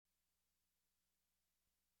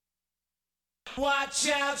Watch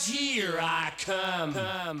out, here I come.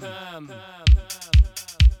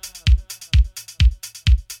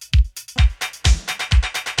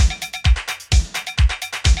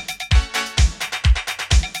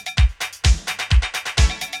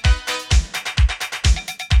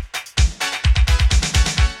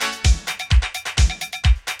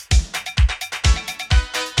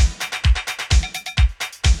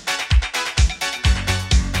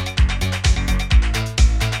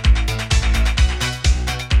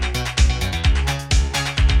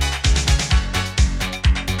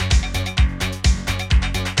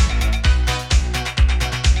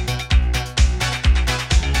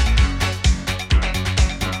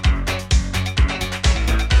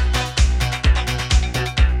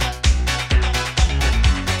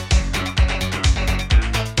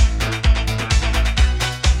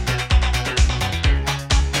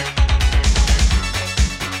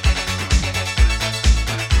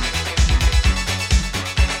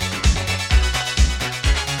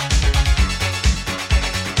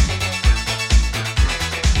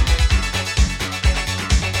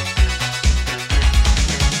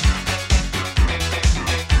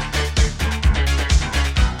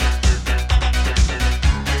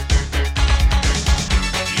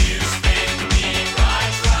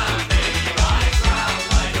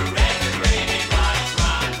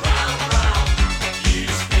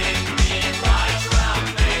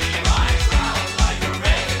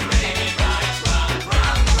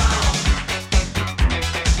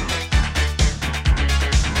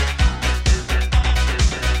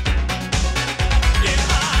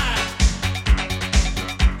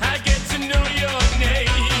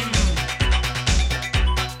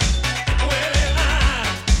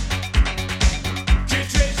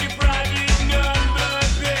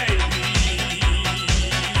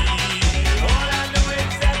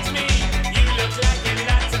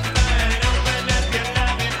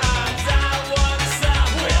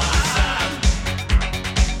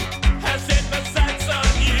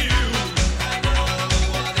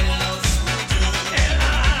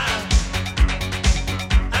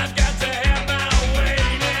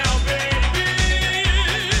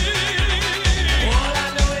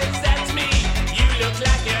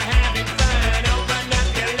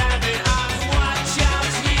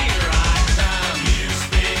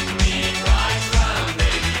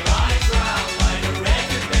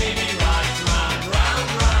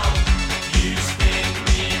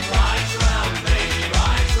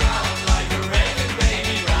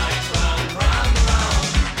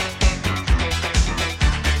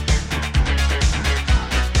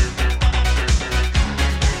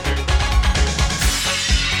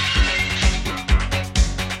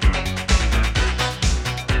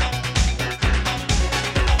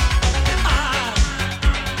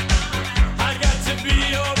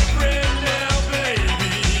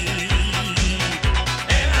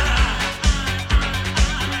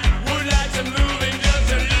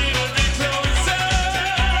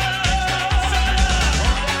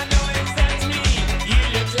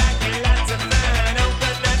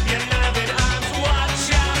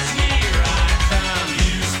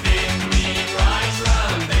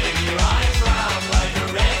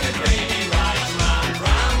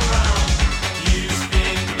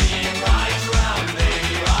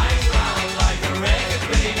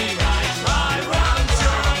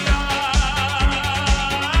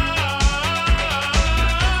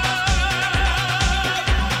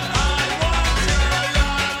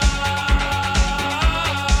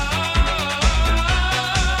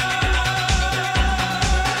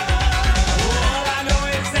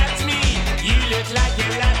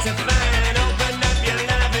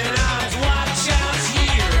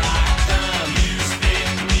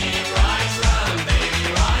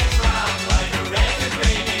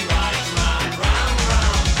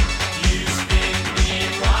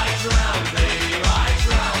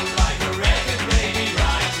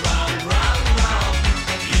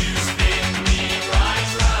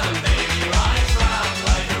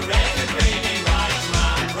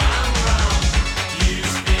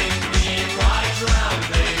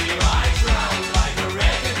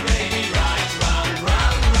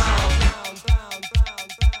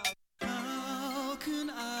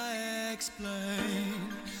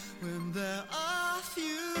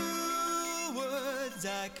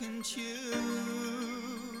 can choose.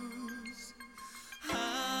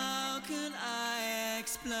 How can I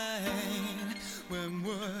explain when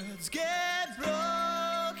words get broken?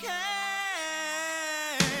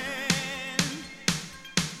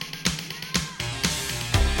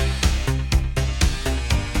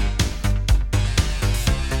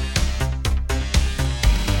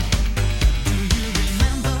 Do you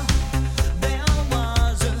remember there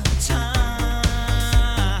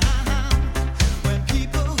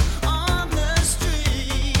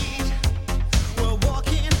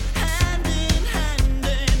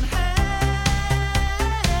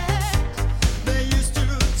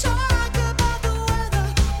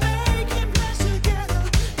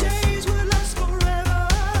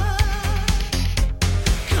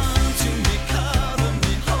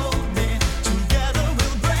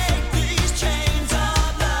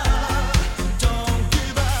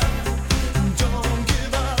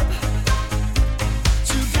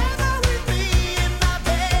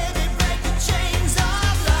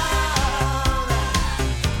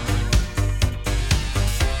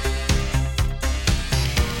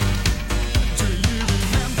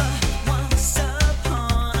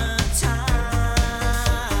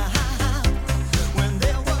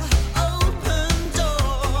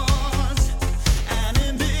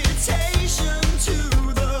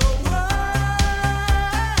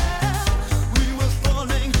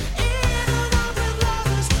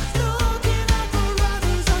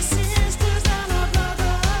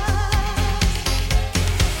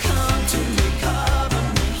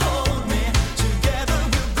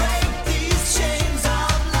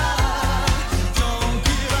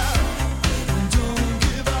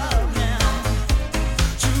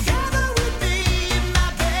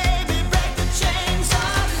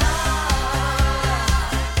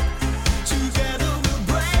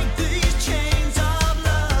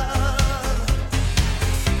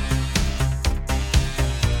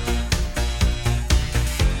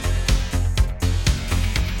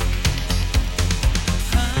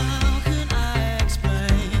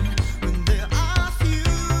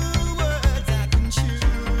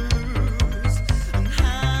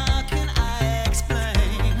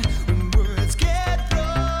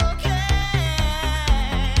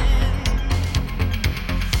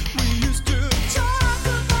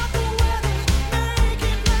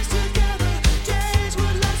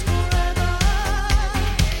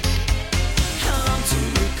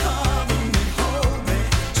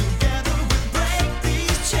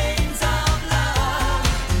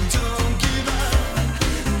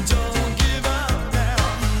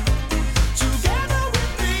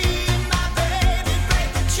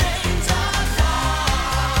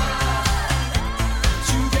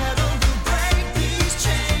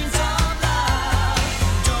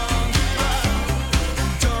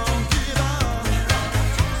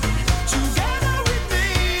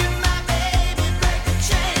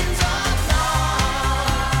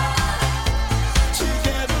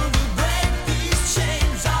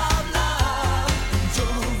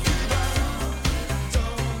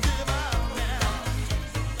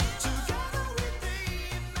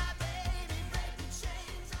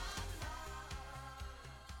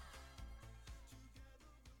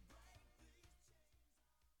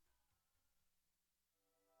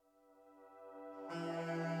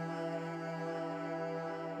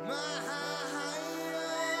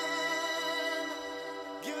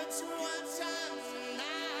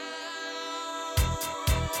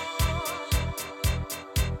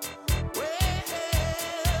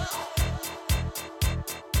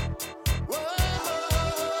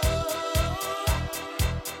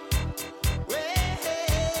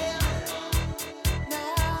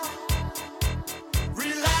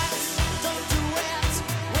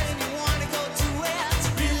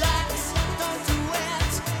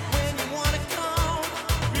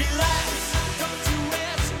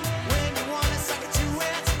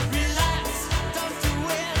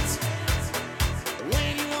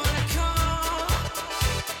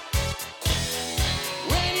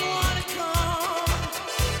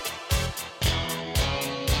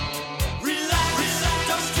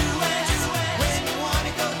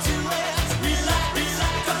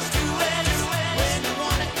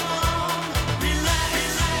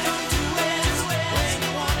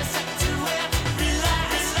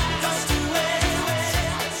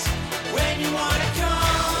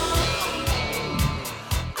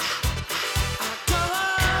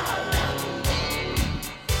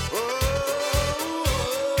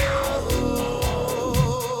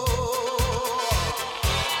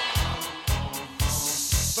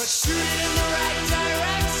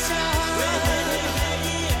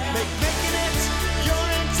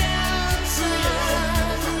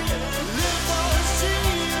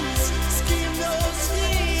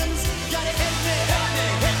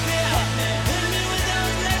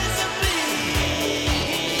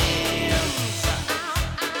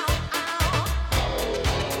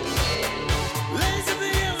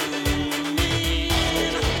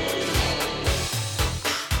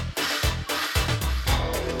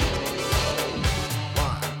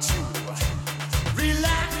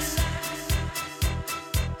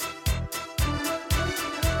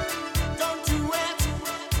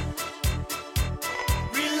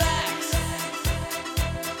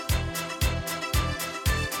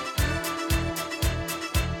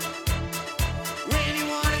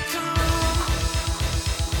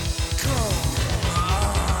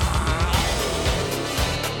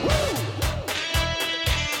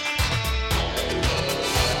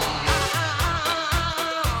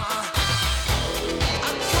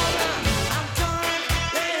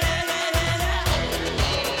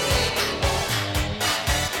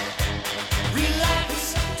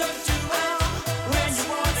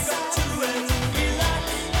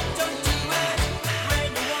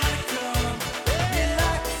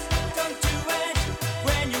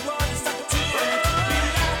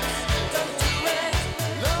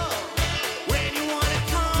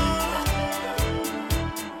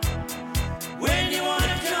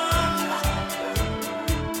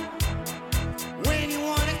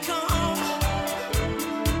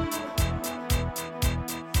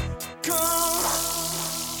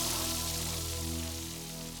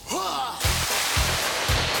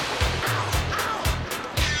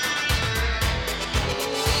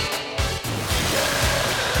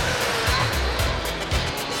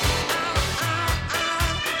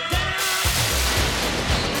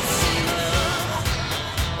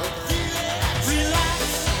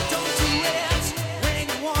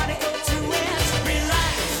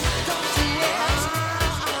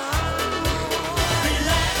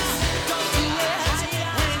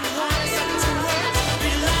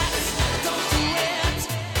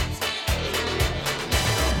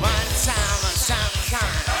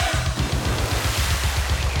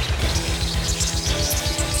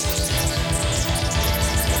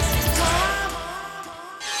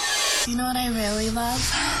You know what I really love?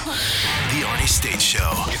 The Arnie State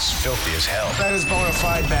Show. It's filthy as hell. That is bona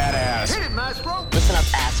fide badass. Hit it, maestro. Listen up,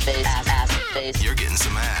 ass face, ass face. You're getting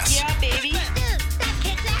some ass. Yeah, baby.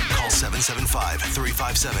 Call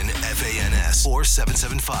 775-357-FANS or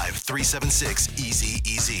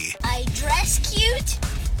 775-376-EASY-EASY. I dress cute.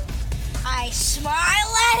 I smile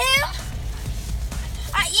at him.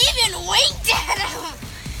 I even winked at him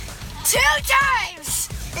 2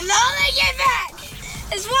 times. And all I get back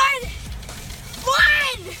is one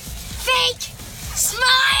fake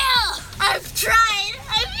smile. I've tried.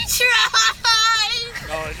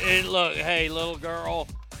 Oh, look, hey, little girl,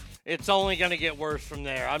 it's only going to get worse from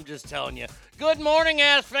there. I'm just telling you. Good morning,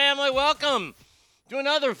 ass family. Welcome to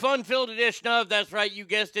another fun-filled edition of, that's right, you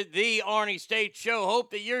guessed it, the Arnie State Show.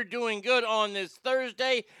 Hope that you're doing good on this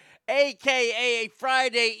Thursday, a.k.a.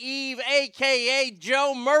 Friday Eve, a.k.a.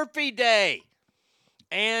 Joe Murphy Day.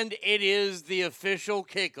 And it is the official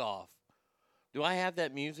kickoff. Do I have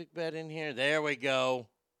that music bed in here? There we go.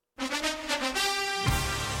 The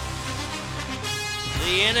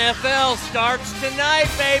NFL starts tonight,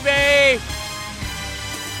 baby.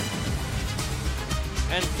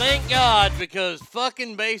 And thank God, because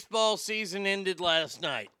fucking baseball season ended last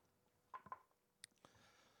night.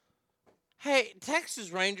 Hey,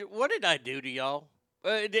 Texas Ranger, what did I do to y'all?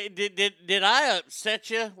 Did I upset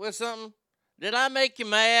you with something? Did I make you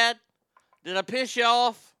mad? Did I piss you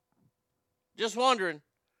off? Just wondering.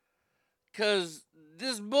 Because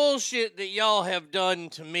this bullshit that y'all have done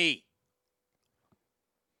to me,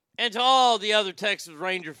 and to all the other Texas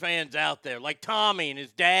Ranger fans out there, like Tommy and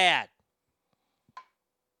his dad,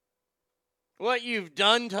 what you've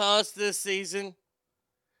done to us this season,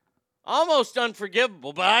 almost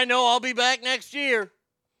unforgivable, but I know I'll be back next year.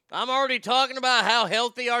 I'm already talking about how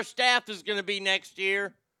healthy our staff is going to be next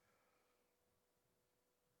year.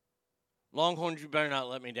 Longhorns, you better not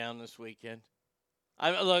let me down this weekend.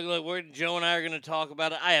 Look, Joe and I are going to talk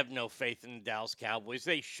about it. I have no faith in the Dallas Cowboys.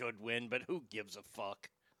 They should win, but who gives a fuck?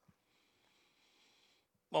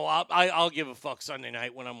 Well, I'll give a fuck Sunday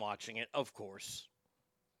night when I'm watching it, of course.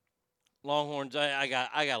 Longhorns, I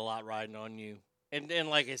got a lot riding on you. And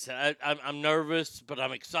like I said, I'm nervous, but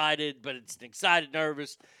I'm excited, but it's an excited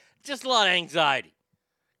nervous. Just a lot of anxiety.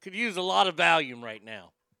 Could use a lot of Valium right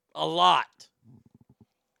now. A lot.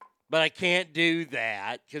 But I can't do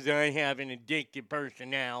that because I have an addictive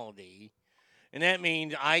personality. And that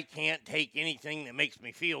means I can't take anything that makes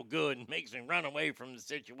me feel good and makes me run away from the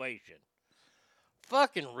situation.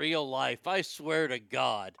 Fucking real life, I swear to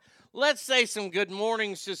God. Let's say some good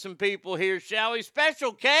mornings to some people here, shall we?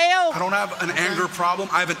 Special Kale? I don't have an anger problem.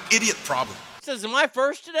 I have an idiot problem. Says, am I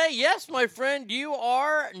first today? Yes, my friend, you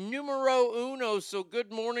are numero uno. So good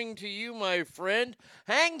morning to you, my friend.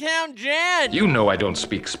 Hangtown Jen. You know I don't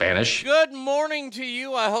speak Spanish. Good morning to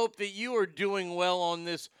you. I hope that you are doing well on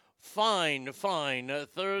this fine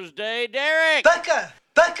Thursday. Derek. Becca.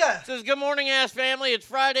 Says, good morning, ass family. It's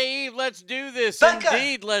Friday Eve. Let's do this. Becca.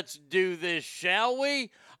 Indeed, let's do this, shall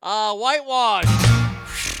we? Whitewash.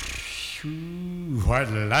 White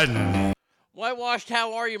lightning. Whitewashed,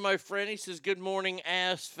 how are you, my friend? He says, good morning,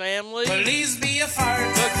 ass family. Please be a fart.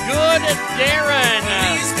 The good Darren.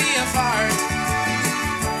 Please be a fart.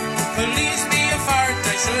 Please be a fart.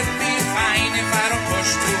 I should be fine if I don't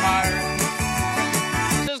push too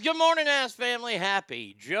hard. Says, good morning, ass family.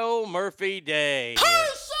 Happy Joe Murphy Day.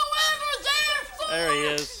 Whosoever therefore There he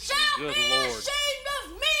is. shall Good be Lord. ashamed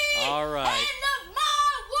of me All right. and of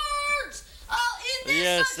my words in this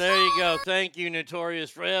Yes, there you go. assembly. Thank you,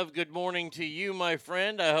 Notorious Rev. Good morning to you, my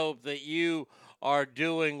friend. I hope that you are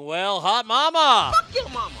doing well. Hot Mama. Fuck your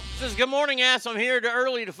mama. Says, good morning, ass. I'm here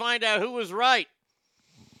early to find out who was right.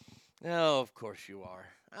 Oh, of course you are.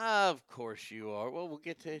 Of course you are. Well, we'll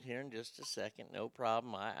get to it here in just a second. No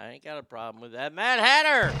problem. I ain't got a problem with that. Mad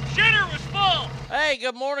Hatter. Shitter was full. Hey,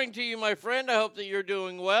 good morning to you, my friend. I hope that you're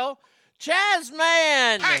doing well. Chaz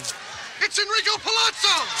Man. Hey, it's Enrico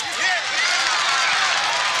Palazzo.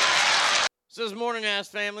 Says, morning, ass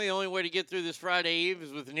family. The only way to get through this Friday Eve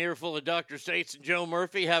is with an earful of Dr. States and Joe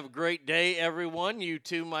Murphy. Have a great day, everyone. You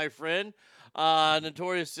too, my friend.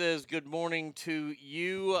 Notorious says, good morning to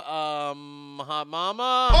you, Hot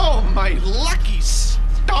Mama. Oh, my lucky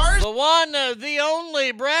stars. The one, the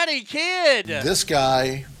only Bratty Kid. This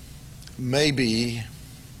guy may be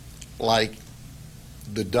like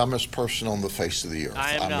the dumbest person on the face of the earth.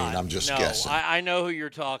 I am not. mean, I'm just no, guessing. I know who you're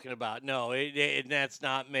talking about. No, that's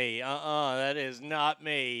not me. That is not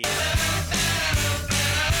me.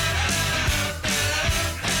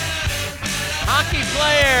 Hockey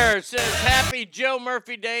player says, happy Joe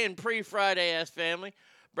Murphy Day and pre-Friday, ass family.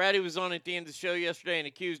 Brady was on at the end of the show yesterday and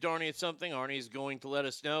accused Arnie of something. Arnie is going to let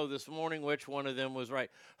us know this morning which one of them was right.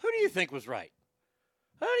 Who do you think was right?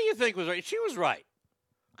 Who do you think was right? She was right.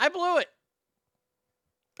 I blew it.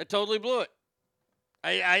 I totally blew it.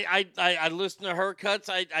 I listen to her cuts.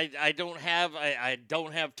 I don't have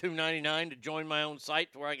 $2.99 to join my own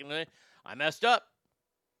site to where I can. I messed up.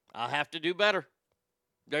 I'll have to do better.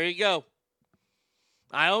 There you go.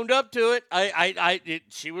 I owned up to it.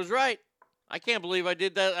 She was right. I can't believe I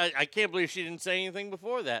did that. I can't believe she didn't say anything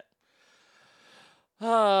before that.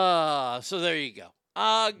 So there you go.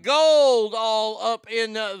 Gold all up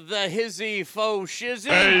in the hizzy faux shizzy.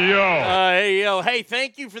 Hey, yo. Hey,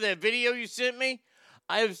 thank you for that video you sent me.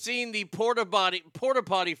 I have seen the porta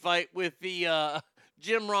potty fight with the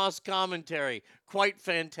Jim Ross commentary. Quite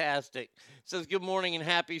fantastic. Says, good morning and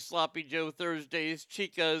happy Sloppy Joe Thursdays,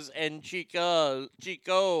 chicas and chicos. Free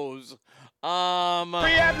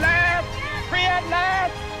at last.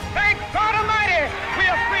 Thank God Almighty, we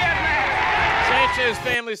are free at last. Sancho's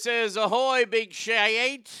family says, ahoy, big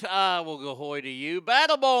shite. We'll go ahoy to you.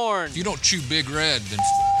 Battleborn. If you don't chew Big Red, then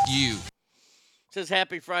you. Says,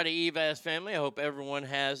 happy Friday Eve, Ass family. I hope everyone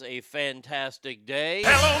has a fantastic day.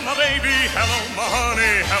 Hello, my baby. Hello, my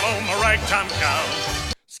honey. Hello, my ragtime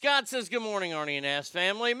cow. Scott says, good morning, Arnie and Ass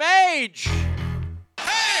family. Mage!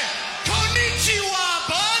 Hey, konnichiwa,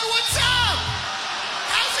 bud. What's up?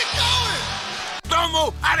 How's it going?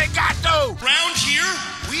 Domo arigato. Round here,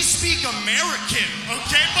 we speak American,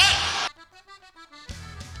 okay, bud?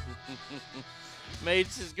 Mage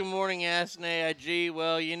says, good morning, Ass and AIG.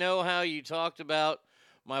 Well, you know how you talked about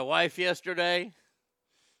my wife yesterday?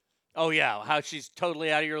 Oh, yeah, how she's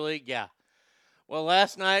totally out of your league? Yeah. Well,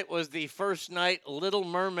 last night was the first night Little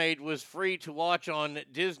Mermaid was free to watch on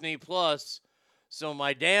Disney+, so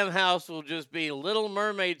my damn house will just be Little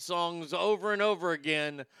Mermaid songs over and over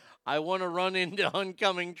again. I want to run into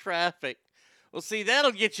oncoming traffic. Well, see,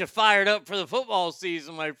 that'll get you fired up for the football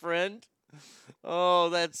season, my friend. Oh,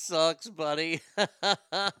 that sucks, buddy. Panda!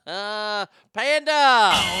 Oh,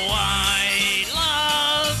 I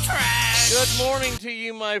love trash. Good morning to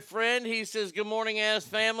you, my friend. He says, good morning, Ass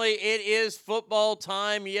family. It is football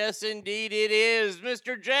time. Yes, indeed it is.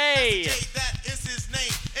 Mr. J. That is his name,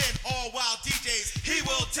 and all wild DJs he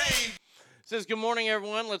will tame. Says, good morning,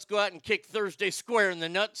 everyone. Let's go out and kick Thursday square in the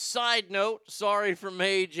nuts. Side note, sorry for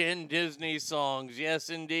Mage and Disney songs. Yes,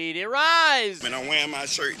 indeed. It rise. And I'm wearing my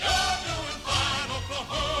shirt.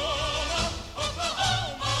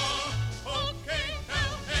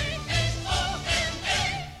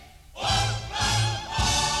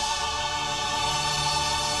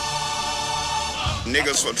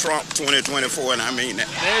 Niggas for Trump 2024, and I mean that.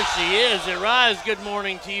 There she is. It rise. Good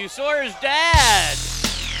morning to you. Sawyer's dad.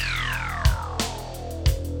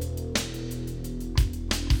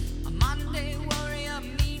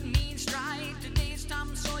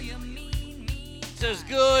 Says,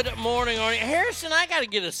 good morning, Arnie. Harrison, I got to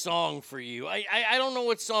get a song for you. I don't know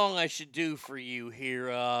what song I should do for you here.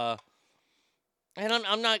 And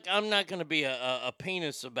I'm not going to be a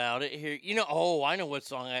penis about it here. You know, oh, I know what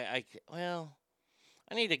song I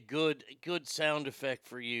need a good sound effect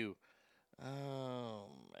for you. Oh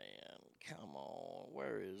man, come on.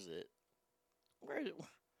 Where is it? Where?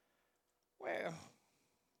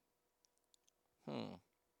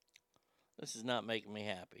 This is not making me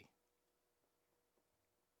happy.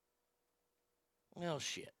 Well,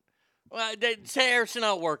 shit. Well, Harrison,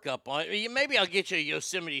 I'll work up on it. Maybe I'll get you a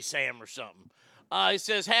Yosemite Sam or something. It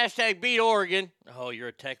says, hashtag beat Oregon. Oh, you're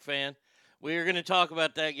a Tech fan? We're going to talk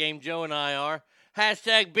about that game, Joe and I are.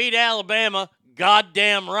 Hashtag beat Alabama.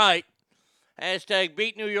 Goddamn right. Hashtag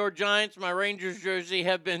beat New York Giants. My Rangers jersey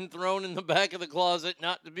have been thrown in the back of the closet,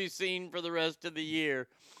 not to be seen for the rest of the year.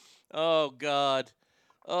 Oh, God.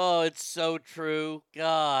 Oh, it's so true.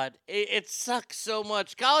 God, it sucks so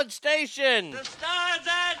much. College Station. The stars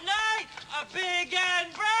at night are big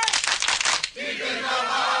and bright. Deep in the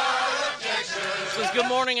heart of Texas. Says, good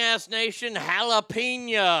morning, Ass Nation.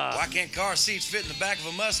 Jalapeno. Why can't car seats fit in the back of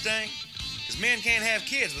a Mustang? Because men can't have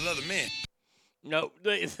kids with other men. No,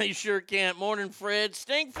 they sure can't. Morning, Fred.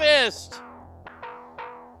 Stinkfist.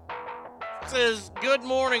 Says, good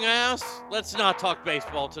morning, Ass. Let's not talk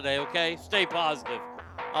baseball today, okay? Stay positive.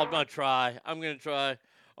 I'm going to try.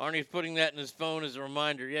 Arnie's putting that in his phone as a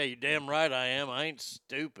reminder. Yeah, you're damn right I am. I ain't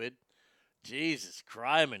stupid. Jesus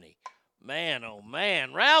criminy. Man, oh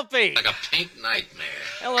man. Ralphie. Like a pink nightmare.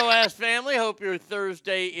 Hello, Ass family. Hope your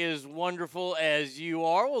Thursday is wonderful as you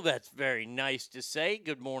are. Well, that's very nice to say.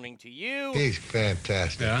 Good morning to you. He's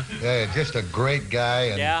fantastic. Yeah, just a great guy.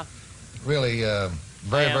 And really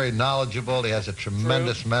very knowledgeable. He has a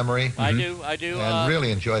tremendous memory. I do. And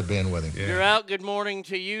really enjoyed being with him. Yeah. You're out. Good morning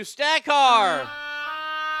to you, Stackar.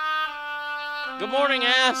 Good morning,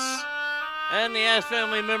 Ass. And the Ass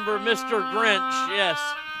family member, Mr. Grinch. Yes.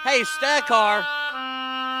 Hey, Stackar,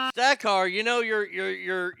 you know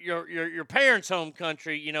your parents' home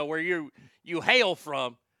country, you know, where you hail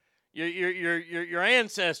from. Your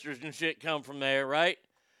ancestors and shit come from there, right?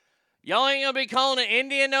 Y'all ain't gonna be calling it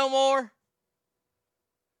India no more?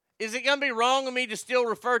 Is it going to be wrong of me to still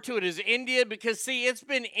refer to it as India? Because, see, it's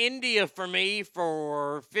been India for me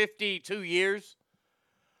for 52 years.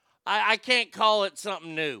 I can't call it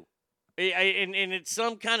something new. And it's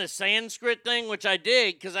some kind of Sanskrit thing, which I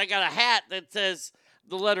dig, because I got a hat that says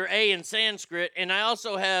the letter A in Sanskrit, and I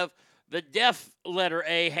also have the deaf letter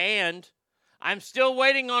A hand. I'm still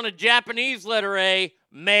waiting on a Japanese letter A,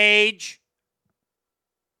 mage.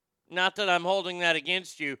 Not that I'm holding that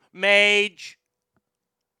against you. Mage.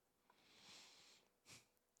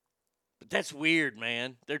 That's weird,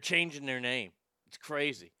 man. They're changing their name. It's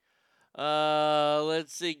crazy.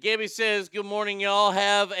 Let's see. Gibby says, good morning, y'all.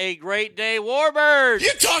 Have a great day. Warbird.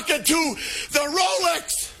 You're talking to the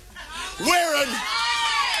Rolex wearing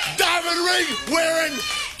diamond ring wearing,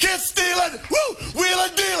 kiss stealing, woo,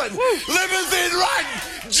 wheeling dealing, limousine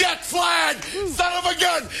riding, jet flying, son of a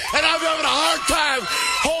gun, and I'm having a hard time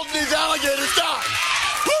holding these alligators down.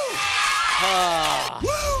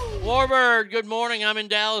 Warbird, good morning. I'm in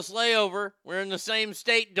Dallas layover. We're in the same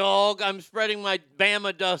state, dog. I'm spreading my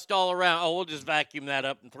Bama dust all around. Oh, we'll just vacuum that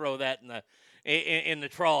up and throw that in the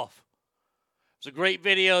trough. It's a great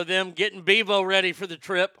video of them getting Bevo ready for the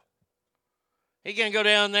trip. He can go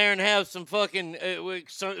down there and have some fucking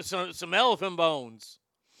some elephant bones.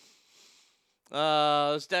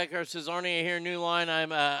 Stacker says, Arnie, I hear a new line.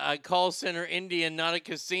 I'm a call center Indian, not a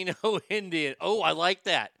casino Indian. Oh, I like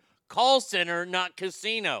that. Call center, not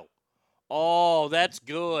casino. Oh, that's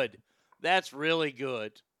good. That's really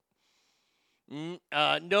good.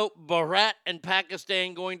 Nope, Bharat and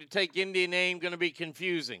Pakistan going to take Indian name, going to be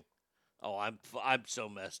confusing. Oh, I'm so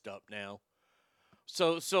messed up now.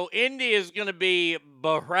 So India is going to be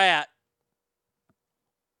Bharat,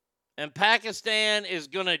 and Pakistan is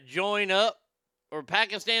going to join up, or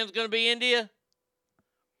Pakistan's going to be India.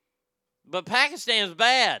 But Pakistan's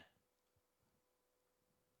bad.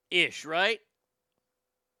 Ish, right?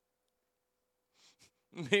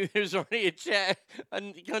 Maybe there's already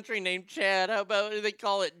a country named Chad. How about they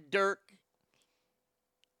call it Dirk?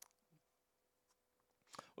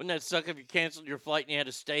 Wouldn't that suck if you canceled your flight and you had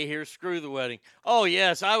to stay here? Screw the wedding. Oh,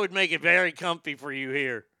 yes, I would make it very comfy for you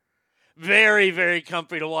here. Very, very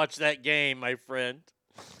comfy to watch that game, my friend.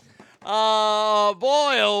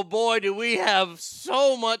 Oh, boy, do we have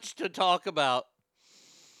so much to talk about.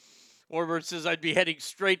 Warbird says, I'd be heading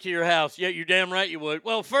straight to your house. Yeah, you're damn right you would.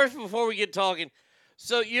 Well, first, before we get talking,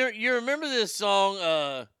 so you remember this song,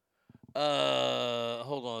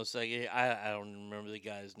 hold on a second. I don't remember the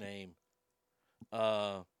guy's name.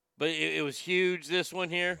 But it was huge, this one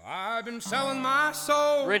here. I've been selling my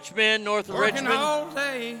soul. Richmond, north of working Richmond. all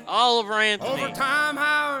day. Oliver Anthony. Overtime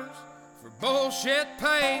hours for bullshit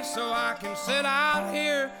pay, so I can sit out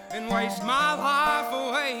here and waste my life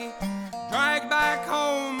away. Drag back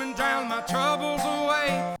home and drown my troubles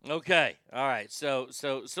away. Okay, all right. So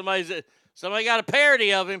somebody got a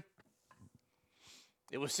parody of him.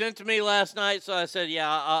 It was sent to me last night, so I said, yeah,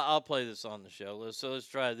 I'll play this on the show. Let's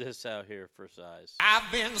try this out here for size.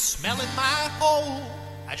 I've been smelling my hole.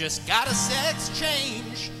 I just got a sex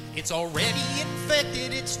change. It's already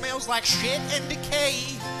infected. It smells like shit and decay.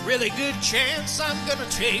 Really good chance I'm gonna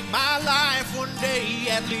take my life one day.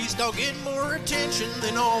 At least I'll get more attention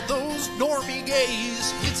than all those normie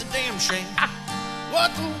gays. It's a damn shame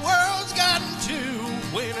what the world's gotten to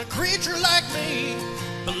when a creature like me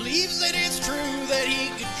believes that it's true that he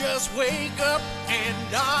could just wake up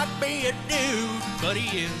and not be a dude. But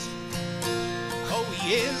he is. Oh,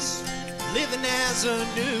 he is living as a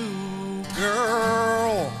new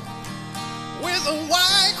girl with a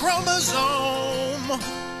Y chromosome.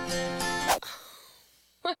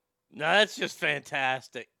 No, that's just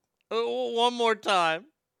fantastic. One more time.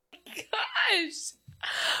 Gosh.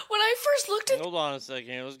 When I first looked at... Hold on a second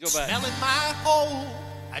here. Let's go back. Smelling my hole.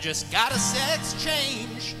 I just got a sex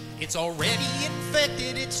change. It's already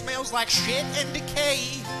infected. It smells like shit and decay.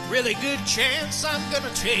 Really good chance I'm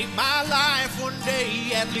gonna take my life one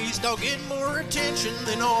day. At least I'll get more attention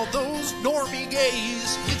than all those normie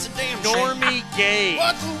gays. It's a damn shame normie gays.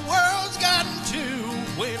 what the world's gotten to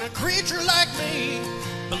when a creature like me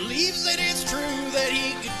believes that it's true that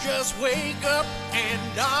he could just wake up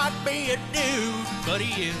and not be a dude. But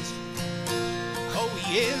he is. Oh,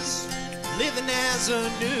 he is living as a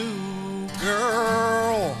new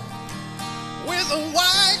girl with a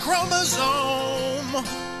Y chromosome.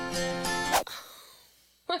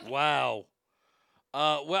 Wow.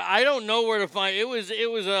 Well, I don't know where to find it. Was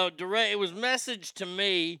a direct. It was messaged to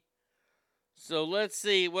me. So let's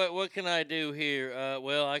see what can I do here.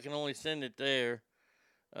 Well, I can only send it there.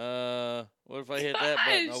 What if I hit that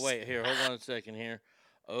button? Oh wait, here. Hold on a second here.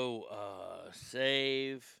 Oh,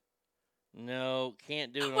 save. No,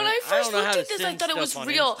 can't do it. When I first looked at this, I thought it was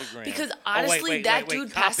real because honestly, that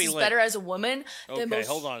dude passes better as a woman than most. Okay,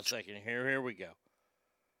 hold on a second. Here we go.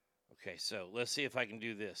 Okay, so let's see if I can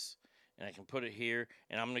do this, and I can put it here,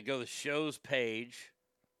 and I'm gonna go to the shows page.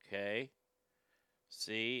 Okay.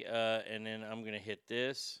 See, and then I'm gonna hit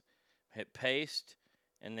this, hit paste,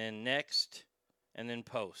 and then next, and then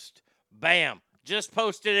post. Bam! Just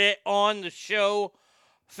posted it on the show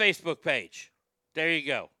Facebook page. There you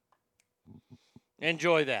go.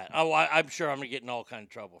 Enjoy that. Oh, I'm sure I'm getting all kind of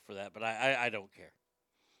trouble for that, but I don't care.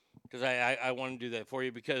 Because I want to do that for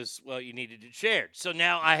you because, well, you needed it shared. So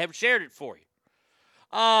now I have shared it for you.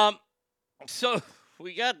 So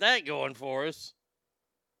we got that going for us.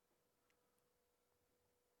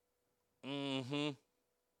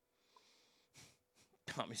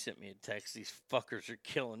 Tommy sent me a text. These fuckers are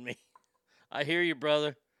killing me. I hear you,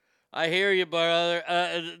 brother. I hear you, brother.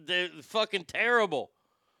 They're fucking terrible.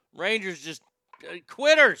 Rangers just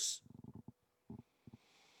quitters.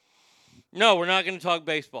 No, we're not going to talk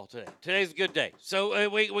baseball today. Today's a good day. So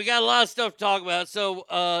we got a lot of stuff to talk about. So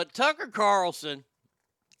Tucker Carlson,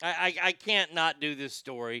 I can't not do this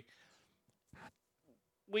story.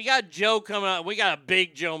 We got Joe coming out. We got a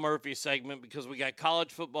big Joe Murphy segment because we got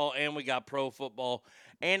college football and we got pro football.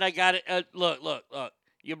 And I got it. Look.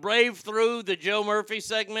 You brave through the Joe Murphy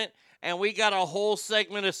segment, and we got a whole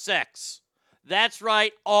segment of sex. That's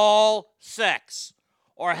right, all sex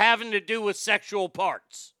or having to do with sexual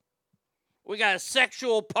parts. We got a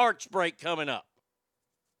sexual parts break coming up.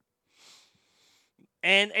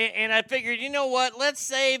 And I figured, you know what? Let's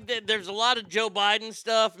save that. There's a lot of Joe Biden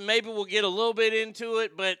stuff. Maybe we'll get a little bit into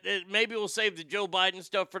it, but maybe we'll save the Joe Biden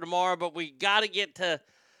stuff for tomorrow. But we got to get to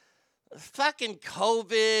fucking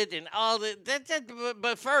COVID and all that.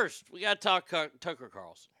 But first, we got to talk Tucker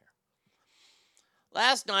Carlson here.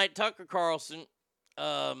 Last night, Tucker Carlson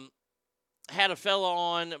had a fella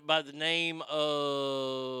on by the name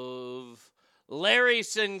of Larry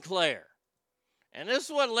Sinclair. And this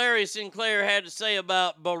is what Larry Sinclair had to say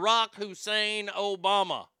about Barack Hussein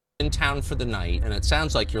Obama. In town for the night, and it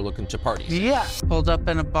sounds like you're looking to party. Yeah. Pulled up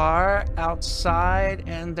in a bar outside,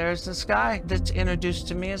 and there's this guy that's introduced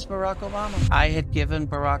to me as Barack Obama. I had given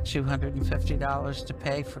Barack $250 to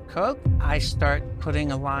pay for coke. I start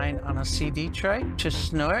putting a line on a CD tray to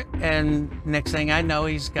snort, and next thing I know,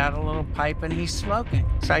 he's got a little pipe and he's smoking.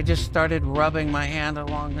 So I just started rubbing my hand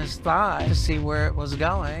along his thigh to see where it was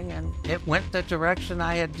going, and it went the direction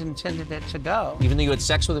I had intended it to go. Even though you had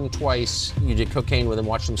sex with him twice, you did cocaine with him,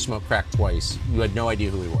 watched him smoke crack twice, you had no idea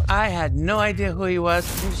who he was. I had no idea who he was.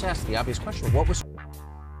 Let me just ask the obvious question. What was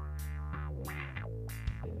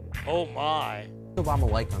Oh my.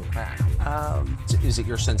 Obama like on crack? Is it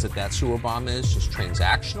your sense that that's who Obama is, just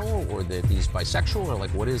transactional, or that he's bisexual, or like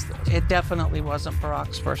what is this? It definitely wasn't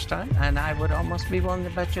Barack's first time, and I would almost be willing to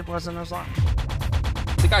bet you it wasn't his last.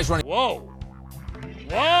 The guy's running. Whoa.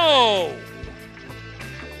 Whoa.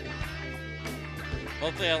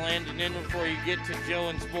 Hopefully I land it in before you get to Joe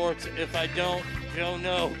and sports. If I don't, Joe,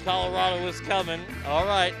 no. Colorado is coming. All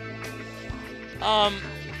right.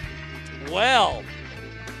 Well.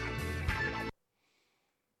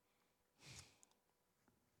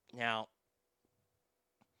 Now,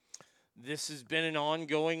 this has been an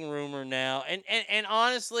ongoing rumor now. And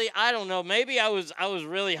honestly, I don't know. Maybe I was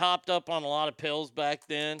really hopped up on a lot of pills back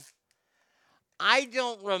then. I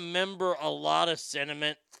don't remember a lot of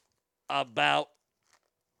sentiment about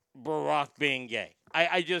Barack being gay.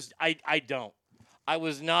 I don't. I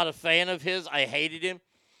was not a fan of his. I hated him.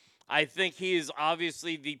 I think he is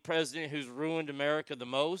obviously the president who's ruined America the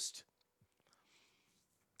most.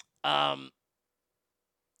 I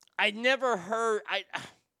never heard.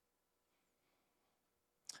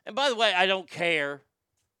 And by the way, I don't care.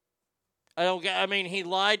 I mean, he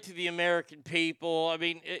lied to the American people. I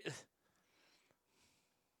mean,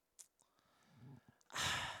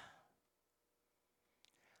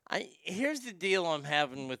 here's the deal I'm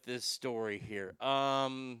having with this story here.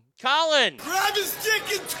 Colin! Grab his dick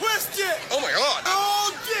and twist it! Oh my God!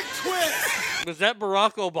 Oh, dick twist! Was that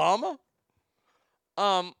Barack Obama?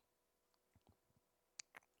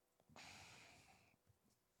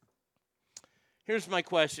 Here's my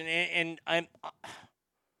question, and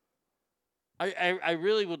I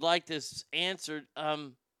really would like this answered.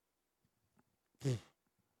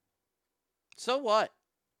 So what?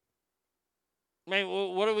 I mean,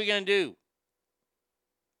 what are we going to do?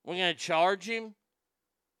 We're going to charge him?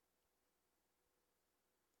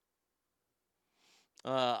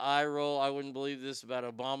 I roll. I wouldn't believe this about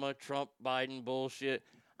Obama, Trump, Biden bullshit.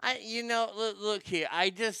 Look here.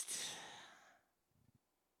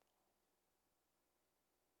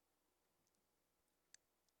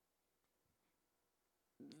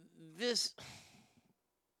 This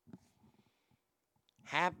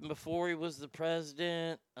happened before he was the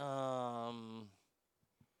president.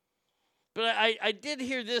 But I did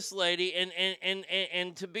hear this lady,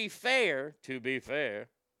 and to be fair,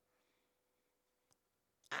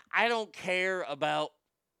 I don't care about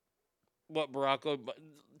what Barack Obama.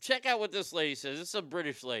 Check out what this lady says. This is a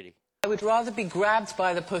British lady. I would rather be grabbed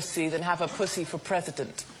by the pussy than have a pussy for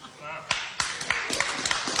president.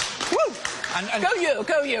 Woo!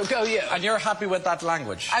 Go you. And you're happy with that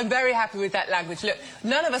language? I'm very happy with that language. Look,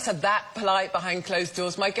 none of us are that polite behind closed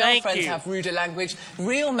doors. My girlfriends have ruder language.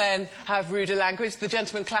 Real men have ruder language. The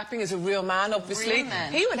gentleman clapping is a real man, obviously.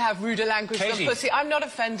 He would have ruder language than pussy. I'm not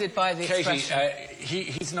offended by the expression.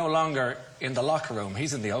 Katie, he's no longer in the locker room.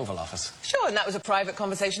 He's in the Oval Office. Sure, and that was a private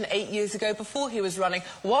conversation 8 years ago before he was running.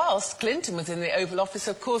 Whilst Clinton was in the Oval Office,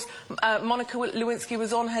 of course, Monica Lewinsky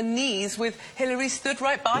was on her knees with Hillary stood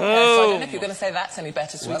right by her. So I don't know if you're going to say that's any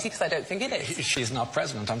better, sweetie, because I don't think it is. She's not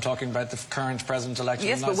president. I'm talking about the current president-elect.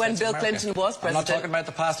 Yes, but when Bill Clinton was president... I'm not talking about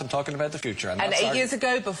the past, I'm talking about the future. And 8 years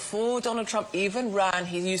ago, before Donald Trump even ran,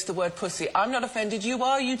 he used the word pussy. I'm not offended. You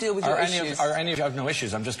are. You deal with your issues. Are any of you have no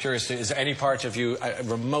issues? I'm just curious, is any part of you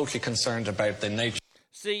remotely concerned about the nature?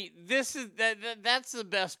 See, that's the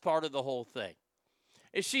best part of the whole thing.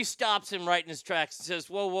 Is she stops him right in his tracks and says,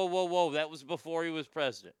 whoa, whoa, whoa, whoa, that was before he was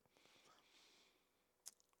president.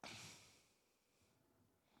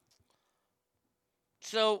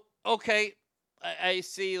 So, okay, I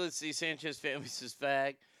see, let's see, Sanchez family says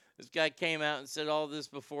fag. This guy came out and said all this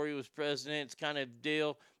before he was president. It's kind of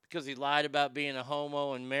deal because he lied about being a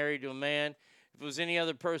homo and married to a man. If it was any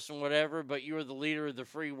other person, whatever, but you were the leader of the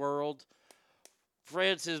free world.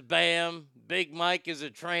 Fred says, bam, Big Mike is a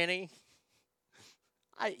tranny.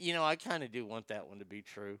 I kind of do want that one to be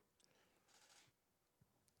true.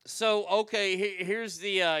 So, okay, here's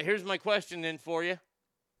my question then for you.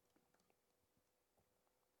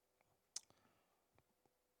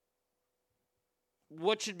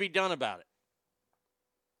 What should be done about it?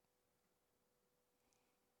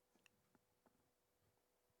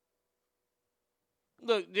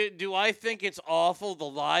 Look, do I think it's awful, the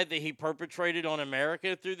lie that he perpetrated on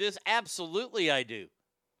America through this? Absolutely I do.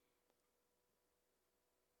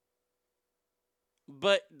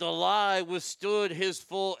 But the lie withstood his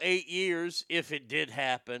full 8 years, if it did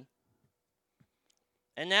happen.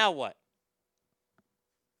 And now what?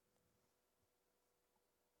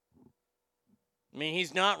 I mean,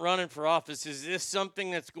 he's not running for office. Is this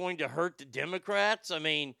something that's going to hurt the Democrats? I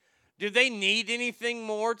mean, do they need anything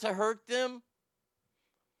more to hurt them?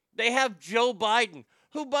 They have Joe Biden,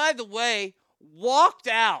 who, by the way, walked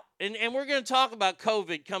out. And we're going to talk about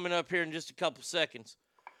COVID coming up here in just a couple seconds.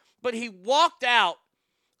 But he walked out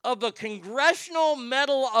of the Congressional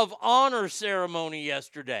Medal of Honor ceremony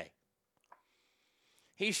yesterday.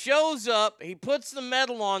 He shows up. He puts the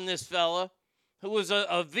medal on this fella, who was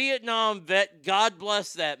a Vietnam vet. God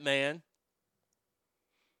bless that man.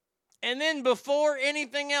 And then before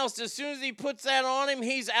anything else, as soon as he puts that on him,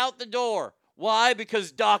 he's out the door. Why?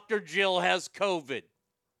 Because Dr. Jill has COVID.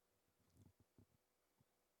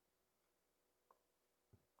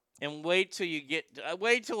 And wait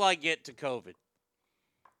till I get to COVID.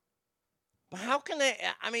 But how can they,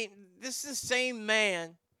 this is the same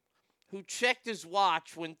man who checked his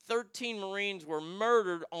watch when 13 Marines were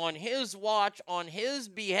murdered on his watch, on his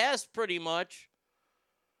behest pretty much,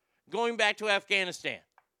 going back to Afghanistan.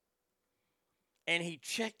 And he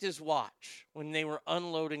checked his watch when they were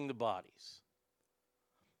unloading the bodies.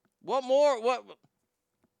 What more?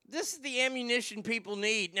 This is the ammunition people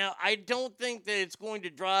need. Now, I don't think that it's going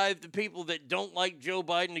to drive the people that don't like Joe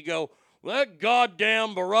Biden to go, well, that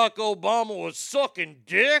goddamn Barack Obama was sucking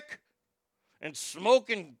dick and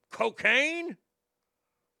smoking cocaine.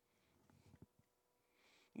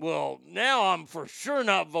 Well, now I'm for sure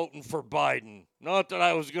not voting for Biden. Not that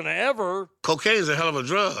I was going to ever. Cocaine's a hell of a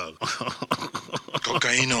drug.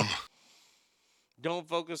 Cocaine. Don't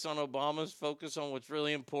focus on Obama's. Focus on what's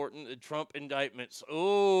really important, the Trump indictments.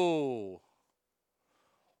 Oh.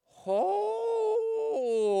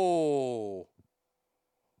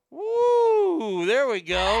 Woo, there we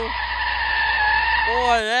go.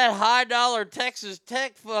 Boy, that high-dollar Texas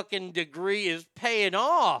Tech fucking degree is paying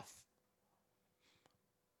off.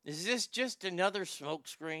 Is this just another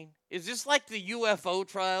smokescreen? Is this like the UFO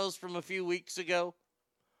trials from a few weeks ago?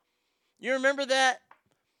 You remember that?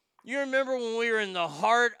 You remember when we were in the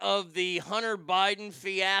heart of the Hunter Biden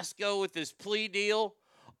fiasco with this plea deal?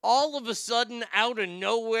 All of a sudden, out of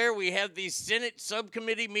nowhere, we have these Senate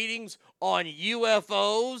subcommittee meetings on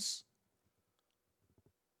UFOs,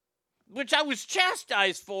 which I was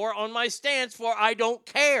chastised for on my stance for I don't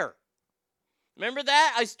care. Remember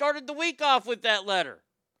that? I started the week off with that letter.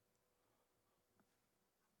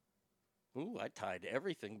 Ooh, I tied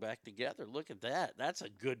everything back together. Look at that. That's a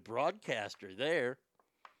good broadcaster there.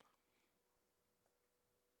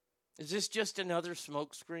 Is this just another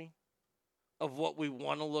smokescreen of what we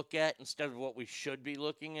want to look at instead of what we should be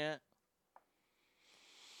looking at?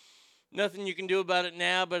 Nothing you can do about it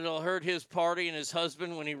now, but it'll hurt his party and his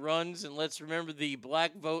husband when he runs. And let's remember the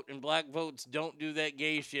black vote and black votes don't do that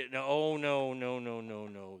gay shit. No.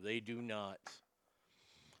 They do not.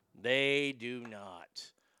 They do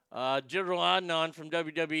not. General Adnan from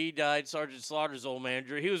WWE died, Sergeant Slaughter's old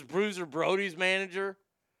manager. He was Bruiser Brody's manager.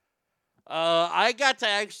 I got to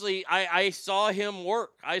actually, I saw him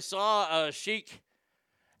work. I saw Sheik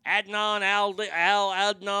Adnan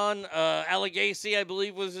Alagacy, I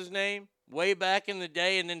believe was his name, way back in the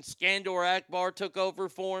day, and then Skandor Akbar took over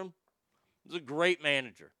for him. He was a great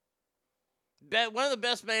manager. One of the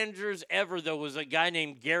best managers ever, though, was a guy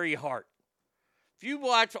named Gary Hart. If you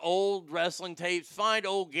watch old wrestling tapes, find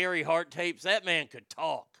old Gary Hart tapes, that man could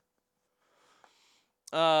talk.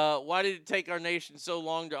 Why did it take our nation so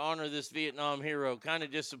long to honor this Vietnam hero? Kind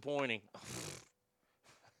of disappointing.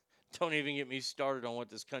 Don't even get me started on what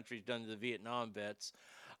this country's done to the Vietnam vets.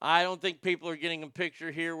 I don't think people are getting a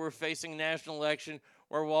picture here. We're facing a national election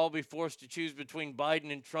where we'll all be forced to choose between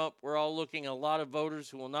Biden and Trump. We're all looking at a lot of voters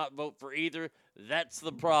who will not vote for either. That's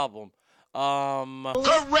the problem.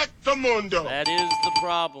 Correctamundo. That is the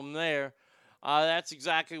problem there. That's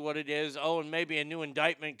exactly what it is. Oh, and maybe a new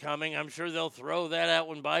indictment coming. I'm sure they'll throw that out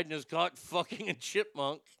when Biden is caught fucking a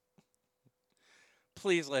chipmunk.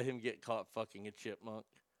 Please let him get caught fucking a chipmunk.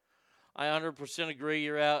 I 100% agree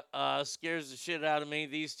you're out. Scares the shit out of me.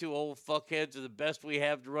 These two old fuckheads are the best we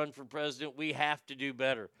have to run for president. We have to do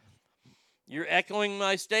better. You're echoing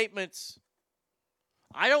my statements.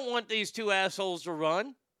 I don't want these two assholes to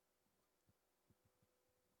run.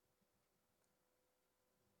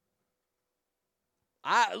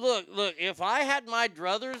 Look, if I had my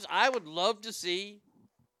druthers, I would love to see,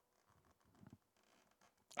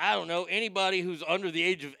 I don't know, anybody who's under the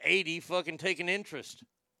age of 80 fucking take an interest.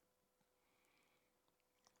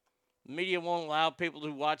 The media won't allow people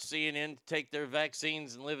who watch CNN to take their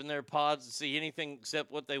vaccines and live in their pods to see anything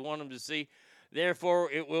except what they want them to see. Therefore,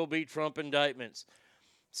 it will be Trump indictments. I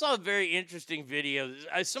saw a very interesting video.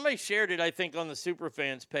 Somebody shared it, I think, on the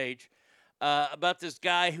Superfans page about this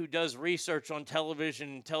guy who does research on television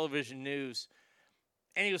and television news.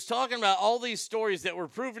 And he was talking about all these stories that were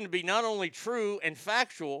proven to be not only true and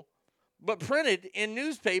factual, but printed in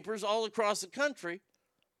newspapers all across the country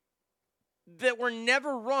that were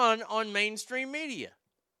never run on mainstream media.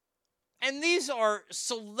 And these are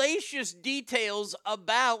salacious details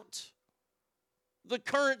about the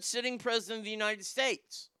current sitting president of the United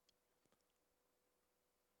States.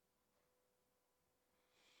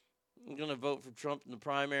 I'm going to vote for Trump in the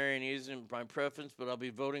primary, and he isn't my preference, but I'll be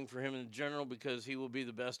voting for him in the general because he will be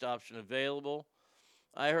the best option available.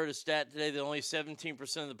 I heard a stat today that only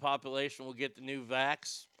 17% of the population will get the new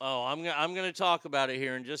vax. Oh, I'm going to talk about it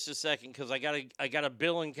here in just a second because I got a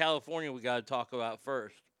bill in California we got to talk about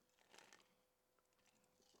first.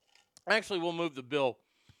 Actually, we'll move the bill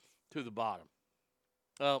to the bottom.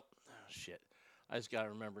 Oh, shit. I just got to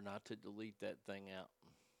remember not to delete that thing out.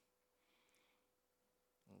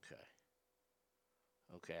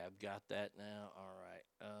 Okay, I've got that now. All right.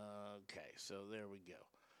 Okay, so there we go.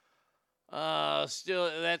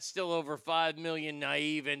 That's still over 5 million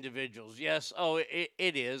naive individuals. Yes. Oh, it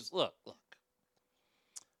is. Look.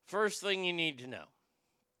 First thing you need to know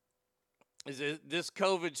is that this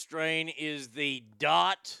COVID strain is the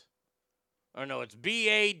it's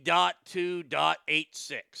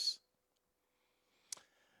BA.2.86.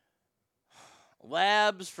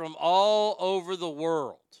 Labs from all over the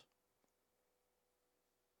world.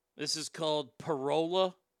 This is called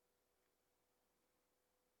Parola.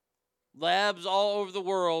 Labs all over the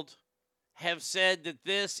world have said that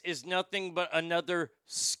this is nothing but another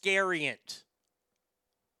scariant.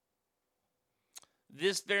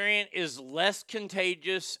 This variant is less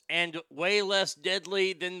contagious and way less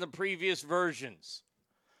deadly than the previous versions.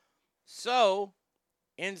 So,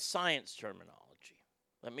 in science terminology,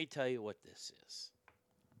 let me tell you what this is.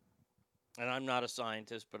 And I'm not a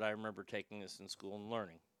scientist, but I remember taking this in school and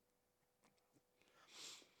learning.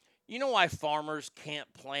 You know why farmers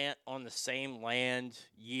can't plant on the same land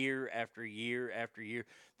year after year after year?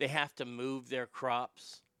 They have to move their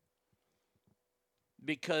crops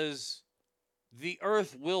because the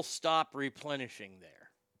earth will stop replenishing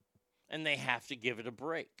there, and they have to give it a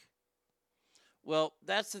break. Well,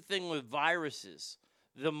 that's the thing with viruses.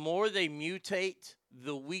 The more they mutate,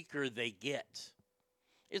 the weaker they get.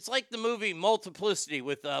 It's like the movie Multiplicity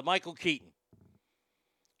with Michael Keaton,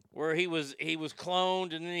 where he was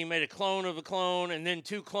cloned, and then he made a clone of a clone, and then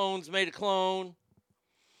two clones made a clone.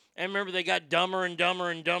 And remember, they got dumber and dumber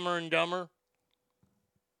and dumber and dumber.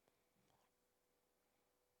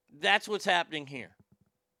 That's what's happening here.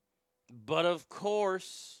 But of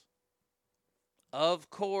course,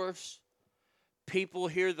 people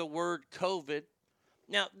hear the word COVID.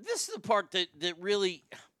 Now, this is the part that really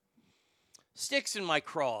sticks in my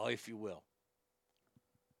craw, if you will.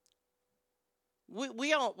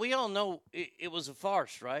 We all know it was a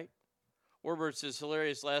farce, right? Warburg says,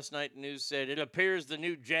 hilarious. Last night the news said, it appears the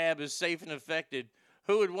new jab is safe and effective.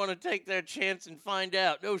 Who would want to take that chance and find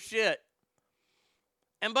out? No shit.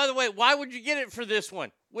 And by the way, why would you get it for this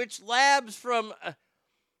one? Which labs from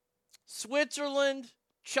Switzerland,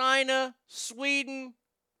 China, Sweden,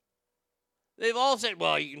 they've all said,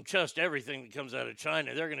 well, you can trust everything that comes out of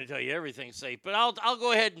China. They're going to tell you everything's safe. But I'll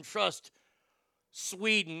go ahead and trust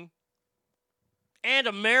Sweden. And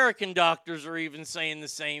American doctors are even saying the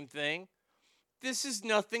same thing. This is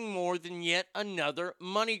nothing more than yet another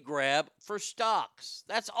money grab for stocks.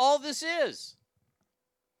 That's all this is.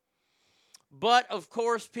 But, of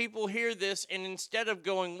course, people hear this, and instead of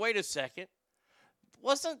going, wait a second,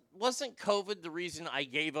 wasn't COVID the reason I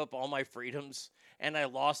gave up all my freedoms and I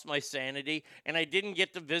lost my sanity and I didn't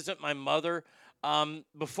get to visit my mother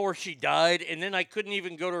before she died, and then I couldn't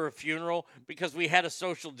even go to her funeral because we had a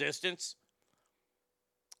social distance?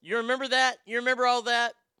 You remember that? You remember all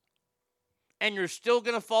that? And you're still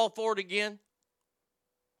going to fall for it again?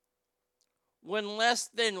 When less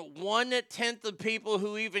than 1/10 of people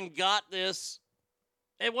who even got this,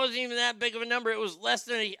 it wasn't even that big of a number. It was less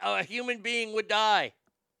than a human being would die.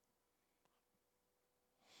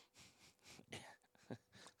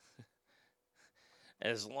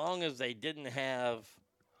 As long as they didn't have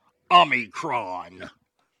Omicron.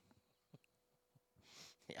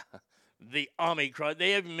 Yeah, the Omicron.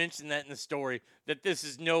 They haven't mentioned that in the story, that this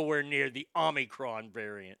is nowhere near the Omicron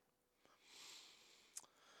variant.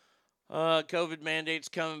 COVID mandates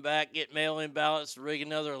coming back. Get mail-in ballots to rig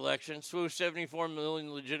another election. Swoosh 74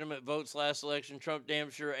 million legitimate votes last election. Trump damn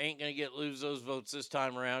sure ain't going to lose those votes this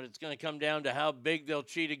time around. It's going to come down to how big they'll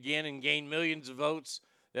cheat again and gain millions of votes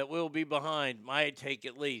that will be behind. My take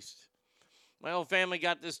at least. My whole family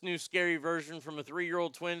got this new scary version from a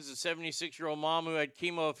 3-year-old twins, a 76-year-old mom who had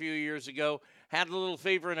chemo a few years ago, had a little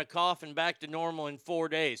fever and a cough, and back to normal in 4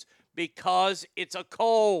 days because it's a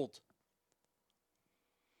cold.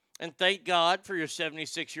 And thank God for your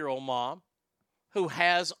 76-year-old mom who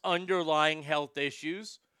has underlying health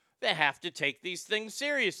issues that have to take these things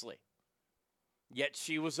seriously. Yet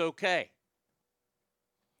she was okay.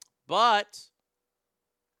 But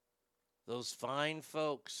those fine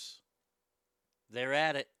folks, they're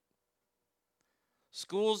at it.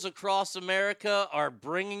 Schools across America are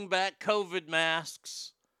bringing back COVID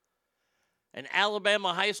masks. An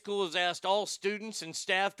Alabama high school has asked all students and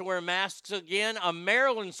staff to wear masks again. A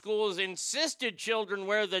Maryland school has insisted children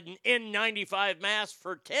wear the N95 mask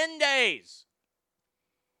for 10 days.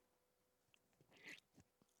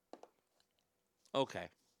 Okay,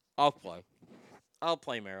 I'll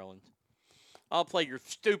play Maryland. I'll play your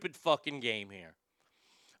stupid fucking game here.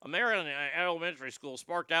 A Maryland elementary school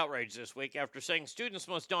sparked outrage this week after saying students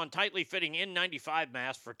must don tightly fitting N95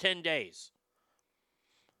 masks for 10 days.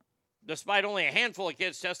 Despite only a handful of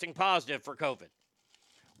kids testing positive for COVID.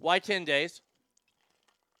 Why 10 days?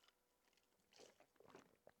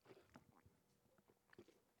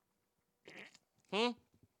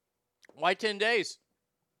 Why 10 days?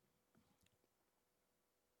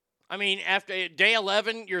 I mean, after day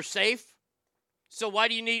 11, you're safe? So why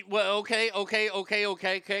do you need, well, okay. I'll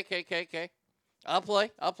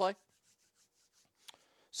play.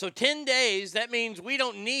 So 10 days, that means we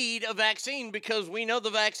don't need a vaccine because we know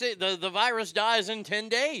the virus dies in 10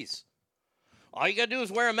 days. All you got to do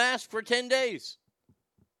is wear a mask for 10 days.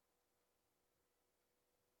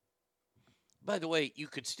 By the way, you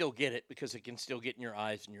could still get it because it can still get in your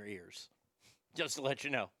eyes and your ears. Just to let you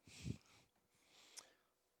know.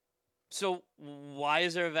 So why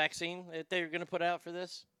is there a vaccine that they're going to put out for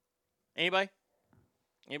this? Anybody?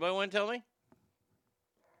 Anybody want to tell me?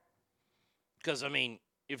 Because, I mean,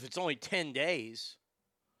 if it's only 10 days,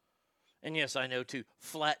 and yes, I know to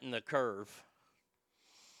flatten the curve,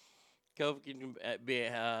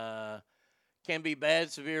 COVID can be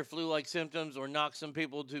bad, severe flu-like symptoms or knock some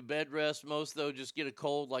people to bed rest. Most, though, just get a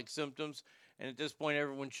cold-like symptoms. And at this point,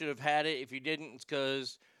 everyone should have had it. If you didn't, it's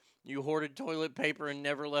because you hoarded toilet paper and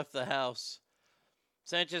never left the house.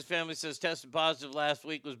 Sanchez family says tested positive last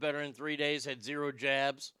week, was better in 3 days, had 0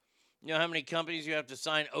 jabs. You know how many companies you have to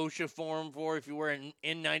sign OSHA form for if you wear an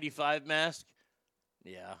N95 mask?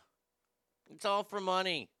 Yeah. It's all for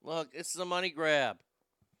money. Look, this is a money grab.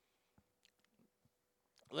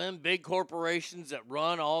 Them big corporations that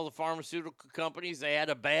run all the pharmaceutical companies, they had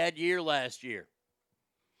a bad year last year.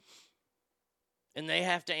 And they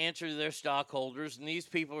have to answer to their stockholders, and these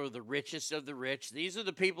people are the richest of the rich. These are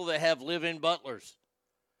the people that have live-in butlers.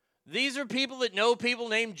 These are people that know people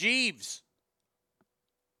named Jeeves.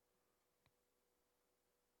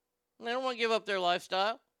 They don't want to give up their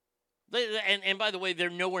lifestyle. And by the way, they're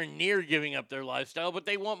nowhere near giving up their lifestyle, but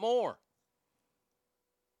they want more.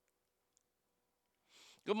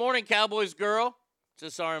 Good morning, Cowboys girl.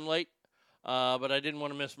 Just sorry I'm late, but I didn't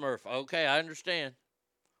want to miss Murph. Okay, I understand.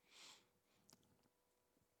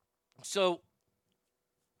 So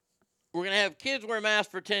we're going to have kids wear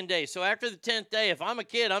masks for 10 days. So after the 10th day, if I'm a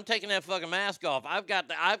kid, I'm taking that fucking mask off. I've got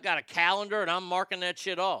a calendar, and I'm marking that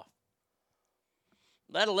shit off.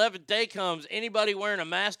 That 11th day comes, anybody wearing a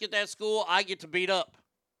mask at that school, I get to beat up.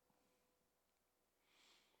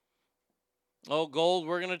 Oh, Gold,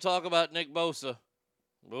 we're going to talk about Nick Bosa.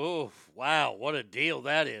 Oh, wow, what a deal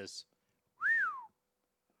that is.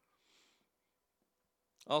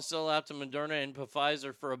 I'll sell out to Moderna and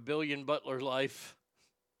Pfizer for $1 billion Butler life.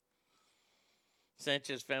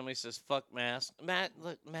 Sanchez family says, fuck masks.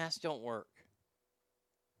 Look, masks don't work.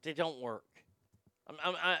 They don't work.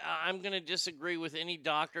 I'm going to disagree with any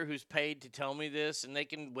doctor who's paid to tell me this, and they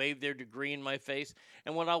can wave their degree in my face,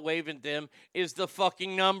 and what I'll wave at them is the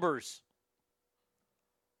fucking numbers.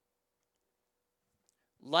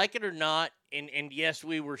 Like it or not, and yes,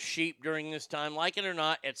 we were sheep during this time. Like it or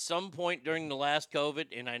not, at some point during the last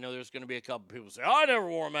COVID, and I know there's going to be a couple people say, I never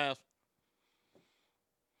wore a mask.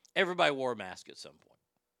 Everybody wore a mask at some point.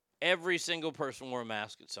 Every single person wore a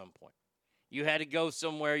mask at some point. You had to go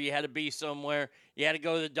somewhere. You had to be somewhere. You had to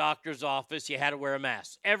go to the doctor's office. You had to wear a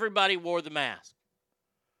mask. Everybody wore the mask.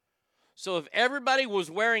 So if everybody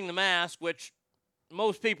was wearing the mask, which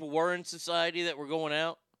most people were in society that were going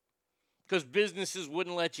out, because businesses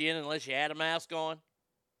wouldn't let you in unless you had a mask on,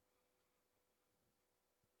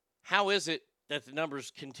 how is it that the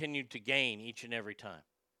numbers continued to gain each and every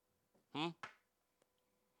time?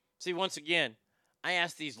 See, once again, I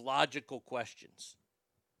ask these logical questions.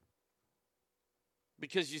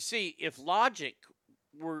 Because you see, if logic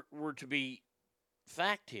were to be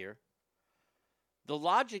fact here, the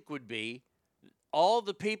logic would be all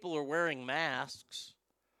the people are wearing masks,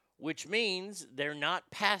 which means they're not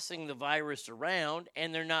passing the virus around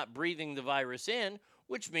and they're not breathing the virus in,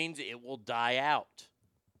 which means it will die out.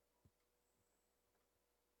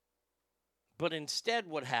 But instead,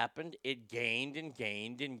 what happened, it gained and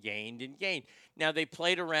gained and gained and gained. Now, they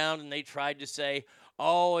played around and they tried to say,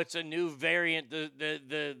 oh, it's a new variant. Look,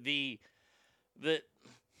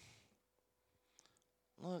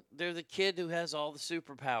 they're the kid who has all the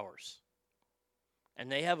superpowers.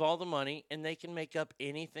 And they have all the money, and they can make up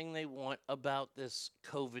anything they want about this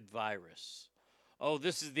COVID virus. Oh,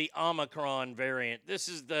 this is the Omicron variant. This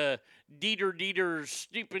is the Dieter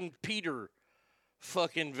Stupid Peter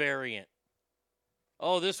fucking variant.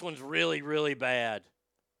 Oh, this one's really, really bad.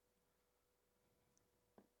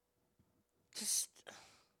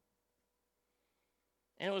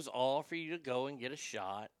 And it was all for you to go and get a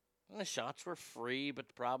shot. And the shots were free, but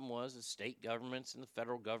the problem was the state governments and the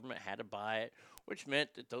federal government had to buy it, which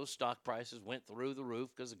meant that those stock prices went through the roof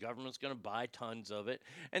because the government's going to buy tons of it,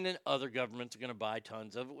 and then other governments are going to buy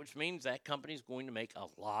tons of it, which means that company's going to make a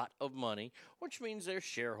lot of money, which means their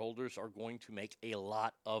shareholders are going to make a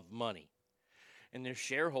lot of money. And their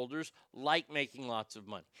shareholders like making lots of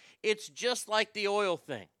money. It's just like the oil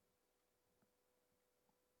thing.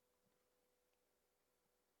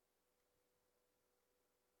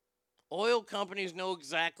 Oil companies know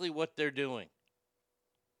exactly what they're doing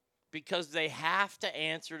because they have to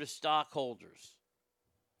answer to stockholders.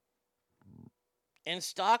 And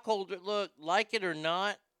stockholders, look, like it or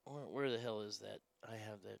not, where the hell is that? I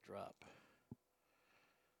have that drop.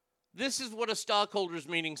 This is what a stockholders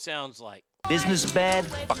meeting sounds like. Business bad?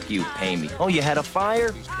 Fuck you, pay me. Oh, you had a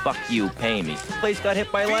fire? Fuck you, pay me. Place got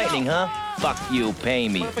hit by lightning, huh? Fuck you, pay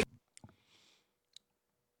me.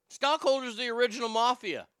 Stockholders, the original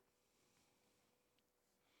mafia.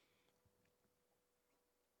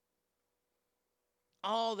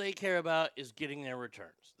 All they care about is getting their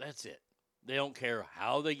returns. That's it. They don't care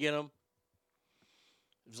how they get them.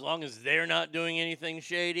 As long as they're not doing anything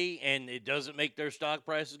shady and it doesn't make their stock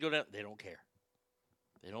prices go down, they don't care.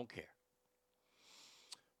 They don't care.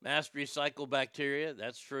 Mass recycle bacteria,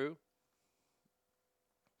 that's true.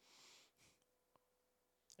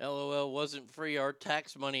 LOL wasn't free. Our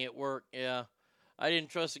tax money at work, yeah. I didn't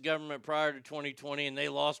trust the government prior to 2020, and they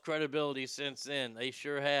lost credibility since then. They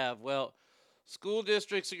sure have. Well, school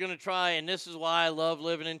districts are going to try, and this is why I love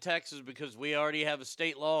living in Texas, because we already have a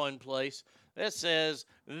state law in place that says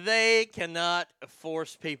they cannot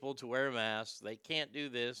force people to wear masks. They can't do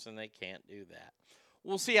this, and they can't do that.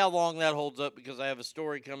 We'll see how long that holds up, because I have a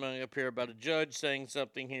story coming up here about a judge saying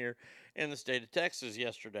something here in the state of Texas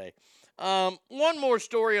yesterday. One more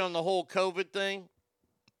story on the whole COVID thing.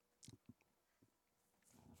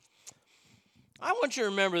 I want you to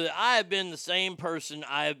remember that I have been the same person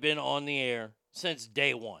I have been on the air since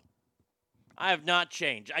day one. I have not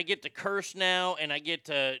changed. I get to curse now, and I get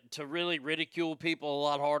to really ridicule people a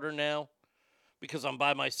lot harder now because I'm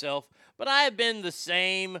by myself. But I have been the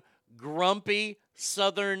same grumpy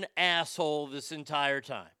Southern asshole this entire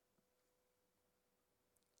time.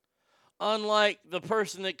 Unlike the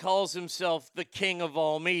person that calls himself the king of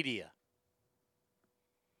all media.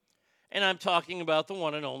 And I'm talking about the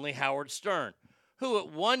one and only Howard Stern, who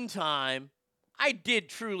at one time I did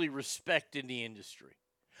truly respect in the industry.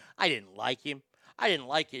 I didn't like him. I didn't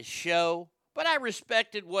like his show, but I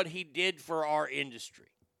respected what he did for our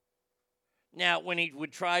industry. Now, when he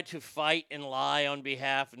would try to fight and lie on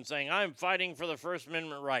behalf and saying, I'm fighting for the First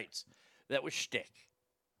Amendment rights, that was shtick.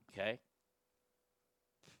 Okay?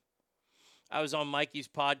 I was on Mikey's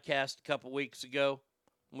podcast a couple weeks ago,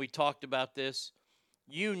 and we talked about this.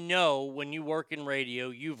 You know, when you work in radio,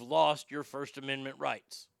 you've lost your First Amendment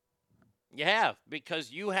rights. You have,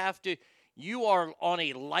 because you are on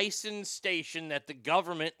a licensed station that the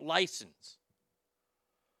government licensed.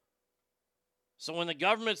 So when the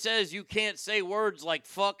government says you can't say words like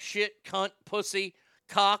fuck, shit, cunt, pussy,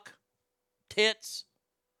 cock, tits,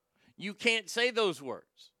 you can't say those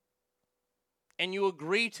words. And you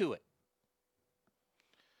agree to it.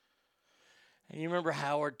 And you remember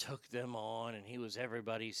Howard took them on, and he was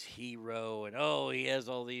everybody's hero, and he has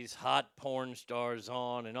all these hot porn stars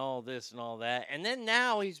on, and all this and all that. And then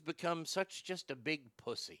now he's become such just a big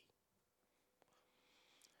pussy.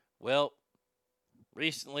 Well,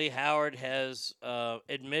 recently Howard has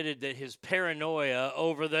admitted that his paranoia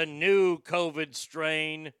over the new COVID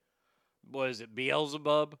strain, was it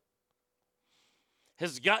Beelzebub,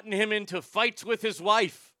 has gotten him into fights with his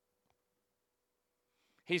wife.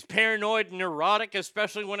 He's paranoid and neurotic,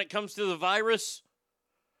 especially when it comes to the virus.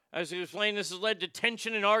 As he explained, this has led to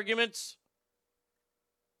tension and arguments.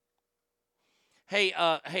 Hey,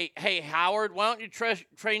 Howard, why don't you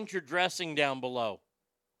change your dressing down below?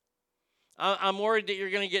 I'm worried that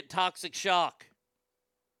you're going to get toxic shock.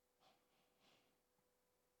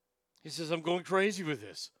 He says, I'm going crazy with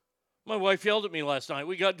this. My wife yelled at me last night.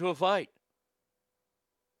 We got into a fight.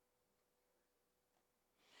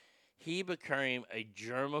 He became a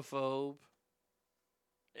germaphobe.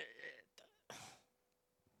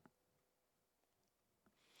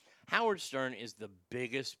 Howard Stern is the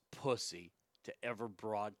biggest pussy to ever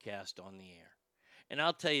broadcast on the air. And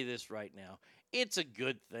I'll tell you this right now. It's a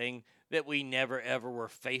good thing that we never, ever were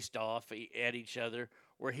faced off at each other,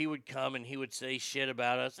 where he would come and he would say shit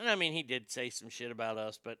about us. And I mean, he did say some shit about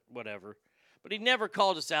us, but whatever. But he never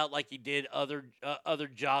called us out like he did other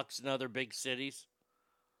jocks in other big cities.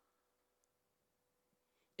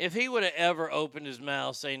 If he would have ever opened his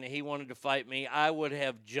mouth saying that he wanted to fight me, I would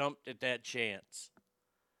have jumped at that chance.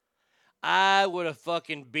 I would have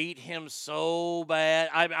fucking beat him so bad.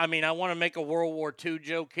 I mean, I want to make a World War II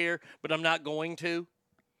joke here, but I'm not going to,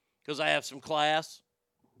 because I have some class.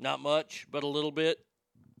 Not much, but a little bit.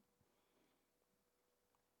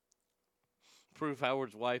 Proof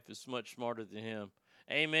Howard's wife is much smarter than him.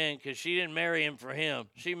 Amen, because she didn't marry him for him.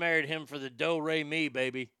 She married him for the do-re-mi,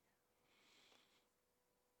 baby.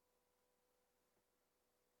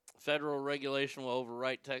 Federal regulation will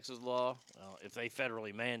overwrite Texas law. Well, if they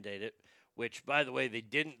federally mandate it, which, by the way, they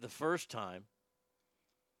didn't the first time.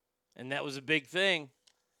 And that was a big thing.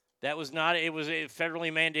 That was not, it was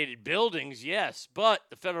federally mandated buildings, yes, but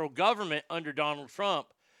the federal government under Donald Trump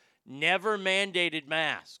never mandated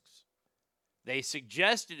masks. They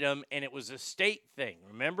suggested them, and it was a state thing.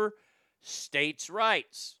 Remember? States'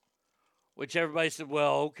 rights. Which everybody said,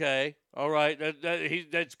 well, okay, all right,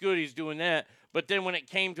 that's good, he's doing that. But then when it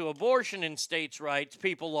came to abortion and states' rights,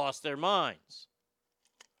 people lost their minds.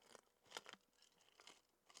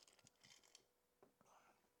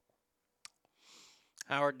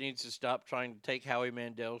 Howard needs to stop trying to take Howie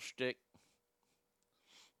Mandel's shtick.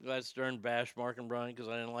 Glad Stern bashed Mark and Brian because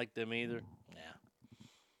I didn't like them either. Yeah.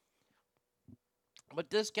 But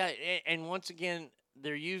this guy, and once again,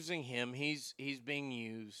 they're using him. He's being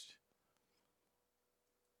used.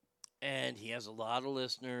 And he has a lot of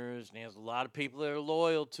listeners, and he has a lot of people that are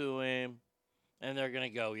loyal to him. And they're going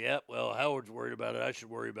to go, yep, well, Howard's worried about it. I should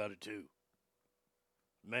worry about it too.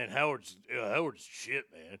 Man, Howard's shit,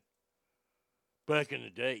 man. Back in the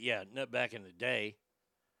day, yeah, not back in the day.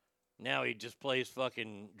 Now he just plays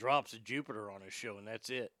fucking Drops of Jupiter on his show, and that's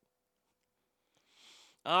it.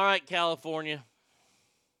 All right, California.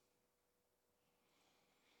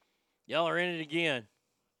 Y'all are in it again.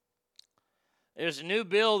 There's a new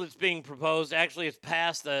bill that's being proposed. Actually, it's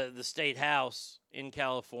passed the state house in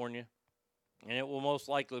California, and it will most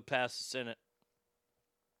likely pass the Senate.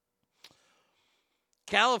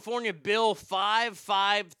 California Bill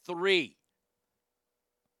 553.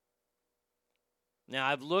 Now,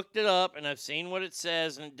 I've looked it up, and I've seen what it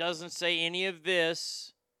says, and it doesn't say any of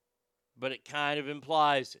this, but it kind of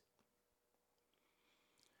implies it.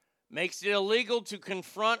 makes it illegal to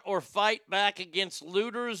confront or fight back against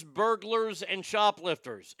looters, burglars, and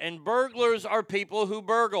shoplifters. And burglars are people who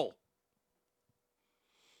burgle.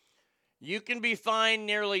 You can be fined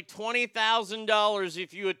nearly $20,000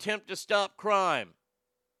 if you attempt to stop crime.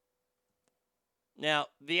 Now,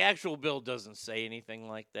 the actual bill doesn't say anything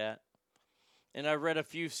like that. And I read a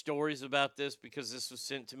few stories about this because this was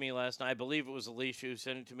sent to me last night. I believe it was Alicia who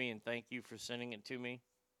sent it to me, and thank you for sending it to me.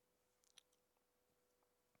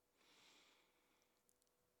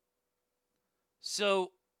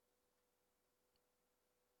 So,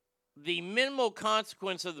 the minimal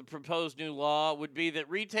consequence of the proposed new law would be that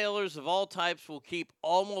retailers of all types will keep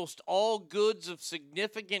almost all goods of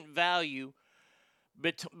significant value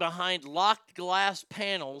behind locked glass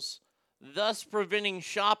panels, thus preventing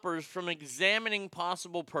shoppers from examining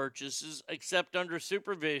possible purchases except under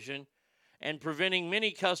supervision and preventing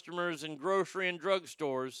many customers in grocery and drug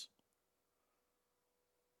stores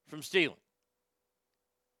from stealing.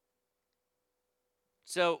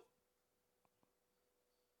 So,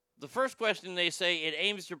 the first question, they say it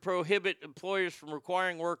aims to prohibit employers from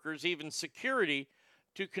requiring workers, even security,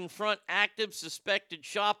 to confront active suspected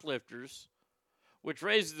shoplifters, which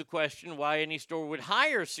raises the question why any store would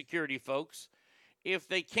hire security folks if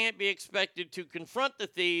they can't be expected to confront the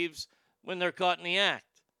thieves when they're caught in the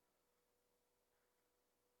act.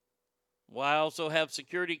 Why also have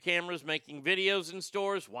security cameras making videos in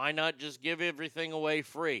stores? Why not just give everything away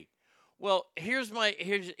free? Well, here's my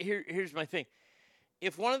thing.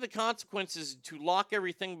 If one of the consequences is to lock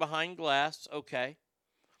everything behind glass, okay,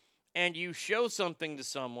 and you show something to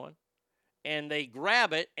someone, and they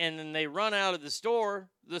grab it, and then they run out of the store,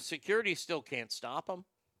 the security still can't stop them.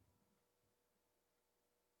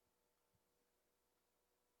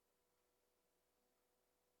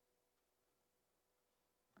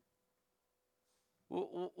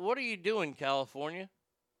 What are you doing, California?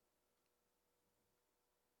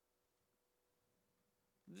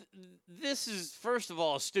 This is, first of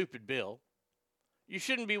all, a stupid bill. You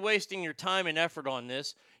shouldn't be wasting your time and effort on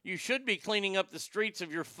this. You should be cleaning up the streets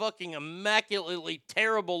of your fucking immaculately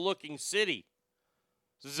terrible-looking city.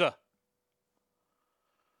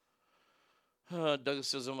 Douglas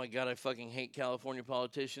says, oh my God, I fucking hate California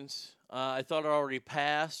politicians. I thought it already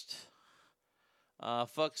passed.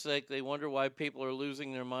 Fuck's sake, they wonder why people are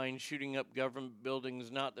losing their minds shooting up government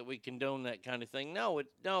buildings. Not that we condone that kind of thing. No,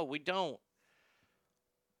 we don't.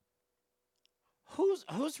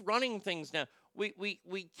 Who's running things now?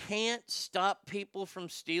 We can't stop people from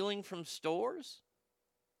stealing from stores?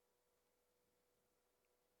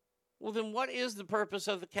 Well, then what is the purpose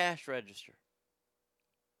of the cash register?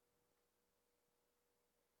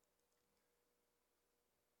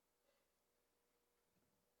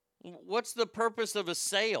 What's the purpose of a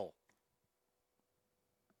sale?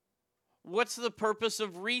 What's the purpose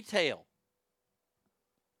of retail?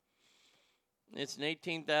 It's an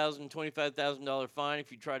 $18,000, $25,000 fine if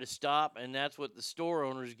you try to stop, and that's what the store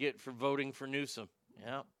owners get for voting for Newsom.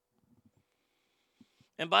 Yeah.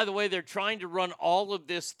 And by the way, they're trying to run all of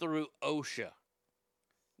this through OSHA.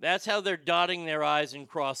 That's how they're dotting their I's and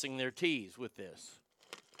crossing their T's with this.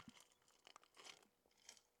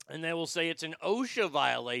 And they will say it's an OSHA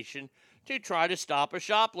violation to try to stop a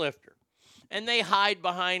shoplifter. And they hide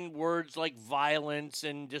behind words like violence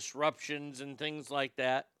and disruptions and things like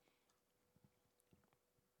that.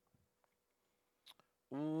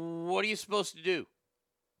 What are you supposed to do?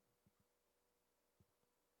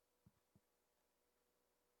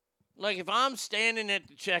 Like if I'm standing at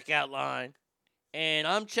the checkout line and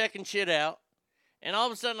I'm checking shit out, and all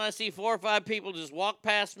of a sudden I see 4 or 5 people just walk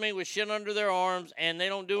past me with shit under their arms and they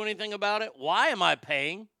don't do anything about it, why am I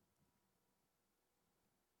paying?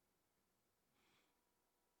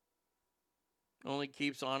 Only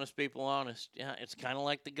keeps honest people honest. Yeah, it's kind of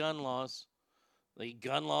like the gun laws. The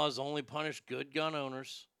gun laws only punish good gun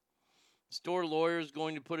owners. Store lawyers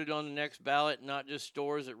going to put it on the next ballot, not just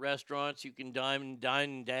stores at restaurants. You can dine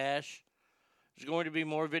and dash. There's going to be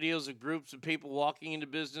more videos of groups of people walking into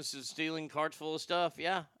businesses stealing carts full of stuff.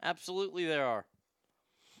 Yeah, absolutely there are.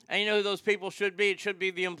 And you know who those people should be? It should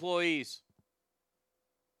be the employees.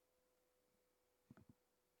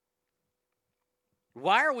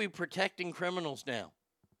 Why are we protecting criminals now?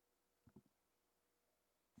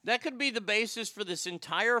 That could be the basis for this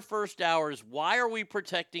entire first hour is why are we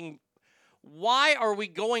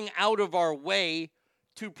going out of our way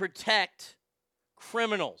to protect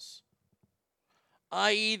criminals,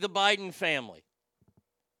 i.e. the Biden family,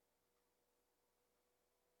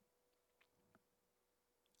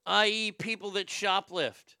 i.e. people that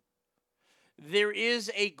shoplift. There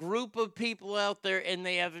is a group of people out there and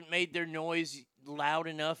they haven't made their noise loud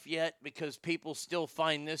enough yet because people still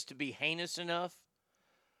find this to be heinous enough.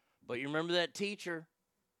 But you remember that teacher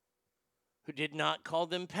who did not call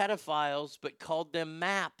them pedophiles, but called them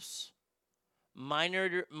MAPs,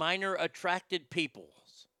 minor attracted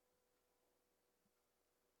peoples.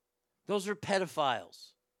 Those are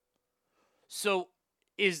pedophiles. So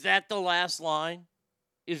is that the last line?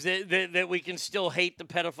 Is that we can still hate the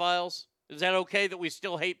pedophiles? Is that okay that we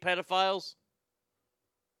still hate pedophiles?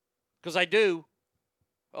 Because I do.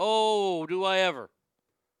 Oh, do I ever?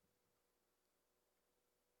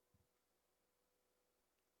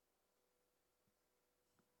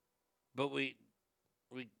 But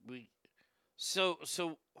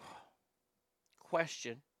so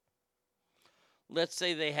question. Let's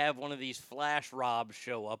say they have one of these flash robs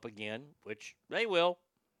show up again, which they will.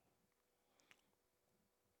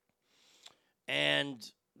 And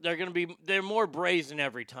they're more brazen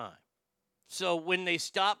every time. So when they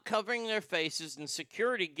stop covering their faces and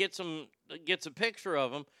security gets a picture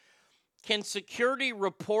of them, can security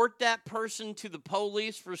report that person to the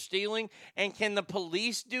police for stealing? And can the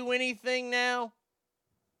police do anything now?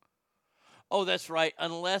 Oh, that's right,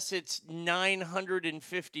 unless it's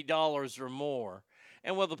 $950 or more.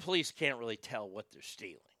 And, well, the police can't really tell what they're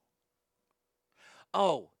stealing.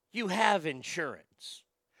 Oh, you have insurance.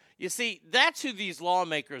 You see, that's who these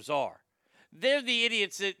lawmakers are. They're the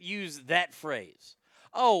idiots that use that phrase.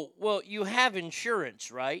 Oh, well, you have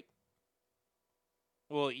insurance, right?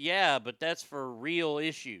 Well, yeah, but that's for real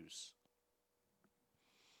issues.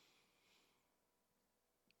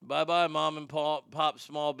 Bye-bye, mom and pop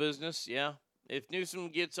small business, yeah. If Newsom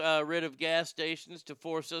gets rid of gas stations to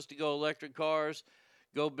force us to go electric cars,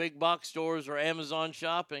 go big box stores or Amazon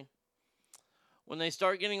shopping, when they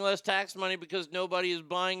start getting less tax money because nobody is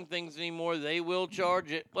buying things anymore, they will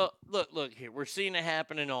charge it. Well, look here. We're seeing it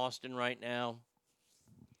happen in Austin right now.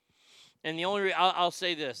 And the only I'll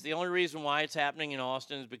say this. The only reason why it's happening in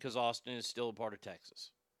Austin is because Austin is still a part of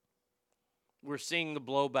Texas. We're seeing the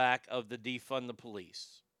blowback of the defund the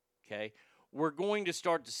police. Okay? We're going to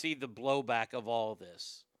start to see the blowback of all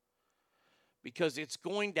this. Because it's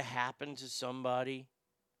going to happen to somebody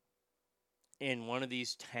in one of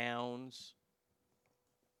these towns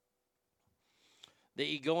that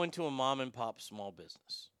you go into a mom and pop small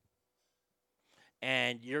business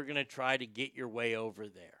and you're going to try to get your way over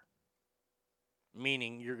there,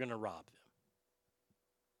 meaning you're going to rob them,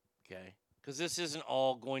 okay? Because this isn't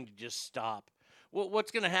all going to just stop. Well,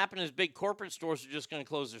 what's going to happen is big corporate stores are just going to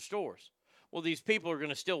close their stores. Well, these people are going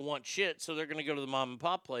to still want shit, so they're going to go to the mom and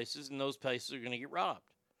pop places, and those places are going to get robbed.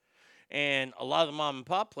 And a lot of the mom and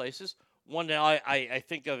pop places, one that I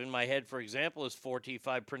think of in my head, for example, is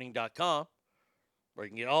 4t5printing.com. Where you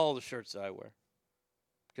can get all the shirts that I wear.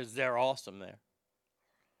 Because they're awesome there.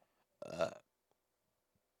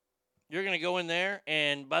 You're going to go in there,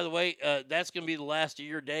 and by the way, that's going to be the last of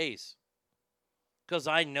your days. Because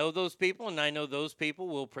I know those people, and I know those people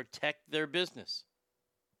will protect their business.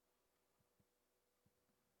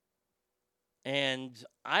 And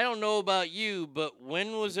I don't know about you, but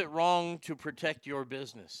when was it wrong to protect your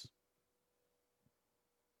business?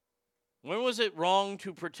 When was it wrong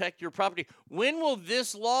to protect your property? When will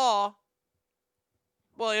this law,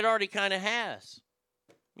 well, it already kind of has.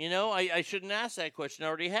 You know, I shouldn't ask that question. It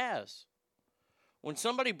already has. When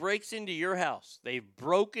somebody breaks into your house, they've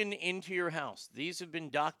broken into your house. These have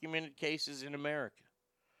been documented cases in America.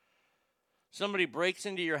 Somebody breaks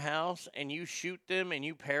into your house and you shoot them and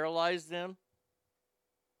you paralyze them.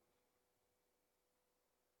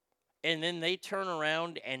 And then they turn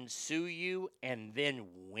around and sue you and then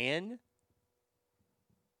win?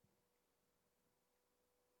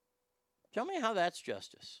 Tell me how that's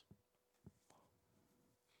justice.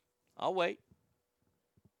 I'll wait.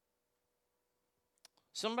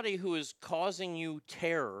 Somebody who is causing you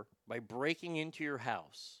terror by breaking into your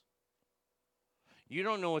house. You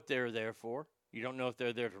don't know what they're there for. You don't know if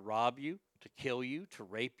they're there to rob you, to kill you, to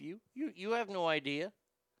rape you. You have no idea.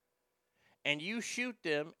 And you shoot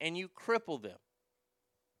them and you cripple them.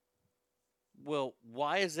 Well,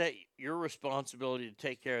 why is that your responsibility to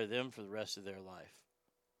take care of them for the rest of their life?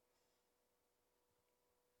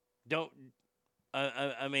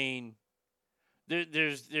 I mean,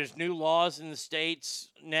 there's new laws in the states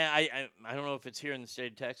now. I don't know if it's here in the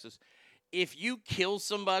state of Texas. If you kill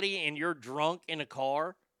somebody and you're drunk in a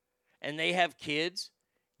car and they have kids,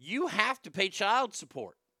 you have to pay child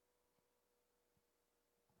support.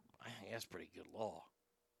 I think that's pretty good law.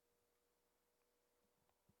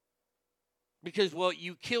 Because, well,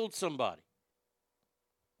 you killed somebody.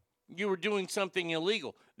 You were doing something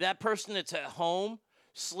illegal. That person that's at home,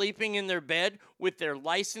 sleeping in their bed with their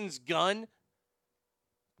licensed gun,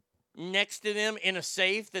 next to them in a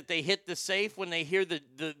safe that they hit the safe when they hear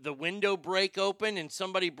the window break open and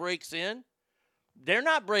somebody breaks in. They're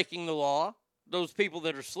not breaking the law. Those people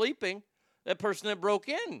that are sleeping, that person that broke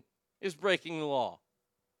in is breaking the law.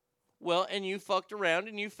 Well, and you fucked around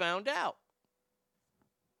and you found out.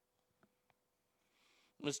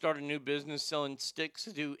 I'm going to start a new business selling sticks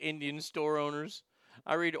to Indian store owners.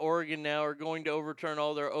 I read Oregon now are going to overturn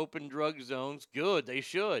all their open drug zones. Good, they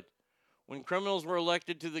should. When criminals were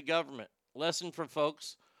elected to the government. Lesson for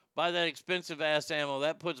folks, buy that expensive-ass ammo.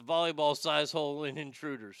 That puts volleyball-size hole in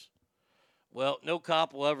intruders. Well, no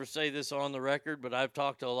cop will ever say this on the record, but I've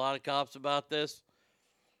talked to a lot of cops about this.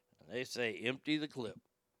 And they say, empty the clip.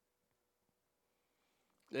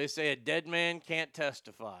 They say a dead man can't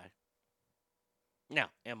testify. Now,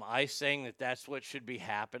 am I saying that that's what should be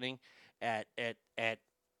happening at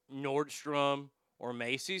Nordstrom or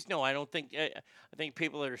Macy's? No, I don't think. I think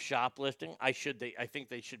people that are shoplifting, I think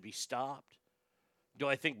they should be stopped. Do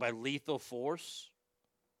I think by lethal force?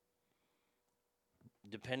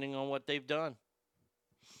 Depending on what they've done.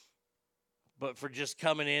 But for just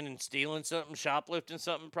coming in and stealing something, shoplifting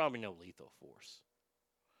something, probably no lethal force.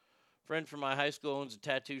 Friend from my high school owns a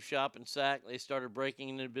tattoo shop in Sac. They started breaking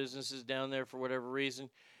into businesses down there for whatever reason.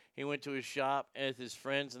 He went to his shop with his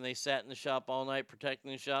friends, and they sat in the shop all night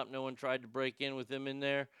protecting the shop. No one tried to break in with them in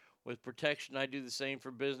there. With protection, I do the same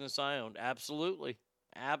for business I owned. Absolutely.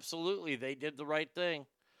 Absolutely. They did the right thing.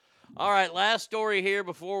 All right, last story here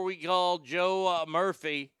before we call Joe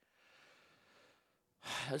Murphy.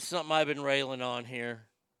 That's something I've been railing on here.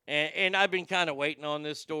 And I've been kind of waiting on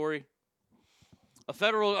this story.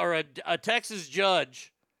 A Texas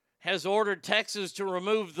judge has ordered Texas to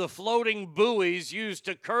remove the floating buoys used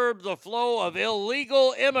to curb the flow of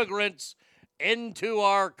illegal immigrants into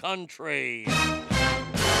our country. I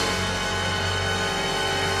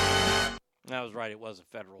was right. It was a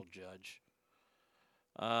federal judge.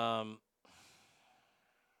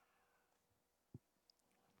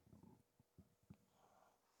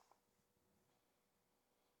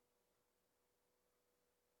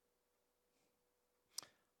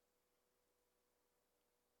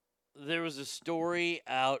 There was a story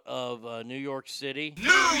out of New York City.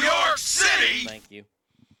 New York City! Thank you.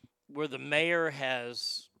 Where the mayor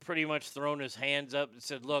has pretty much thrown his hands up and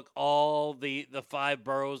said, look, all the 5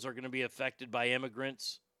 boroughs are going to be affected by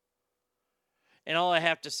immigrants. And all I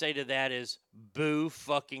have to say to that is, boo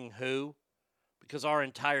fucking who? Because our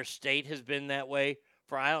entire state has been that way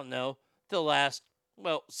for, I don't know,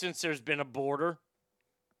 since there's been a border.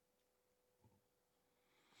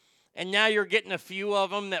 And now you're getting a few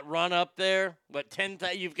of them that run up there. But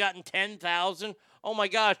you've gotten 10,000? Oh my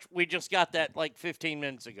gosh, we just got that like 15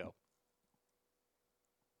 minutes ago.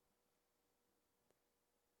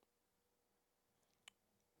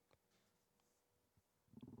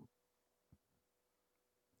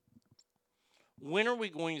 When are we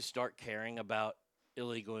going to start caring about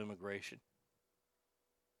illegal immigration?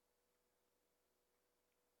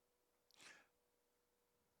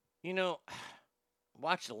 You know,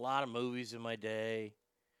 watched a lot of movies in my day,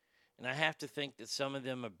 and I have to think that some of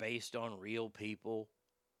them are based on real people.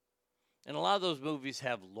 And a lot of those movies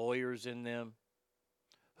have lawyers in them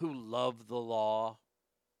who love the law.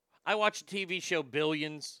 I watched the TV show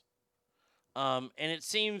Billions, and it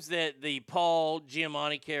seems that the Paul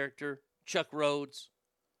Giamatti character, Chuck Rhodes,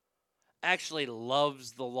 actually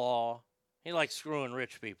loves the law. He likes screwing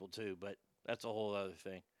rich people too, but that's a whole other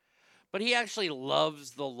thing. But he actually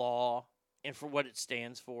loves the law and for what it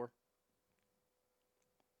stands for.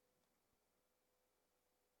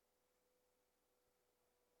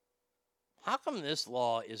 How come this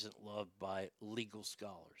law isn't loved by legal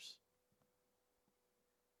scholars?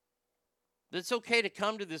 It's okay to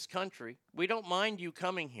come to this country. We don't mind you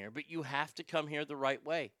coming here, but you have to come here the right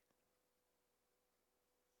way.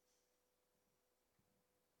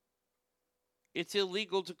 It's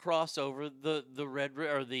illegal to cross over the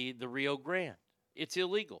Rio Grande. It's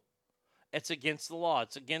illegal. It's against the law.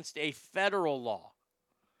 It's against a federal law.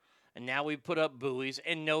 And now we put up buoys,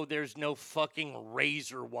 and no, there's no fucking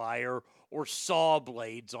razor wire or saw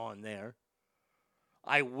blades on there.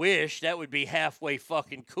 I wish that would be halfway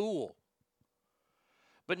fucking cool.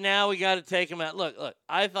 But now we got to take them out. Look,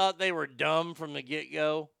 I thought they were dumb from the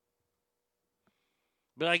get-go.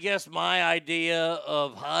 But I guess my idea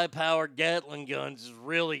of high-powered Gatling guns is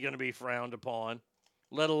really going to be frowned upon,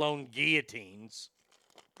 let alone guillotines.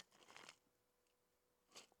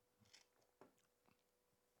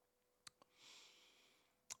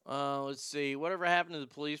 Let's see. Whatever happened to the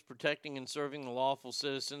police protecting and serving the lawful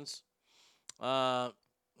citizens?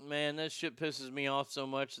 Man, that shit pisses me off so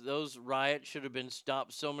much. Those riots should have been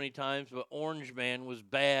stopped so many times, but Orange Man was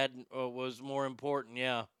bad, was more important,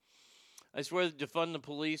 yeah. I swear that defund the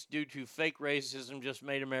police due to fake racism just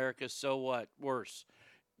made America so what? Worse.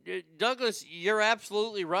 Douglas, you're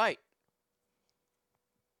absolutely right.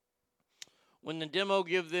 When the demo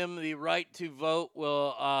give them the right to vote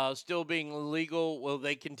while still being legal, will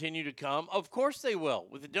they continue to come? Of course they will.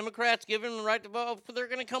 With the Democrats giving them the right to vote, they're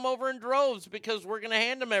going to come over in droves because we're going to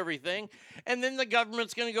hand them everything. And then the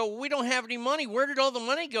government's going to go, we don't have any money. Where did all the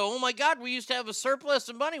money go? Oh, my God, we used to have a surplus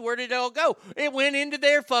of money. Where did it all go? It went into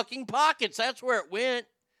their fucking pockets. That's where it went.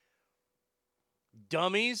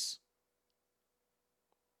 Dummies.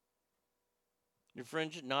 Your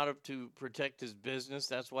friend should not have to protect his business.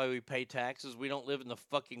 That's why we pay taxes. We don't live in the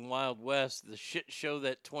fucking Wild West, the shit show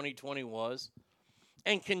that 2020 was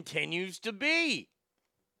and continues to be.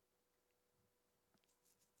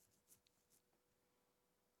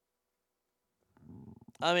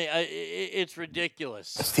 I mean, it's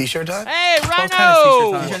ridiculous. It's T-shirt time? Hey,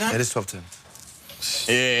 Rhino! It is 12:10.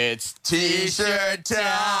 It's T-shirt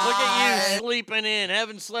time. Look at you sleeping in.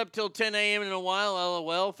 Haven't slept till 10 a.m. in a while.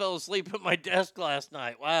 LOL. Fell asleep at my desk last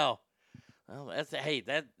night. Wow. Well,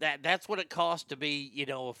 that's what it costs to be,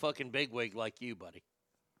 a fucking bigwig like you, buddy.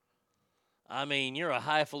 I mean, you're a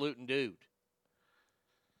highfalutin dude.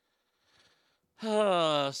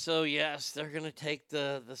 So, yes, they're going to take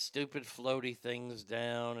the stupid floaty things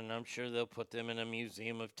down, and I'm sure they'll put them in a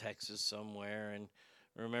museum of Texas somewhere. And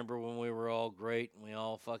remember when we were all great and we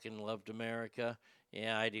all fucking loved America?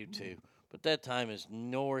 Yeah, I do too. But that time is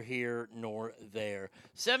nor here nor there.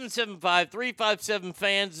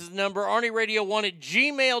 775-357-FANS is the number.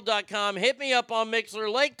 ArnieRadio1@gmail.com. Hit me up on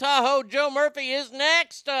Mixler. Lake Tahoe, Joe Murphy is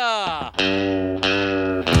next. Well,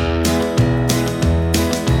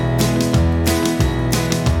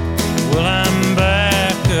 I'm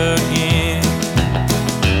back again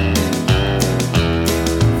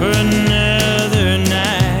for another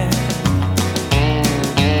night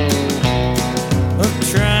of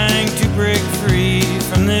trying to break free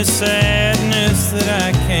from this sadness that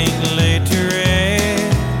I can't lay to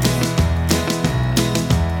rest.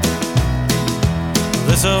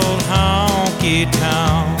 This old honky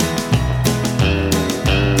tonk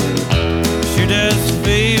sure does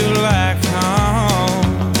feel like home.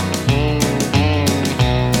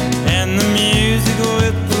 And the music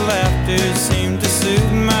with the laughter seemed to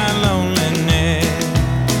soothe my loneliness.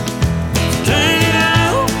 Turn it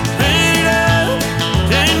up,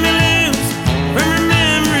 turn me loose from your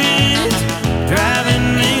memories,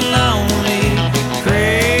 driving me lonely,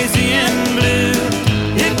 crazy and blue.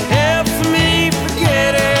 It helps me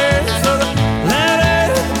forget her, so the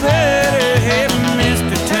louder the better. Hey,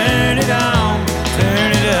 mister, turn it on,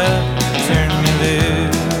 turn it up, turn me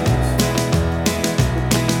loose.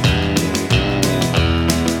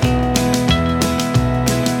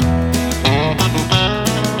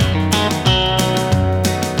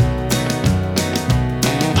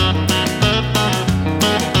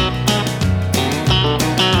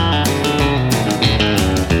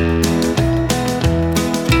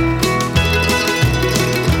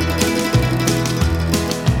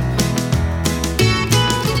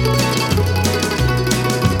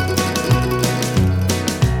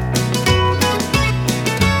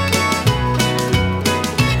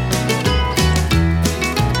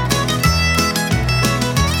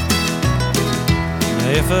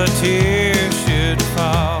 If a tear should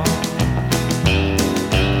fall,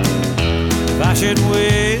 if I should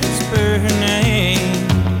whisper her name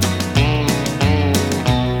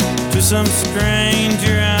to some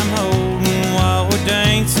stranger I'm holding while we're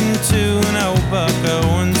dancing to an old Buck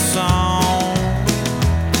Owens song,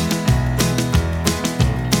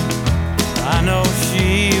 I know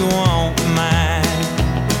she won't mind.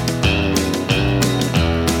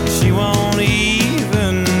 She won't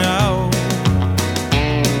even know.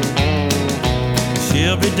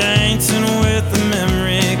 She'll be dancing with the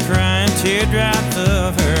memory, crying teardrops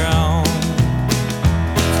of her own.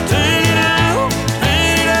 Turn it up,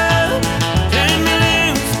 turn me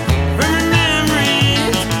loose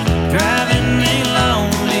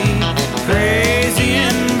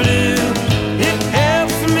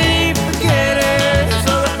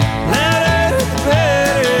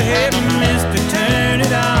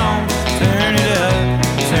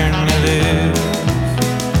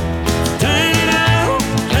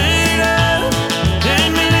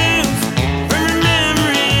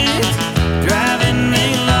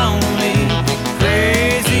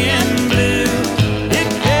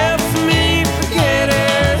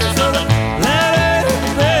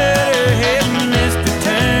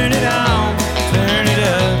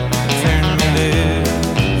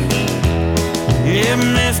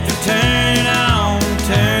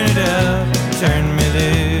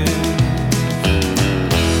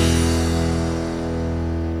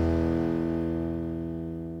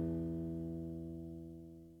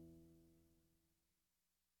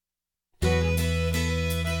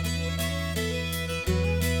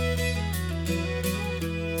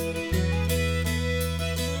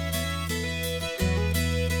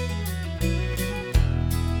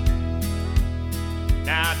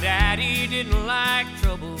Now, Daddy didn't like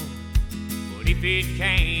trouble, but if it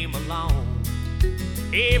came along,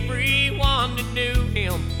 everyone that knew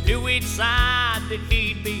him knew which side that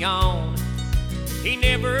he'd be on. He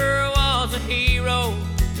never was a hero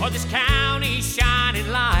or this county's shining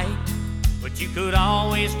light, but you could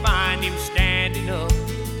always find him standing up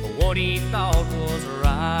for what he thought was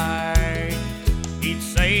right. He'd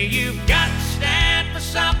say, you've got to stand for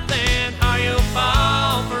something or you'll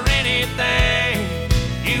fall for anything.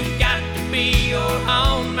 You've got to be your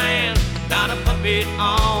own man, not a puppet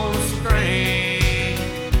on a string.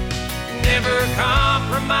 Never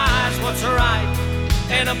compromise what's right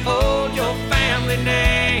and uphold your family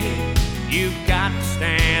name. You've got to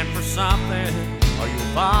stand for something or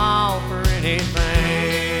you'll fall for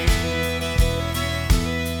anything.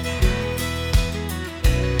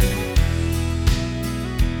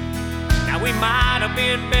 Now we might have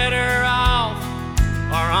been better off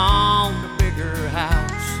or on the bigger house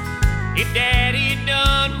if Daddy'd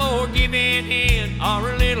done more giving in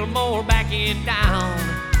or a little more backing down.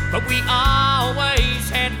 But we always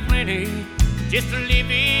had plenty just to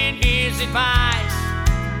live in his advice.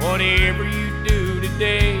 Whatever you do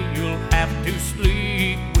today, you'll have to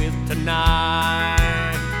sleep with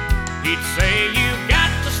tonight. He'd say, you've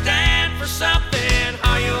got to stand for something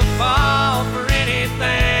or you'll fall for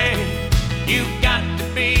anything. You've got to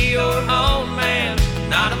be your own man,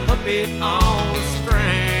 not a puppet on a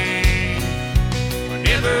string.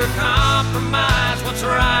 Never compromise what's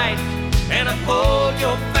right and uphold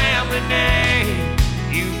your family name.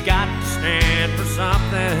 You've got to stand for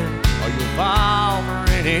something or you'll fall for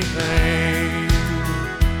anything.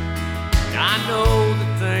 Now, I know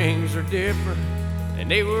that things are different than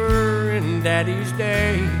they were in Daddy's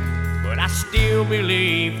day, but I still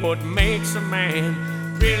believe what makes a man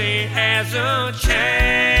really hasn't changed.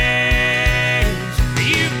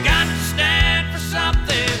 You've got to stand for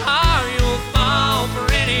something or you'll fall for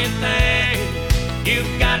anything.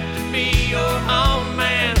 You've got to be your own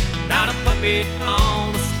man, not a puppet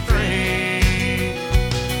on a string.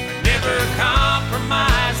 Never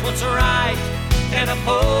compromise what's right and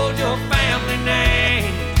uphold your family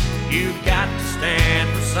name. You've got to stand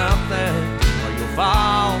for something or you'll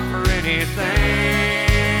fall for anything.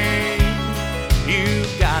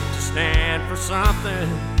 You've got to stand for something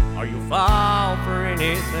or you'll fall for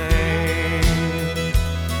anything.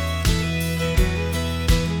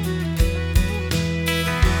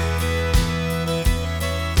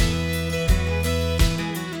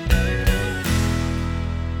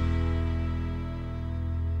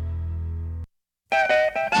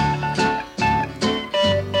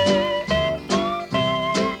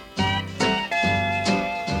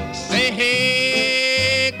 Say,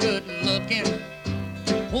 hey, good looking,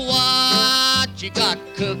 what you got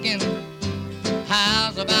cooking?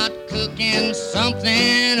 How's about cooking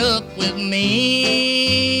something up with me?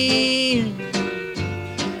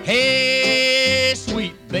 Hey,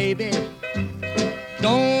 sweet baby,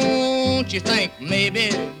 don't you think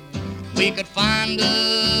maybe we could find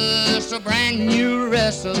us a brand new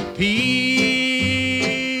recipe?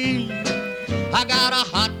 I got a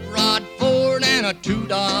hot rod Ford and a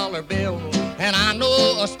 $2 bill, and I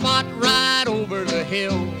know a spot right over the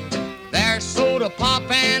hill. There's soda pop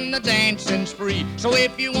and the dancing's free. So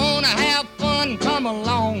if you wanna have fun, come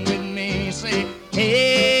along with me. Say,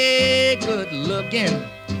 hey, good looking,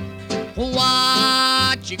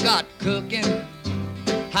 what you got cooking?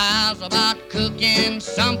 How's about cooking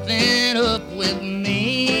something up with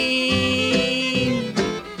me?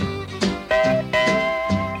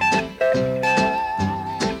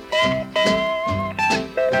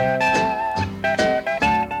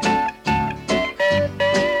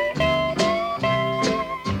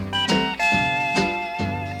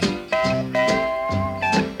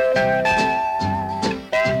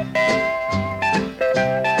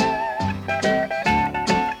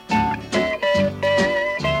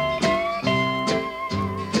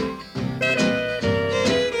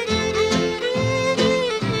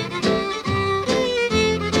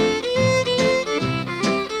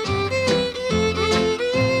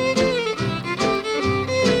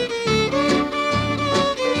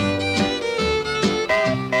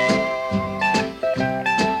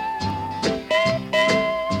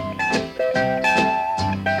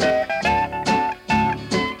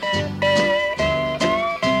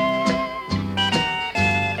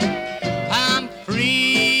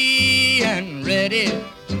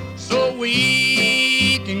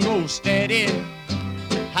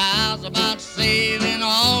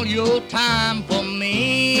 time for me.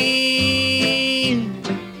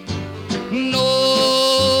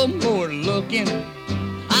 No more looking,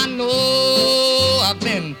 I know I've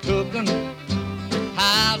been tooken.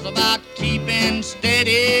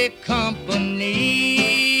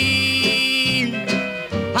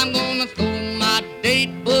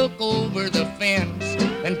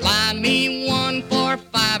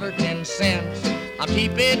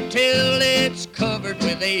 keep it till it's covered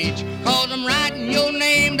with age. 'Cause I'm writing your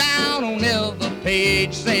name down on every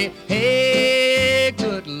page. Say, hey,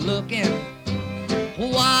 good looking,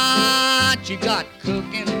 what you got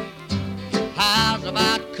cooking? How's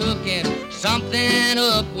about cooking something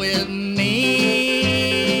up with me?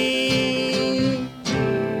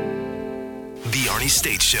 The Arnie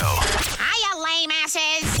State Show. Hiya, lame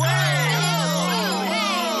asses.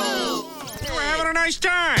 We're having a nice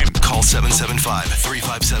time. Call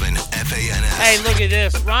 775-357-FANS. Hey, look at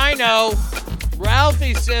this. Rhino.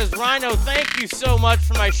 Ralphie says, Rhino, thank you so much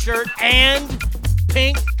for my shirt and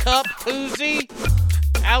pink cup koozie.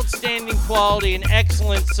 Outstanding quality and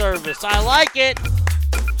excellent service. I like it.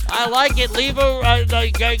 I like it. Leave a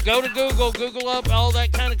go to Google up all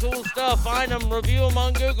that kind of cool stuff. Find them, review them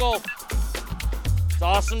on Google. It's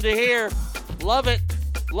awesome to hear. Love it.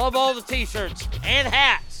 Love all the T-shirts and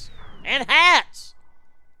hats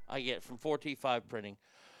I get from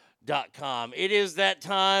 4T5printing.com. It is that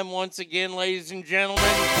time once again, ladies and gentlemen.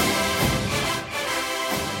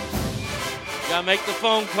 Gotta make the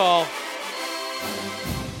phone call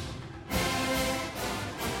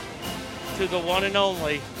to the one and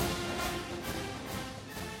only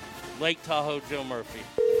Lake Tahoe Joe Murphy.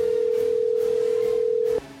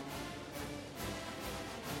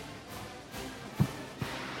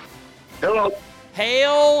 Hello.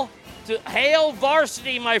 Hail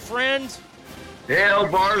varsity, my friend. Hail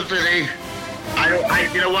varsity.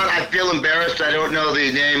 You know what? I feel embarrassed. I don't know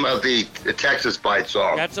the name of the Texas Fight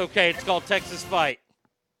song. That's okay. It's called Texas Fight.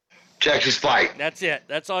 Texas Fight. That's it.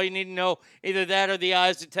 That's all you need to know. Either that or the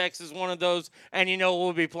Eyes of Texas, one of those, and you know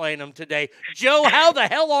we'll be playing them today. Joe, how the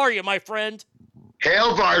hell are you, my friend?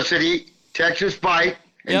 Hail varsity, Texas Fight,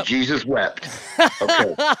 and Jesus wept.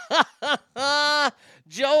 Okay.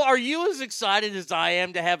 Joe, are you as excited as I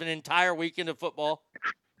am to have an entire weekend of football?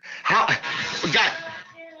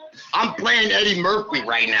 I'm playing Eddie Murphy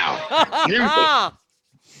right now.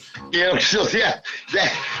 So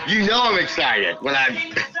you know I'm excited when I'm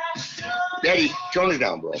Eddie. Tone it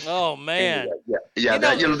down, bro. Oh man.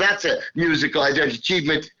 That's a musical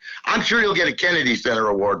achievement. I'm sure you'll get a Kennedy Center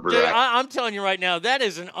Award for that. I'm telling you right now, that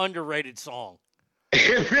is an underrated song.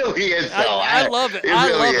 It really is, though. I love it. It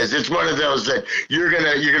really is. It's one of those that you're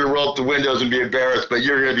gonna roll up the windows and be embarrassed, but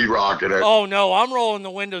you're gonna be rocking it. Oh no, I'm rolling the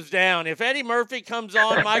windows down. If Eddie Murphy comes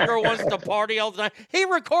on, my girl wants to party all the time. He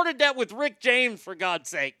recorded that with Rick James, for God's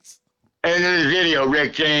sakes. And in the video,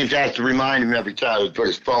 Rick James has to remind him every time to put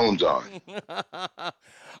his phones on.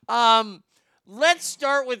 Let's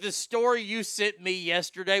start with the story you sent me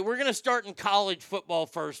yesterday. We're gonna start in college football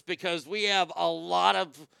first because we have a lot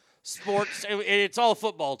of sports, and it's all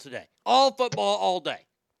football today. All football all day,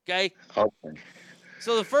 okay? Okay.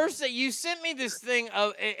 So the first thing, you sent me this thing,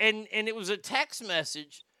 and it was a text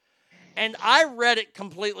message, and I read it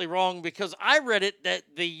completely wrong because I read it that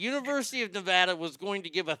the University of Nevada was going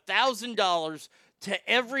to give $1,000 to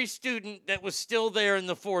every student that was still there in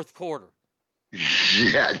the fourth quarter.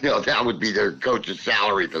 Yeah, no, that would be their coach's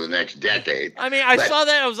salary for the next decade. I mean, I saw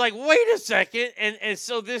that. I was like, wait a second. And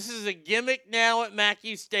so this is a gimmick now at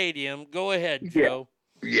Mackey Stadium. Go ahead, Joe.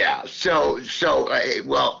 Yeah. So, it's, hold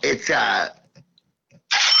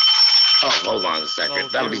on a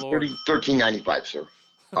second. That'll be $13.95, sir.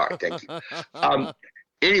 All right, thank you.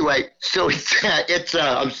 Anyway, so it's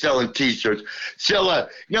I'm selling T-shirts. So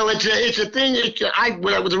it's a thing.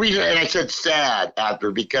 The reason, and I said sad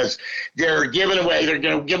after because they're going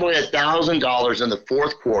to give away $1,000 in the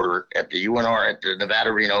fourth quarter at the UNR at the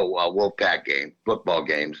Nevada Reno Wolfpack football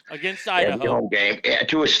games against Idaho home game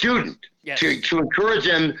to a student to encourage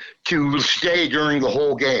them to stay during the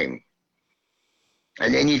whole game.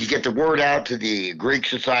 And they need to get the word out to the Greek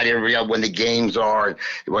society when the games are. And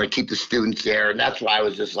they want to keep the students there. And that's why I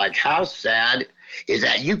was just like, how sad is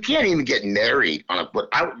that? You can't even get married on a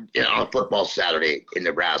football Saturday in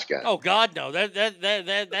Nebraska. Oh, God, no.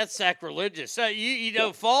 That's sacrilegious.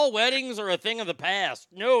 Fall weddings are a thing of the past.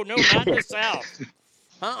 No, not in the South.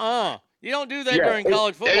 You don't do that during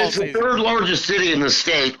college football season. It's the third largest city in the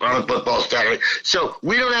state on a football Saturday. So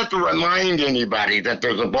we don't have to remind anybody that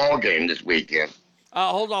there's a ball game this weekend.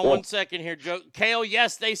 Hold on 1 second here, Joe. Kale,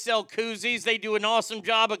 yes, they sell koozies. They do an awesome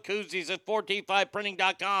job at koozies at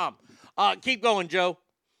 4T5printing.com. Keep going, Joe.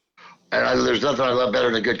 There's nothing I love better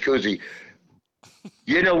than a good koozie.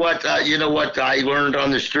 You know what I learned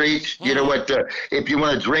on the streets? You know what? If you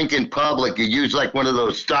want to drink in public, you use like one of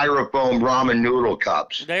those styrofoam ramen noodle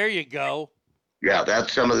cups. There you go. Yeah,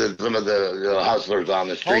 that's some of the hustlers on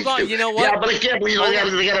the streets. Hold on, you know what? Yeah, but they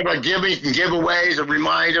got about giveaways and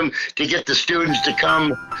remind them to get the students to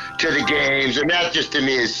come to the games, and that just to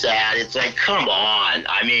me is sad. It's like, come on.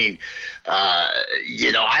 I mean,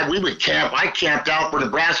 we would camp. I camped out for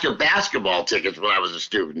Nebraska basketball tickets when I was a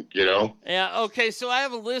student, Yeah, okay, so I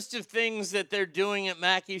have a list of things that they're doing at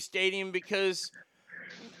Mackey Stadium because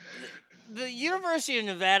the University of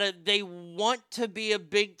Nevada, they want to be a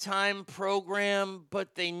big-time program,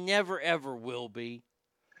 but they never, ever will be.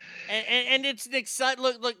 And it's an exciting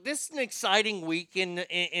look. This is an exciting week in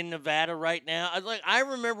Nevada right now. I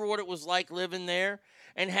remember what it was like living there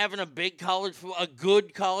and having a good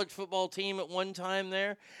college football team at one time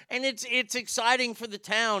there. And it's exciting for the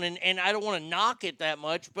town. And I don't want to knock it that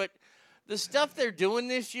much, but the stuff they're doing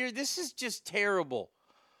this year, this is just terrible.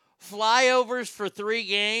 Flyovers for 3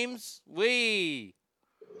 games, Well,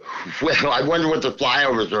 I wonder what the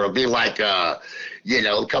flyovers are. It'll be like, a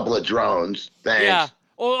couple of drones. Thanks. Yeah.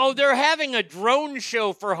 Oh, they're having a drone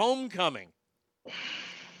show for homecoming.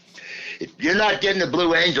 If you're not getting the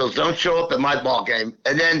Blue Angels, don't show up at my ball game.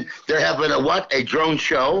 And then they're having a drone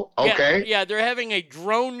show. Okay. Yeah, they're having a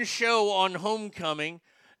drone show on homecoming.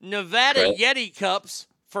 Nevada Yeti cups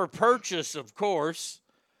for purchase, of course.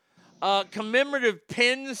 Commemorative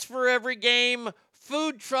pins for every game.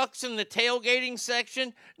 Food trucks in the tailgating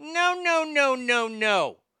section. No.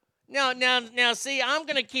 Now, see, I'm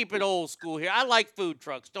going to keep it old school here. I like food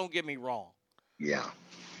trucks, don't get me wrong. Yeah.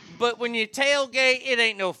 But when you tailgate, it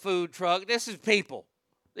ain't no food truck. This is people.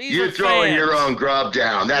 You're throwing your own grub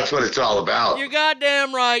down. That's what it's all about. You're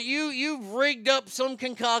goddamn right. You've rigged up some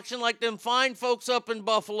concoction like them fine folks up in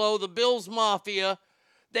Buffalo, the Bills Mafia.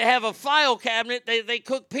 They have a file cabinet they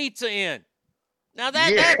cook pizza in. Now,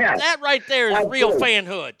 that right there is real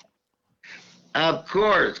fanhood. Of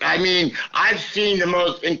course. I mean, I've seen the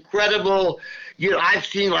most incredible, I've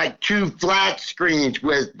seen like 2 flat screens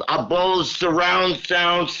with a Bose surround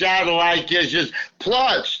sound satellite dishes,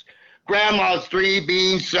 plus Grandma's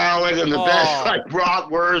 3-bean salad and the best like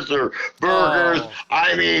bratwurst or burgers.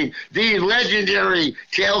 I mean, the legendary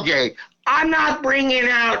tailgate. I'm not bringing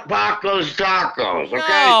out Paco's Tacos, okay?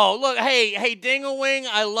 No, look, hey, Ding-a-Wing,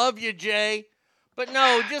 I love you, Jay. But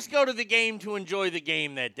no, just go to the game to enjoy the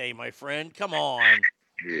game that day, my friend. Come on.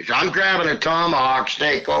 I'm grabbing a tomahawk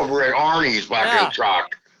steak over at Arnie's fucking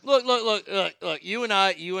truck. Look. You and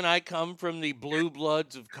I come from the blue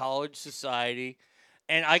bloods of college society,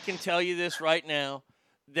 and I can tell you this right now,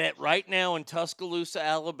 that right now in Tuscaloosa,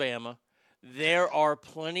 Alabama, there are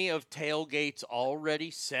plenty of tailgates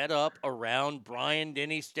already set up around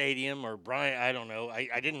Bryant-Denny Stadium or I don't know.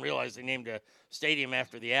 I didn't realize they named a stadium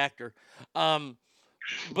after the actor.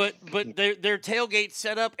 But their tailgate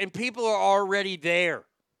set up and people are already there.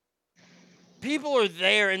 People are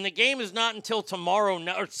there, and the game is not until tomorrow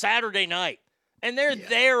or Saturday night, and they're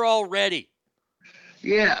there already.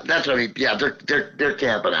 Yeah, that's what I mean. Yeah, they're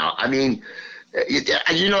camping out. I mean,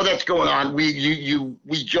 that's going on. We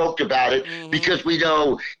joked about it because we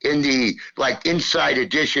know in the Inside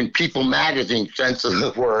Edition People Magazine sense of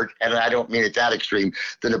the word, and I don't mean it that extreme,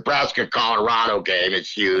 the Nebraska-Colorado game is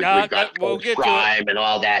huge. We've got crime and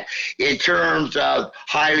all that. In terms of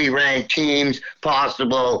highly ranked teams,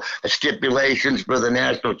 possible stipulations for the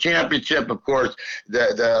national championship, of course,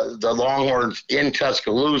 the Longhorns in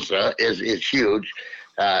Tuscaloosa is huge.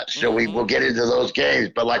 So we will get into those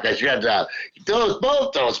games. But like I said,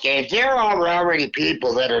 both those games, there are already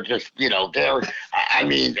people that are just, they're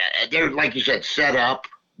like you said, set up.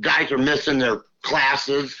 Guys are missing their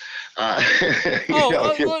classes.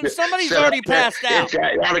 Somebody's already passed out. It's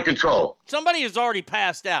out of control. Somebody has already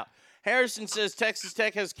passed out. Harrison says Texas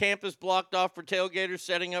Tech has campus blocked off for tailgaters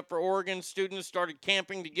setting up for Oregon. Students started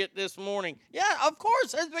camping to get this morning. Yeah, of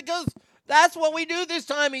course. That's because that's what we do this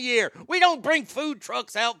time of year. We don't bring food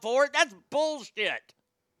trucks out for it. That's bullshit.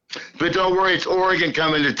 But don't worry, it's Oregon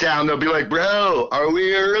coming to town. They'll be like, bro, are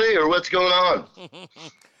we early or what's going on?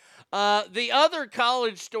 The other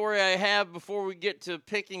college story I have before we get to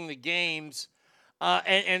picking the games,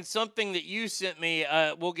 and something that you sent me,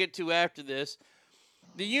 we'll get to after this.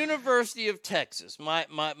 The University of Texas,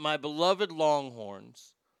 my beloved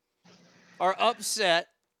Longhorns, are upset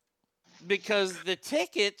because the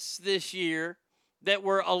tickets this year that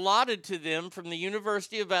were allotted to them from the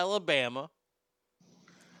University of Alabama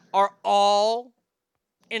are all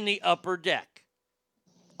in the upper deck.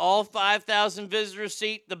 All 5,000 visitor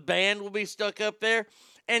seat, the band will be stuck up there.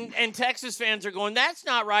 And Texas fans are going, that's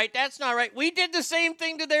not right, that's not right. We did the same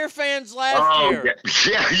thing to their fans last year.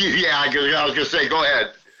 Yeah, I was going to say, go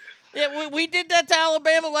ahead. Yeah, we did that to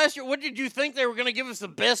Alabama last year. What did you think? They were going to give us the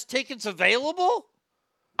best tickets available?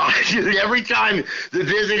 Dude, every time the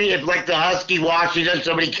visiting, if like the Husky Washington,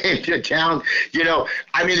 somebody came to town,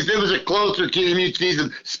 I mean, if it was a closer team, you'd see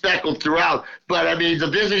them speckled throughout. But I mean, the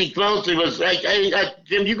visiting closely was like, hey,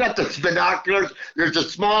 Jim, you got the binoculars? There's a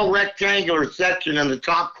small rectangular section in the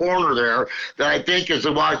top corner there that I think is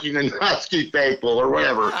the Washington Husky faithful or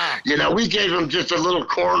whatever. We gave them just a little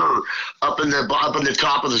corner up in the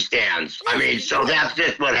top of the stands. I mean, so that's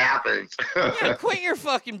just what happens. Yeah, quit your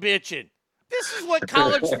fucking bitching. This is what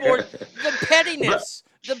college sports,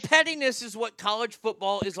 the pettiness is what college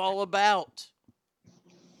football is all about.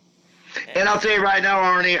 And I'll tell you right now,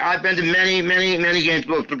 Arnie, I've been to many, many, many games.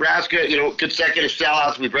 Both Nebraska, consecutive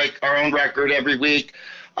sellouts. We break our own record every week.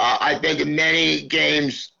 I've been to many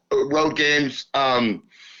games, road games.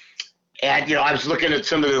 And, I was looking at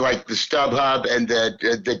some of the StubHub and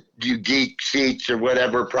the Geek seats or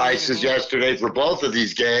whatever prices yesterday for both of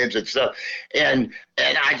these games and stuff. And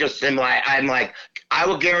I just am like, I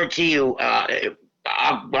will guarantee you,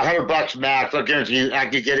 $100 max. I'll guarantee you I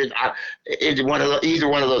could get it into either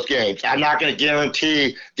one of those games. I'm not going to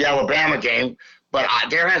guarantee the Alabama game, but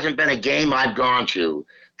there hasn't been a game I've gone to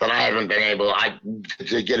that I haven't been able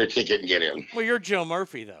to get a ticket and get in. Well, you're Joe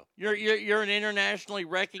Murphy, though. You're an internationally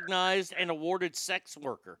recognized and awarded sex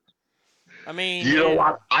worker. I mean, you know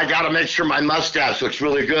what? I got to make sure my mustache looks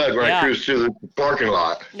really good when I cruise through the parking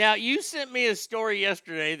lot. Now, you sent me a story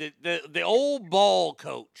yesterday that the old ball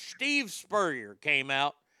coach, Steve Spurrier, came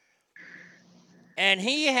out, and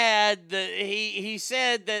he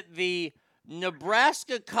said that the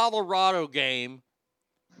Nebraska-Colorado game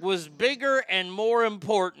was bigger and more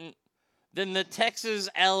important than the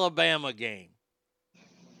Texas-Alabama game.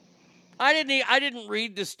 I didn't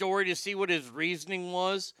read the story to see what his reasoning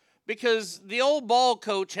was, because the old ball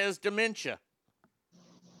coach has dementia.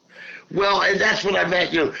 Well, and that's what I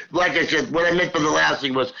meant. Like I said, what I meant by the last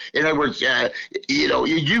thing was, in other words,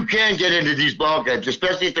 you can get into these ball games,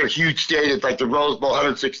 especially if they're huge stadiums like the Rose Bowl,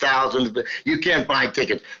 106,000. You can't find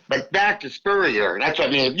tickets. But back to Spurrier, that's what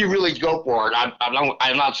I mean. If you really go for it,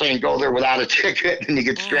 I'm not saying go there without a ticket and you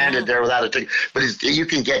get stranded there without a ticket. But you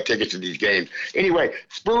can get tickets to these games. Anyway,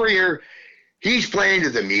 Spurrier, he's playing to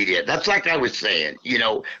the media. That's like I was saying,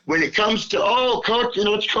 when it comes to, Coach,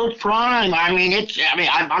 it's Coach Prime. I mean,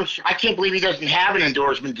 I can't believe he doesn't have an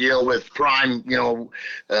endorsement deal with Prime,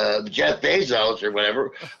 Jeff Bezos or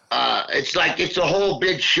whatever. It's like it's a whole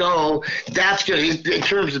big show. That's good in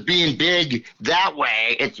terms of being big that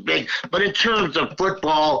way. It's big, but in terms of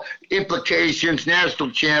football implications,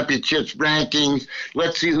 national championships, rankings,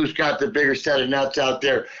 let's see who's got the bigger set of nuts out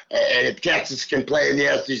there. And if Texas can play in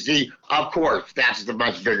the SEC, of course, that's the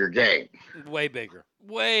much bigger game. Way bigger.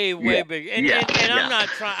 Way bigger. And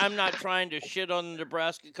I'm not trying to shit on the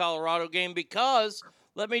Nebraska-Colorado game, because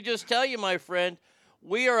let me just tell you, my friend,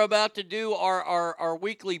 we are about to do our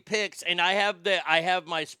weekly picks, and I have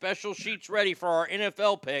my special sheets ready for our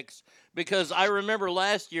NFL picks, because I remember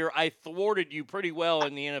last year I thwarted you pretty well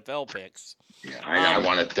in the NFL picks. Yeah, I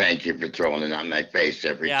want to thank you for throwing it on my face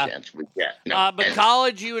every chance we get. But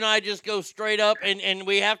college, you and I just go straight up, and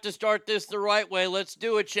we have to start this the right way. Let's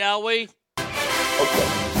do it, shall we?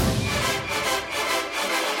 Okay.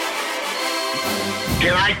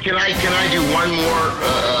 Can I do one more?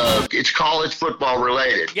 It's college football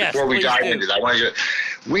related. Yes, before we dive do. into that,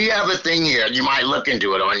 we have a thing here. You might look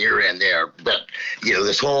into it on your end there, but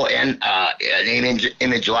this whole name,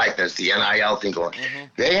 image, likeness, the NIL thing going. Mm-hmm.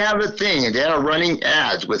 They have a thing, and they are running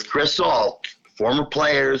ads with Chris Salt, former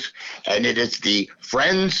players, and it is the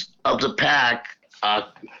Friends of the Pack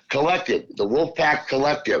Collective, the Wolfpack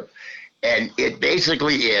Collective, and it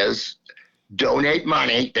basically is donate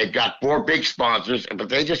money. They've got 4 big sponsors, but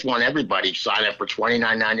they just want everybody to sign up for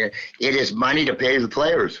 $29.99. It is money to pay the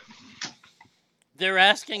players. They're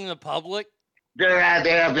asking the public? They have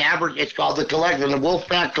average. It's called the Collective, the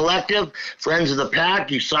Wolfpack Collective, Friends of the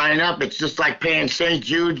Pack. You sign up. It's just like paying St.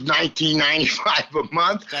 Jude's $19.95 a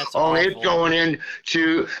month. That's only awful. It's going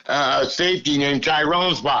into safety named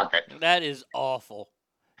Tyrone's pocket. That is awful.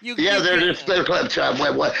 They're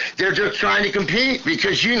just trying to compete,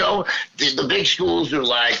 because the big schools are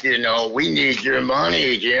like, we need your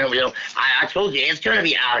money, Jim. I told you it's going to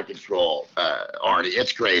be out of control, Arnie.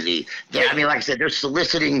 It's crazy. Like I said, they're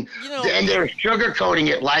soliciting and they're sugarcoating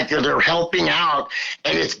it like they're helping out,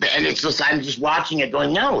 and it's just, I'm just watching it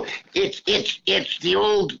going, no, it's the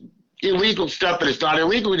old illegal stuff, but it's not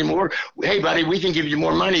illegal anymore. Hey, buddy, we can give you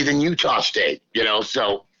more money than Utah State.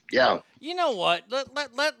 So yeah. You know what?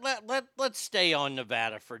 Let's stay on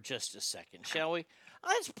Nevada for just a second, shall we?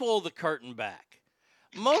 Let's pull the curtain back.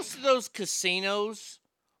 Most of those casinos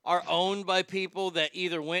are owned by people that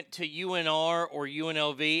either went to UNR or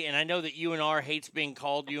UNLV, and I know that UNR hates being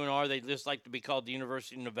called UNR. They just like to be called the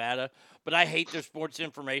University of Nevada, but I hate their sports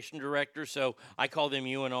information director, so I call them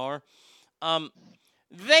UNR.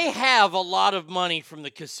 They have a lot of money from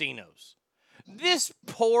the casinos. This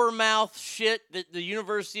poor mouth shit that the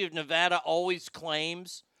University of Nevada always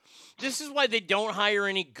claims, this is why they don't hire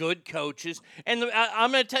any good coaches. And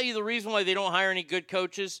I'm going to tell you the reason why they don't hire any good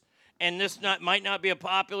coaches, and this might not be a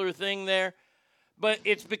popular thing there, but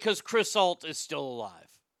it's because Chris Ault is still alive.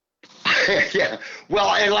 Yeah.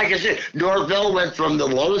 Well, and like I said, Norvell went from the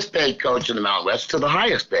lowest paid coach in the Mountain West to the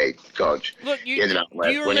highest paid coach in the Mountain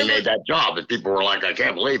West when he made that job. And people were like, I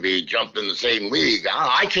can't believe he jumped in the same league.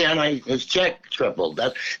 I can. His check tripled.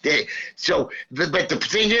 But the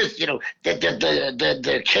thing is,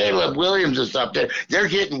 the Caleb Williams and stuff, they're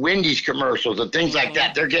getting Wendy's commercials and things like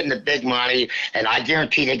that. They're getting the big money, and I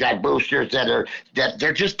guarantee they got boosters that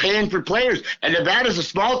they're just paying for players. And Nevada's a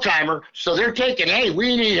small timer, so they're taking, hey,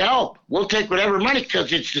 we need help. We'll take whatever money,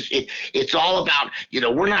 because it's all about,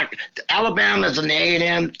 we're not Alabama's and the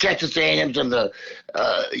A&M, Texas A&M's and the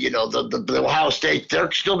Ohio State.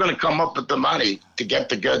 They're still going to come up with the money to get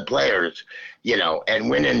the good players, and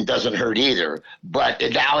winning doesn't hurt either. But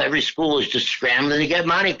now every school is just scrambling to get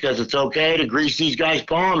money because it's okay to grease these guys'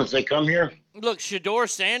 palm as they come here. Look, Shador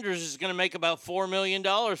Sanders is going to make about $4 million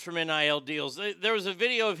from NIL deals. There was a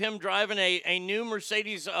video of him driving a new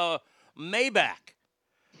Mercedes Maybach.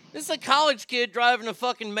 This is a college kid driving a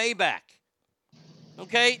fucking Maybach.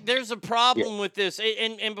 Okay? There's a problem with this.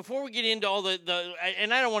 And before we get into all the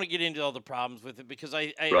and I don't want to get into all the problems with it, because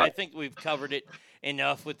I think we've covered it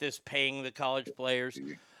enough with this paying the college players.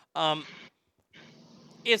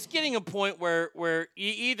 It's getting a point where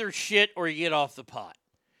you either shit or you get off the pot.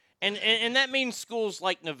 And that means schools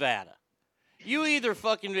like Nevada. You either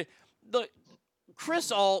fucking...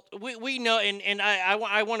 Chris Ault, we know, and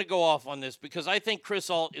I want to go off on this because I think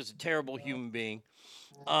Chris Ault is a terrible human being.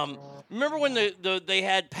 Remember when they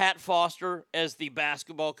had Pat Foster as the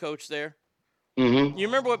basketball coach there? Mm-hmm. You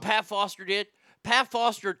remember what Pat Foster did? Pat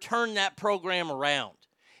Foster turned that program around.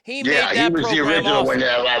 He was the original when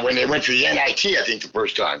they went to the NIT, I think, the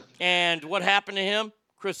first time. And what happened to him?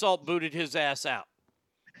 Chris Ault booted his ass out.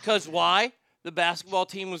 Because why? The basketball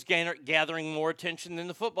team was gathering more attention than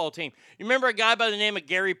the football team. You remember a guy by the name of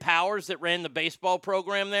Gary Powers that ran the baseball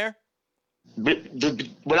program there?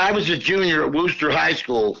 When I was a junior at Wooster High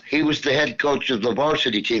School, he was the head coach of the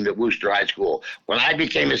varsity team at Wooster High School. When I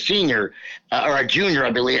became a senior, or a junior,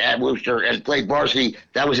 I believe, at Wooster and played varsity,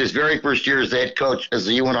 that was his very first year as the head coach, as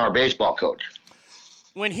the UNR baseball coach.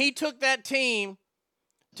 When he took that team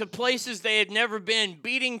to places they had never been,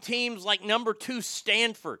 beating teams like number 2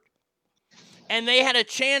 Stanford, and they had a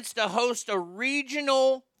chance to host a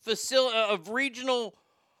regional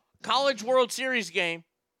College World Series game,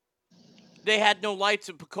 they had no lights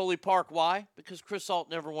at Peccole Park. Why? Because Chris Ault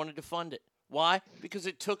never wanted to fund it. Why? Because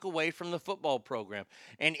it took away from the football program.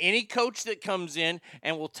 And any coach that comes in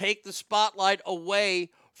and will take the spotlight away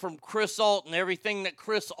from Chris Ault and everything that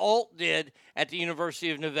Chris Ault did at the University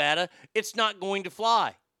of Nevada, it's not going to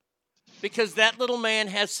fly. Because that little man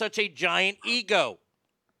has such a giant ego.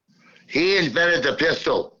 He invented the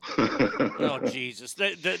pistol. Oh, Jesus.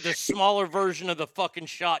 The smaller version of the fucking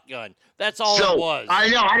shotgun. That's all it was. I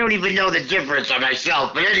know. I don't even know the difference on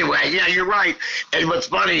myself. But anyway, yeah, you're right. And what's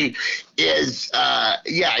funny is,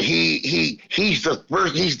 he's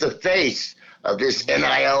the face of this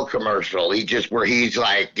NIL commercial. He's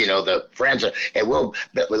like, the friends are, and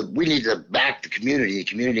we need to back the community. The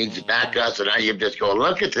community needs to back us. And you just go,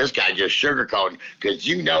 look at this guy just sugarcoating, because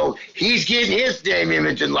he's getting his name,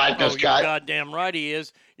 image, and likeness cut. You're goddamn right he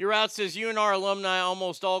is. Your out says UNR alumni,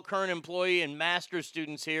 almost all current employee and master's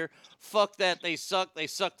students here. Fuck that, they suck. They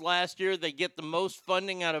sucked last year. They get the most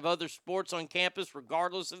funding out of other sports on campus,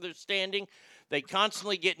 regardless of their standing. They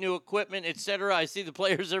constantly get new equipment, etc. I see the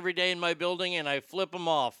players every day in my building, and I flip them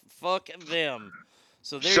off. Fuck them.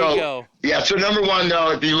 So there you go. Yeah, so number one,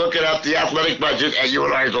 though, if you look it up, the athletic budget at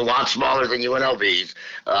UNR is a lot smaller than UNLV's.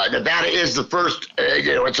 Nevada is the first,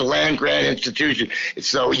 it's a land-grant institution.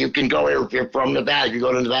 So you can go if you're from Nevada. If you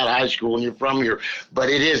go to Nevada High School and you're from here. But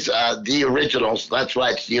it is the originals. That's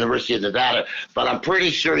why it's the University of Nevada. But I'm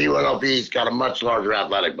pretty sure UNLV's got a much larger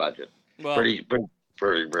athletic budget. Well, pretty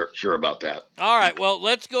sure about that. All right, well,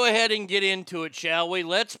 let's go ahead and get into it, shall we?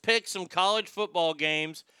 Let's pick some college football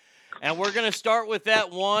games, and we're going to start with that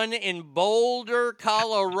one in Boulder,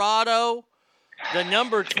 Colorado. The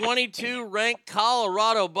number 22 ranked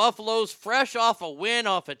Colorado Buffaloes, fresh off a win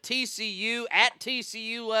off of TCU at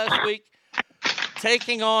TCU last week,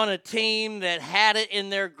 taking on a team that had it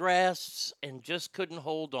in their grasps and just couldn't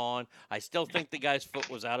hold on. I still think the guy's foot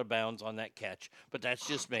was out of bounds on that catch, but that's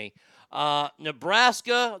just me.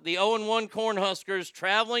 Nebraska, the 0-1 Cornhuskers,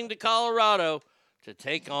 traveling to Colorado to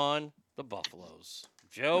take on the Buffaloes.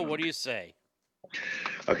 Joe, what do you say?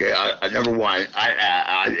 Okay, number one,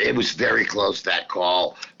 it was very close, that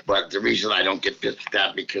call. But the reason I don't get pissed at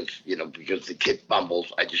that because the kid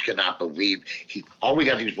fumbles. I just cannot believe all we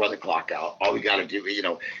got to do is run the clock out. All we got to do,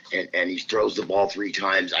 and he throws the ball 3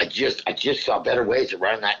 times. I just saw better ways of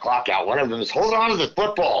running that clock out. One of them is hold on to the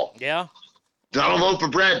football. Yeah. Not a loaf for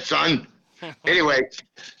bread, son. Anyway,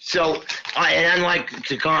 so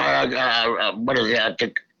to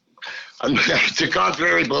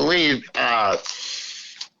contrary believe,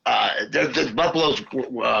 the Buffaloes,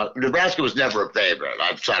 Nebraska was never a favorite.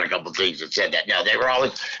 I've signed a couple things that said that. Now, they were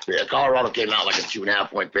always, Colorado came out like a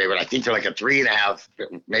 2.5-point favorite. I think they're like a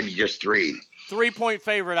 3.5, maybe just 3. 3-point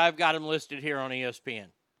favorite. I've got them listed here on ESPN.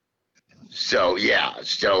 So, yeah.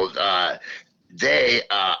 So,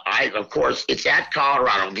 of course, it's at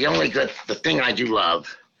Colorado. The thing I do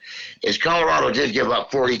love is Colorado did give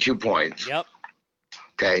up 42 points. Yep.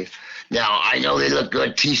 Okay. Now, I know they look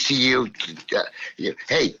good. TCU,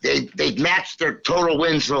 hey, they matched their total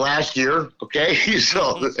wins for last year, okay?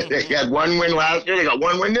 So they had 1 win last year. They got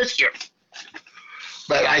 1 win this year.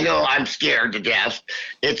 But I know I'm scared to death.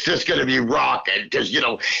 It's just going to be rocking because,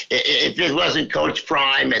 if it wasn't Coach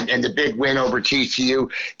Prime and the big win over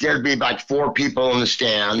TCU, there'd be like 4 people in the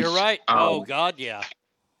stands. You're right. Oh, God, yeah.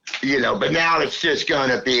 But now it's just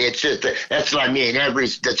gonna be. That's what I mean. Every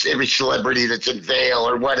celebrity that's in Vail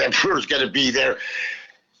or whatever is gonna be there.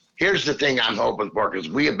 Here's the thing I'm hoping for, because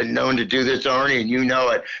we have been known to do this, Arnie, and you know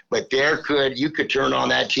it. But you could turn on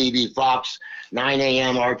that TV, Fox, 9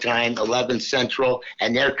 a.m. our time, 11 Central,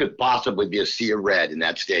 and there could possibly be a sea of red in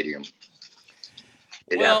that stadium.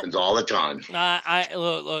 It happens all the time. I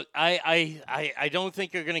don't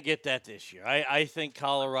think you're going to get that this year. I think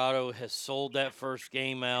Colorado has sold that first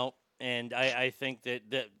game out, and I think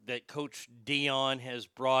that Coach Dion has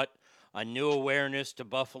brought a new awareness to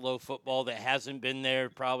Buffalo football that hasn't been there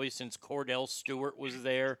probably since Cordell Stewart was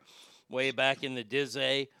there way back in the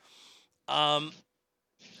Dizzy. Am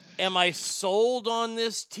I sold on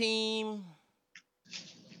this team?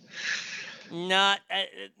 Not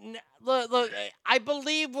look. I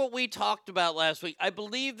believe what we talked about last week. I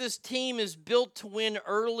believe this team is built to win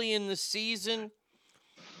early in the season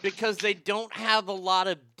because they don't have a lot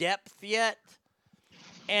of depth yet,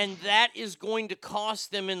 and that is going to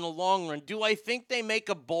cost them in the long run. Do I think they make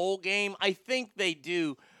a bowl game? I think they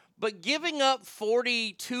do. But giving up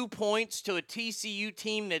 42 points to a TCU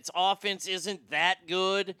team that's offense isn't that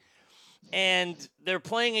good, and they're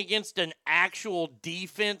playing against an actual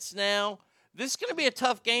defense now, this is going to be a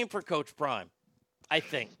tough game for Coach Prime, I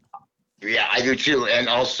think. Yeah, I do too. And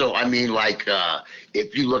also, I mean,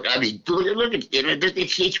 if you look, look at it.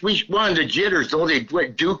 It's week 1, the jitters.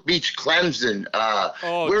 Duke beats Clemson.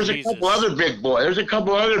 There's a couple other big boys. There's a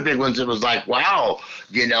couple other big ones that was like, wow.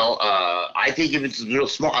 I think if it's real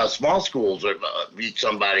small schools beat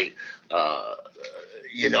somebody,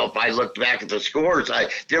 if I looked back at the scores,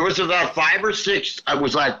 there was about 5 or 6. I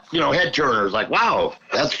was like, head turners, like, wow,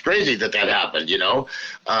 that's crazy that happened,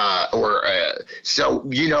 So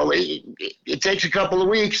it takes a couple of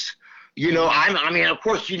weeks. Of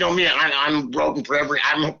course, you know me. I'm rooting for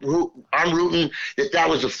I'm rooting that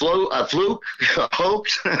was a fluke, a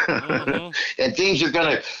hoax, and things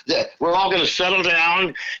are we're all gonna settle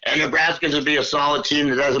down, and Nebraska's gonna be a solid team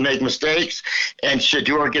that doesn't make mistakes. And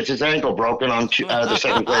Shador gets his ankle broken on the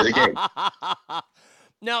second play of the game.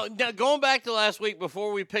 Now, going back to last week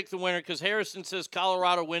before we pick the winner, because Harrison says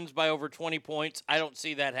Colorado wins by over 20 points. I don't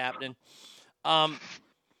see that happening.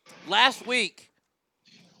 Last week,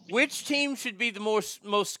 which team should be the most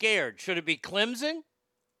scared? Should it be Clemson?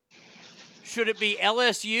 Should it be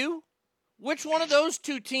LSU? Which one of those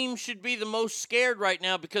 2 teams should be the most scared right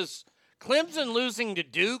now? Because Clemson losing to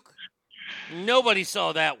Duke, nobody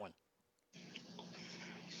saw that one.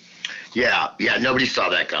 Yeah, nobody saw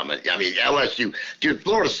that coming. I mean, LSU, dude,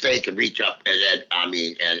 Florida State can reach up, and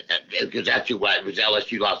because that's who it was.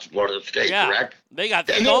 LSU lost to Florida State, correct? They got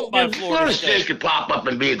thumped by Florida State. State could pop up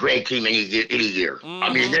and be a great team any year. Mm-hmm. I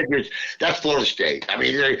mean, that's Florida State. I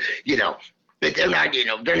mean, they're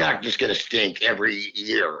not just going to stink every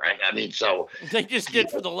year. I mean, so they just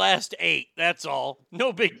did for the last 8. That's all.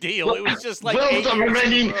 No big deal. It was just like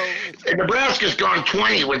Nebraska's gone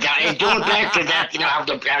 20 with that. And going back to that, how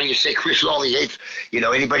do you say Chris all the 8th?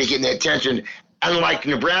 Anybody getting the attention. Unlike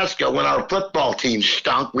Nebraska, when our football team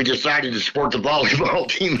stunk, we decided to support the volleyball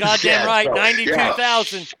team. Goddamn right,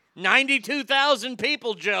 92,000. 92,000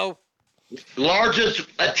 people, Joe. Largest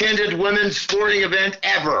attended women's sporting event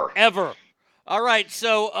ever. Ever. All right,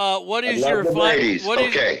 so what is your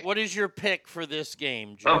what is your pick for this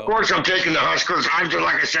game, Joe? Of course, I'm taking the Huskers.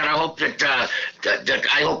 Like I said, I hope that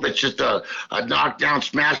I hope it's just a knockdown,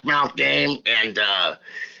 smash mouth game, and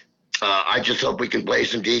I just hope we can play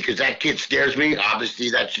some D because that kid scares me. Obviously,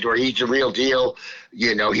 that's where he's a real deal.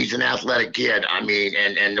 You know, he's an athletic kid. I mean,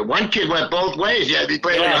 and the one kid went both ways. He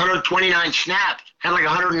played like 129 snaps, had like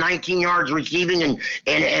 119 yards receiving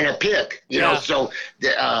and a pick. You know, so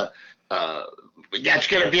that's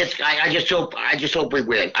gonna be. I just hope we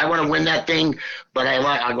win. I want to win that thing, but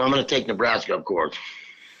I'm going to take Nebraska, of course.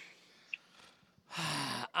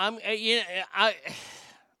 Don't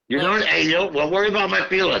worry about my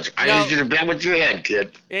feelings. I need you to bet with your head,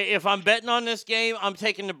 kid. If I'm betting on this game, I'm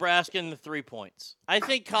taking Nebraska in the 3 points. I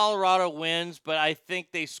think Colorado wins, but I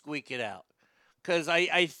think they squeak it out. Because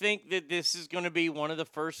I think that this is going to be one of the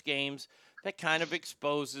first games that kind of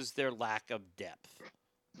exposes their lack of depth.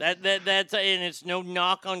 And it's no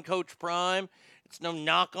knock on Coach Prime. It's no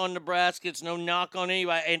knock on Nebraska. It's no knock on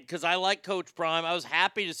anybody. And because I like Coach Prime, I was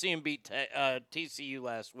happy to see him beat TCU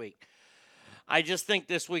last week. I just think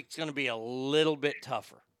this week's going to be a little bit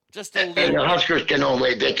tougher. Just a little. And the Huskers can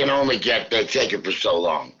only take it for so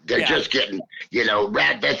long. They're just getting,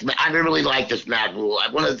 I really like this Matt Rule.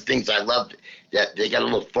 One of the things I loved that they got a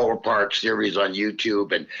little 4-part series on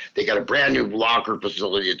YouTube, and they got a brand new locker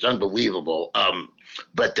facility. It's unbelievable.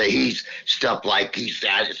 But he's stuff like he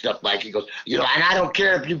goes, and I don't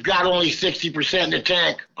care if you've got only 60% in the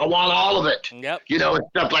tank. I want all of it. Yep. And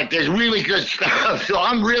stuff like this. Really good stuff. So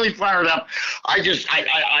I'm really fired up. I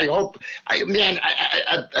hope,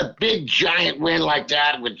 a big giant win like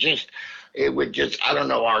that would just, I don't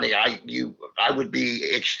know, Arnie, I would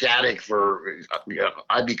be ecstatic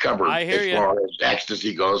I'd be covered as far as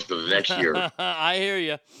ecstasy goes for the next year. I hear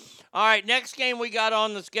you. All right, next game we got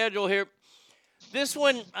on the schedule here. This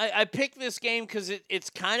one, I picked this game because it's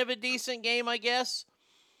kind of a decent game, I guess.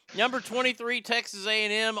 Number 23, Texas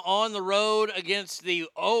A&M on the road against the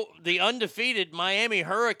undefeated Miami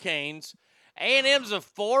Hurricanes. A&M's a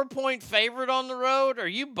 4-point favorite on the road. Are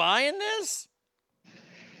you buying this?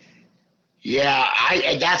 Yeah,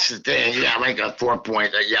 that's the thing. Yeah, like a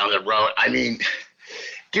 4-point on the road. I mean,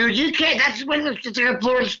 dude, you can't. That's when it's at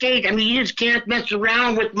Florida State. I mean, you just can't mess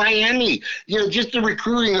around with Miami. Just the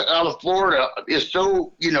recruiting out of Florida is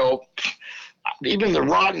so, even the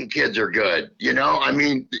rotten kids are good. I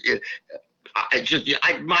mean,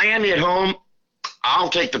 Miami at home, I'll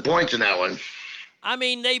take the points in that one. I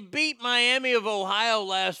mean, they beat Miami of Ohio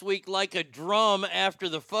last week like a drum after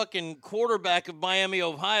the fucking quarterback of Miami,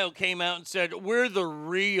 Ohio came out and said, "We're the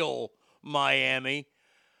real Miami."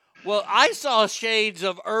 Well, I saw shades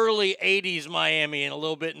of early 80s Miami in a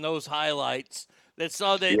little bit in those highlights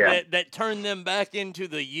that turned them back into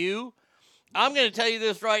the U. I'm going to tell you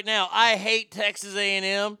this right now. I hate Texas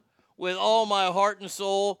A&M with all my heart and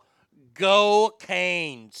soul. Go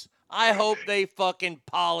Canes. I hope they fucking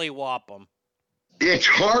pollywop them. It's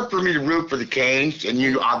hard for me to root for the Canes, and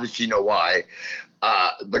you obviously know why.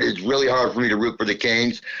 But it's really hard for me to root for the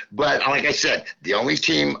Canes. But like I said, the only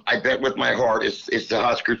team I bet with my heart is the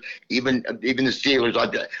Huskers. Even the Steelers, I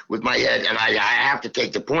bet with my head, and I have to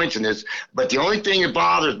take the points in this. But the only thing that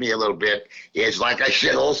bothers me a little bit is, like I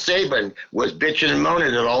said, old Saban was bitching and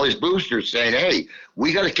moaning at all his boosters, saying, "Hey,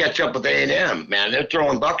 we got to catch up with A&M, man. They're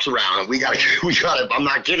throwing bucks around, and we got to. I'm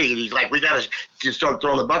not kidding. He's like, we got to just start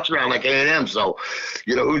throwing the bucks around like A&M. So,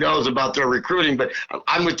 who knows about their recruiting? But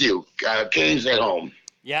I'm with you. Canes at home.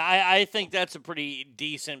 Yeah, I think that's a pretty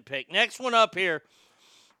decent pick. Next one up here.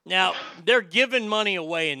 Now, they're giving money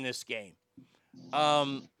away in this game.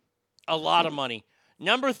 A lot of money.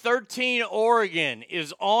 Number 13, Oregon,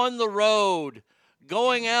 is on the road,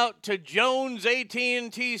 going out to Jones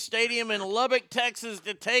AT&T Stadium in Lubbock, Texas,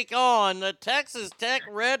 to take on the Texas Tech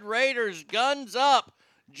Red Raiders. Guns up.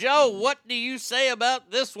 Joe, what do you say about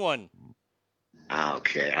this one?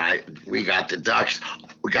 Okay, we got the Ducks.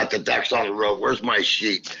 We got the Ducks on the road. Where's my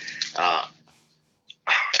sheet?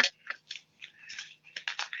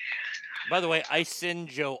 By the way, I send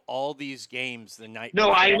Joe all these games the night.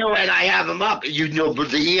 No, I know, and I have them up. But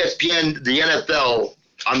the ESPN, the NFL,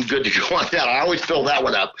 I'm good to go on that. I always fill that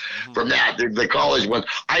one up from that, the college ones.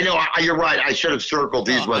 I know, you're right. I should have circled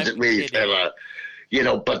these ones at least.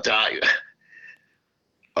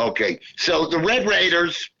 Okay. So the Red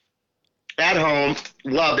Raiders at home,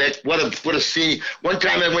 Lubbock. What a scene. One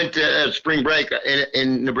time I went to spring break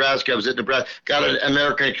in Nebraska. I was at Nebraska. Got an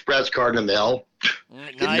American Express card in the mail.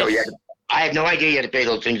 Nice. I had no idea you had to pay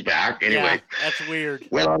those things back. Anyway, yeah, that's weird.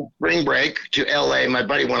 Went on spring break to L.A. My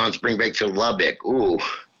buddy went on spring break to Lubbock. Ooh,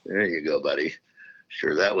 there you go, buddy.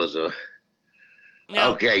 Sure, that was a... Yeah.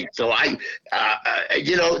 Okay, so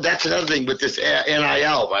that's another thing with this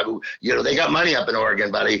NIL. They got money up in Oregon,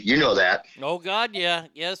 buddy. You know that. Oh God, yeah,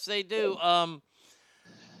 yes they do. I'm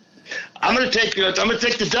gonna take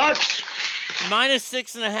the Ducks.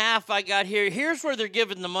 -6.5. I got here. Here's where they're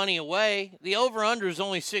giving the money away. The over/under is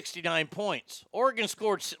only 69 points. Oregon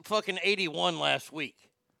scored fucking 81 last week.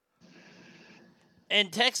 And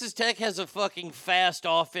Texas Tech has a fucking fast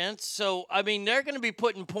offense. So, I mean, they're going to be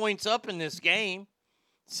putting points up in this game.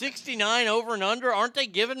 69 over and under. Aren't they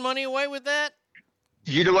giving money away with that?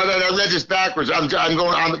 You know what? I read this backwards. I'm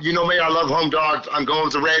going. You know me. I love home dogs. I'm going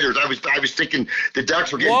with the Raiders. I was thinking the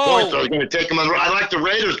Ducks were getting points, so I was going to take them on. I like the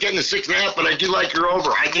Raiders getting the 6.5, but I do like your over.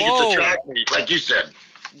 I think it's a track meet, like you said.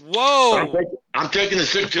 Whoa! I'm taking the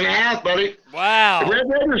 6.5, buddy. Wow! The Red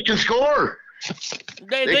Raiders can score.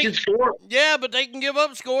 They can score. Yeah, but they can give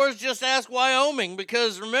up scores. Just ask Wyoming,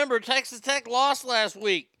 because remember, Texas Tech lost last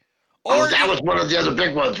week. Oregon, that was one of the other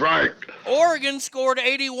big ones, right? Oregon scored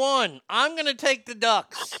 81. I'm going to take the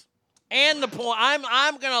Ducks and the point.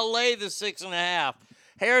 I'm going to lay the 6.5.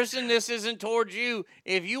 Harrison, this isn't towards you.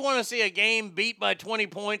 If you want to see a game beat by 20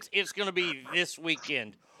 points, it's going to be this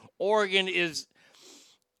weekend. Oregon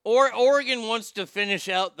wants to finish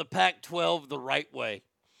out the Pac-12 the right way.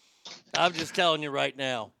 I'm just telling you right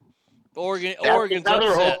now. Oregon's another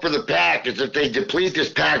upset. hope for the Pac is if they deplete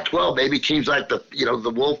this Pac-12, maybe teams like the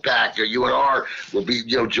Wolf Pack or UNR will be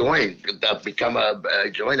join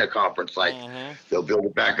a conference like they'll build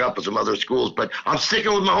it back up with some other schools. But I'm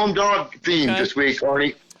sticking with my home dog theme this week,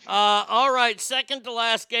 Arnie. All right, second to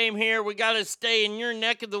last game here. We got to stay in your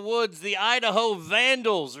neck of the woods. The Idaho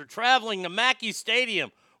Vandals are traveling to Mackey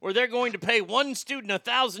Stadium, where they're going to pay one student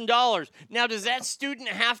 $1,000. Now, does that student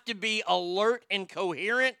have to be alert and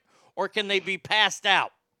coherent, or can they be passed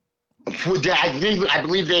out? I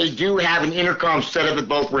believe they do have an intercom set up at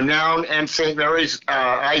both Renown and St. Mary's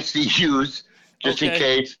ICUs, just in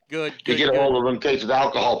case. To get a hold of them in case of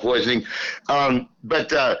alcohol poisoning. But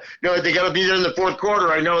they got to be there in the fourth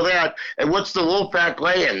quarter. I know that. And what's the Wolfpack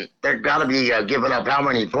laying? They're got to be giving up how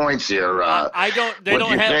many points here? They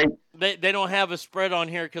don't have a spread on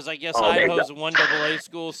here because I guess Idaho's a 1AA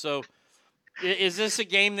school. So is this a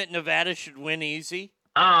game that Nevada should win easy?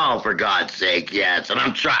 Oh, for God's sake, yes. And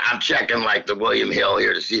I'm checking like the William Hill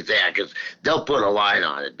here to see if they had, because they'll put a line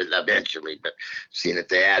on it eventually, but seeing if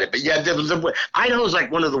they had it. But yeah, Idaho's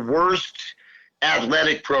like one of the worst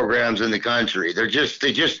athletic programs in the country. They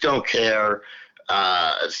just don't care.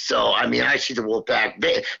 So, I mean, I see the Wolfpack.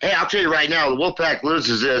 Hey, I'll tell you right now, the Wolfpack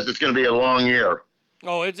loses this, it's going to be a long year.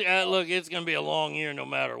 Oh, it's going to be a long year no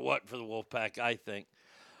matter what for the Wolfpack, I think.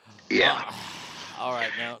 Yeah. All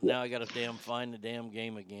right, now I got to find the damn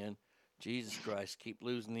game again. Jesus Christ, keep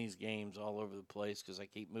losing these games all over the place because I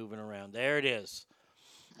keep moving around. There it is.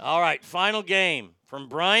 All right, final game from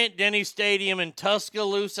Bryant-Denny Stadium in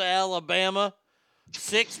Tuscaloosa, Alabama.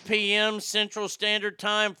 6 p.m. Central Standard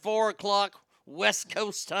Time, 4 o'clock West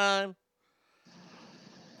Coast time.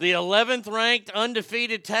 The 11th ranked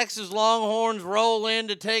undefeated Texas Longhorns roll in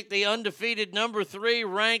to take the undefeated number 3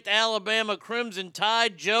 ranked Alabama Crimson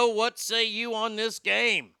Tide. Joe, what say you on this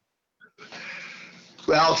game?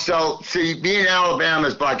 Well, so see, being Alabama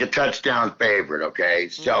is like a touchdown favorite, okay?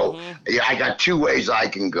 So yeah, I got two ways I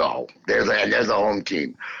can go. They're the home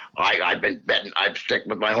team. I've been betting. I stick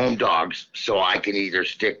with my home dogs, so I can either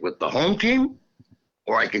stick with the home team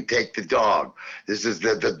or I can take the dog. This is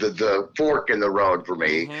the fork in the road for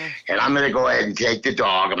me. And I'm going to go ahead and take the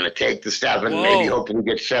dog. I'm going to take the 7, maybe hopefully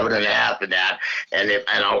get 7.5 in that. And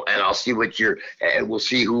I'll see what we'll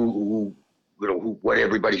see who what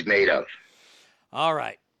everybody's made of. All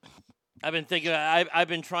right. I've been thinking, I've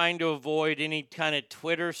been trying to avoid any kind of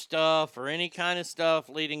Twitter stuff or any kind of stuff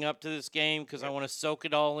leading up to this game because I want to soak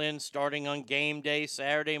it all in starting on game day,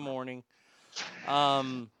 Saturday morning.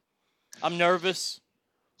 I'm nervous.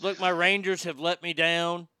 Look, my Rangers have let me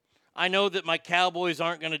down. I know that my Cowboys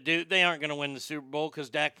aren't going to win the Super Bowl because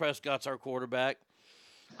Dak Prescott's our quarterback.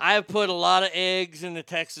 I have put a lot of eggs in the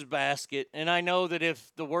Texas basket, and I know that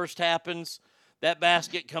if the worst happens, that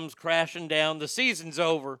basket comes crashing down. The season's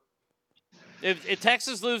over. If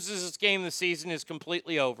Texas loses this game, the season is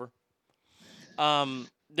completely over.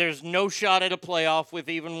 There's no shot at a playoff with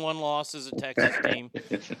even one loss as a Texas team.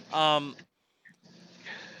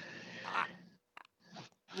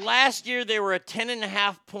 Last year, they were a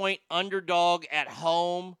 10.5-point underdog at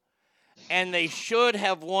home, and they should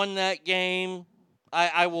have won that game.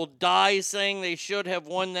 I will die saying they should have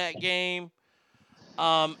won that game.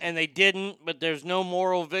 and they didn't, but there's no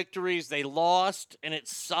moral victories. They lost, and it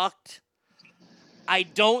sucked. I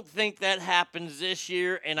don't think that happens this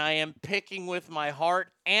year, and I am picking with my heart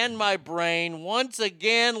and my brain once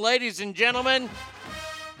again, ladies and gentlemen.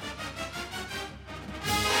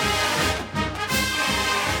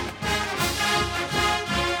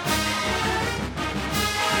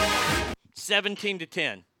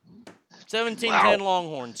 $17-10. 17-10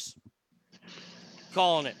 Longhorns.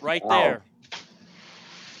 Calling it right there.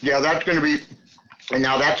 Yeah, that's going to be, and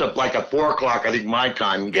now that's like a 4 o'clock, I think, my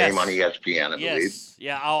time game on ESPN, I believe.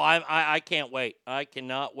 Yeah. Oh, I can't wait. I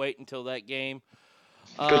cannot wait until that game.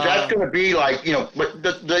 Because that's going to be like,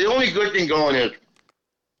 but the only good thing going is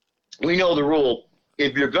we know the rule.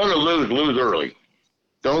 If you're going to lose early.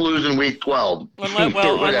 Don't lose in week 12.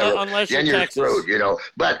 Unless then you're screwed,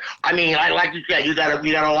 But, I mean, like you said, you got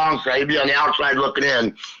a long side. You'd be on the outside looking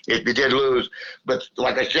in if you did lose. But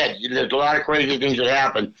like I said, there's a lot of crazy things that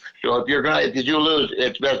happen. So if you do lose,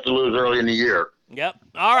 it's best to lose early in the year. Yep.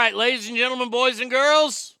 All right, ladies and gentlemen, boys and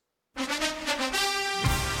girls.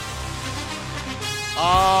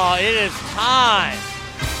 Oh, it is time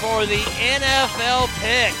for the NFL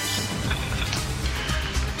picks.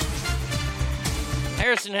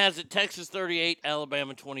 Harrison has it, Texas 38,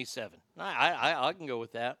 Alabama 27. I can go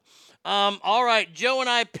with that. All right, Joe and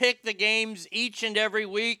I pick the games each and every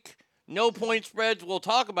week. No point spreads. We'll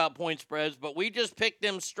talk about point spreads, but we just pick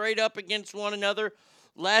them straight up against one another.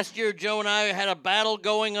 Last year, Joe and I had a battle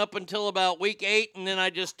going up until about week 8, and then I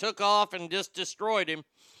just took off and just destroyed him.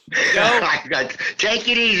 Joe? Take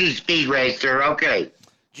it easy, Speed Racer. Okay.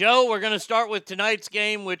 Joe, we're going to start with tonight's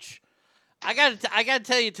game, which I got to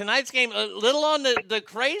tell you, tonight's game, a little on the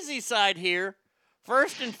crazy side here.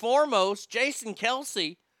 First and foremost, Jason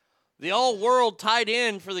Kelce, the all-world tight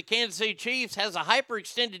end for the Kansas City Chiefs, has a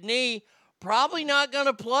hyperextended knee, probably not going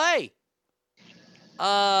to play.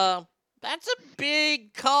 That's a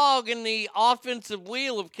big cog in the offensive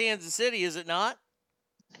wheel of Kansas City, is it not?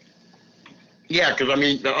 Yeah, because, I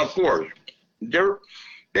mean, of course,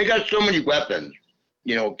 they got so many weapons,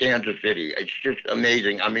 Kansas City. It's just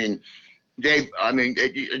amazing. I mean,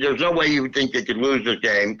 there's no way you would think they could lose this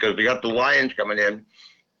game because they got the Lions coming in.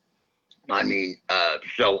 I mean,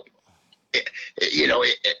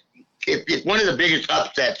 if one of the biggest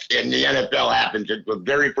upsets in the NFL happens at the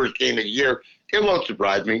very first game of the year, it won't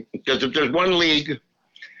surprise me because if there's one league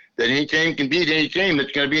that any team can beat any team,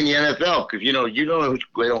 it's going to be in the NFL because,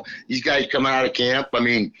 these guys coming out of camp. I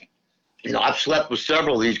mean, I've slept with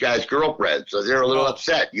several of these guys' girlfriends, so they're a little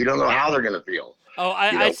upset. You don't know how they're going to feel. Oh,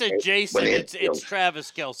 I said Jason. It's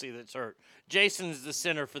Travis Kelce that's hurt. Jason's the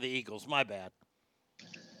center for the Eagles. My bad.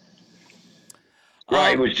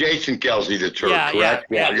 Right, it was Jason Kelce that's hurt, correct?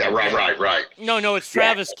 Yeah, right. No, it's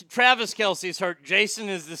Travis. Yeah. Travis Kelce's hurt. Jason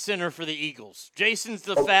is the center for the Eagles. Jason's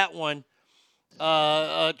the fat one.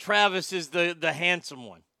 Travis is the handsome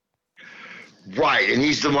one. Right, and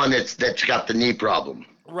he's the one that's got the knee problem.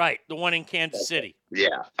 Right, the one in Kansas City.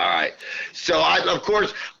 Yeah, all right. So, I'm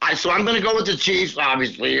going to go with the Chiefs,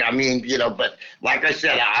 obviously. I mean, but like I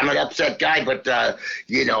said, I'm an upset guy, but, I'm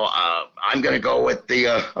going to go with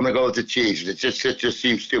the Chiefs. It just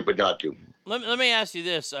seems stupid not to. Let me ask you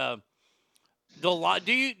this. Do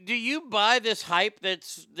you buy this hype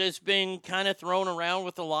that's been kind of thrown around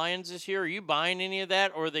with the Lions this year? Are you buying any of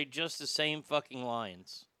that, or are they just the same fucking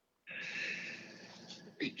Lions?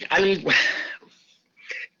 I mean,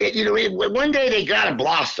 one day they got to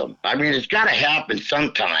blossom. I mean, it's got to happen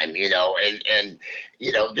sometime, and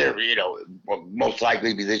they're, most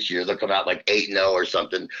likely be this year. They'll come out like 8-0 or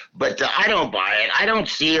something. But I don't buy it. I don't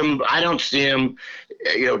see them,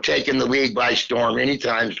 taking the league by storm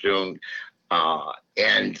anytime soon.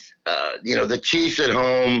 The Chiefs at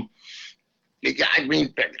home, I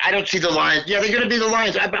mean, I don't see the Lions. Yeah, they're going to be the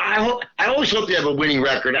Lions. I always hope they have a winning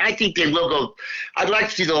record. I think they will go. I'd like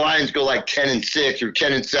to see the Lions go like 10-6 or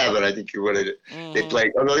 10-7. I think you're what they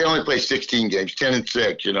play. Although they only play 16 games,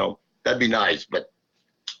 10-6. That'd be nice. But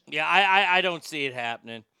yeah, I don't see it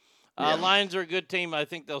happening. Lions are a good team. I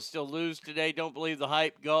think they'll still lose today. Don't believe the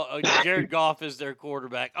hype. Jared Goff is their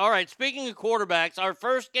quarterback. All right, speaking of quarterbacks, our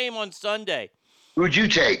first game on Sunday. Who'd you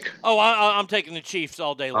take? Oh, I'm taking the Chiefs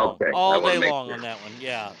all day long. Okay. All day long on that one,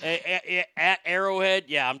 yeah. At Arrowhead,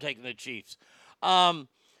 yeah, I'm taking the Chiefs.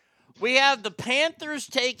 We have the Panthers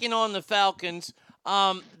taking on the Falcons.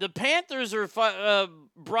 The Panthers are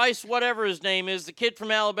Bryce, whatever his name is, the kid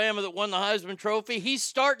from Alabama that won the Heisman Trophy. He's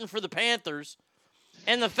starting for the Panthers.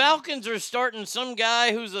 And the Falcons are starting some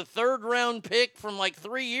guy who's a third-round pick from like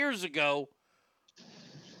 3 years ago.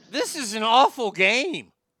 This is an awful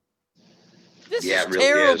game. This is really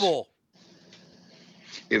terrible.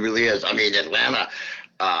 It really is. I mean, Atlanta,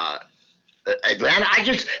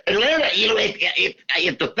 you know,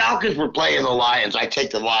 if the Falcons were playing the Lions, I'd take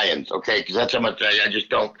the Lions, okay? Because that's how much I just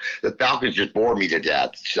don't. The Falcons just bore me to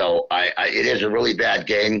death. So it is a really bad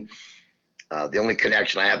game. The only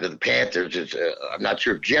connection I have to the Panthers is I'm not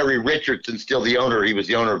sure if Jerry Richardson's still the owner. He was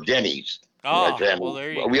the owner of Denny's. Oh, well,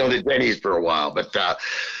 there you go. We owned a Denny's for a while, but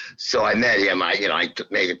so I met him. I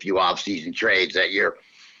made a few off-season trades that year.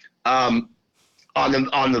 On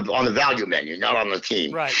the value menu, not on the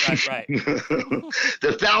team. Right.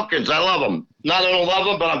 The Falcons, I love them. I don't love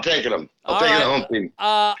them, but I'm taking them. I'm taking the home team.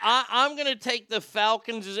 I'm going to take the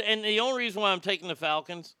Falcons, and the only reason why I'm taking the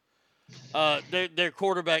Falcons, their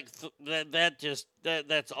quarterback,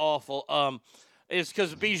 that's awful. Is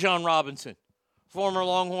because of Bijan Robinson, former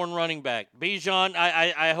Longhorn running back. Bijan,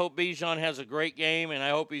 I hope Bijan has a great game, and I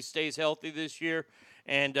hope he stays healthy this year.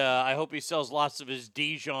 And I hope he sells lots of his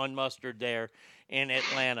Dijon mustard there in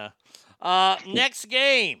Atlanta. Next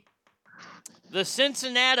game, the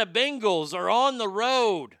Cincinnati Bengals are on the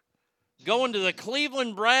road, going to the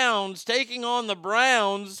Cleveland Browns, taking on the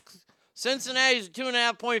Browns. Cincinnati's a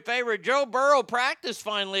 2.5-point favorite. Joe Burrow practiced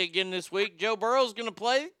finally again this week. Joe Burrow's going to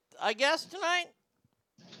play, I guess, tonight?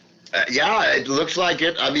 Yeah, it looks like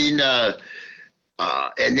it. I mean,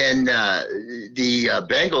 and then the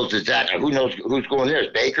Bengals, is that, who knows who's going there?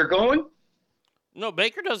 Is Baker going? No,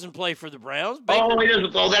 Baker doesn't play for the Browns. He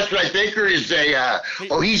doesn't. Oh, that's right. Baker is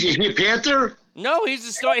is he a Panther? No, he's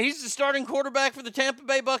the starting quarterback for the Tampa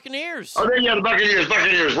Bay Buccaneers. Oh, there you go, the Buccaneers,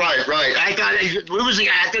 right. I thought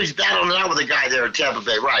he's battling it out with a guy there in Tampa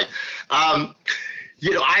Bay, right. I'm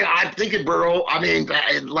thinking Burrow. I mean,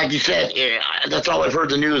 like you said, that's all I've heard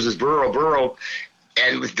the news is Burrow.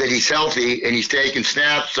 And that he's healthy and he's taking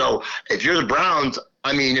snaps. So if you're the Browns,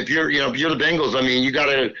 I mean, if you're the Bengals, I mean, you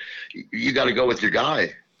gotta go with your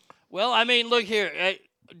guy. Well, I mean, look here.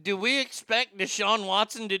 Do we expect Deshaun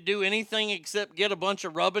Watson to do anything except get a bunch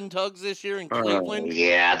of rub and tugs this year in Cleveland?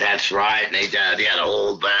 Yeah, that's right. And they had a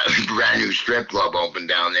whole brand new strip club open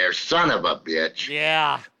down there. Son of a bitch.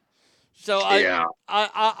 Yeah. So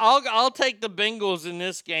I'll take the Bengals in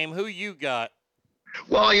this game. Who you got?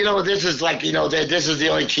 Well, this is like, this is the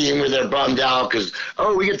only team where they're bummed out because,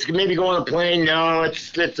 we get to maybe go on a plane. No,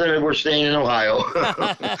 we're staying in Ohio.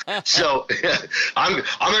 So I'm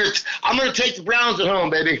gonna take the Browns at home,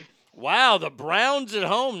 baby. Wow, the Browns at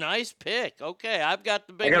home, nice pick. Okay, I've got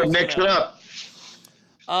the Bengals. I gotta mix it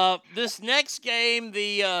up. This next game,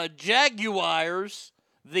 the Jaguars,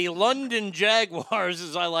 the London Jaguars,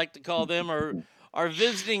 as I like to call them, are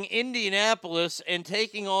visiting Indianapolis and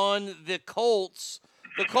taking on the Colts.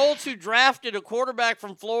 The Colts, who drafted a quarterback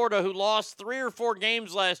from Florida who lost 3 or 4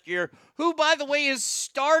 games last year, who, by the way, is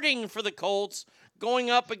starting for the Colts, going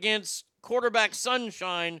up against quarterback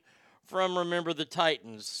Sunshine from, remember, the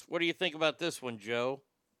Titans. What do you think about this one, Joe?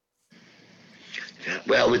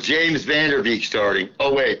 Well, with James Vanderbeek starting.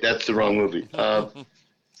 Oh, wait, that's the wrong movie.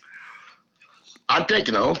 I'm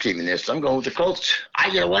taking the home team in this. I'm going with the Colts.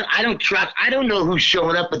 You know what? I don't know who's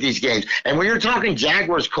showing up at these games. And when you're talking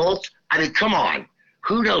Jaguars, Colts, I mean, come on.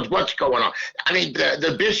 Who knows what's going on? I mean,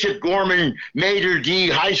 the Bishop Gorman Mater D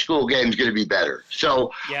high school game is going to be better.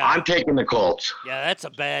 So yeah. I'm taking the Colts. Yeah, that's a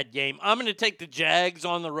bad game. I'm going to take the Jags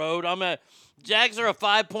on the road. Jags are a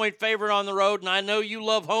 5-point favorite on the road, and I know you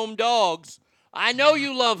love home dogs. And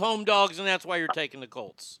that's why you're taking the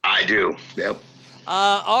Colts. I do. Yep.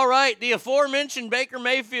 All right, the aforementioned Baker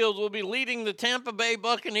Mayfield will be leading the Tampa Bay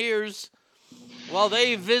Buccaneers while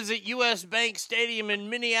they visit U.S. Bank Stadium in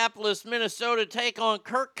Minneapolis, Minnesota, take on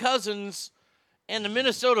Kirk Cousins and the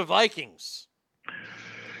Minnesota Vikings.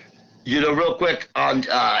 Real quick, on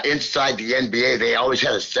Inside the NBA, they always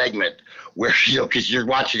had a segment where, because you're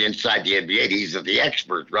watching Inside the NBA, these are the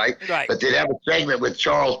experts, right? Right. But they'd have a segment with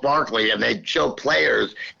Charles Barkley, and they'd show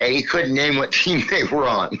players, and he couldn't name what team they were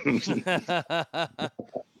on.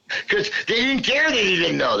 Because they didn't care that he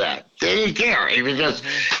didn't know that. They didn't care. He was just,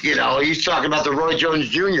 he's talking about the Roy Jones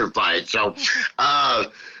Jr. fight. So,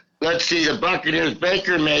 let's see, the Buccaneers,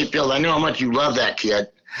 Baker Mayfield. I know how much you love that kid.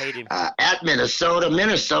 Hate him. At Minnesota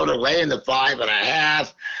laying the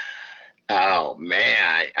 5.5. Oh,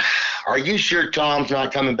 man. Are you sure Tom's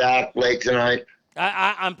not coming back late tonight?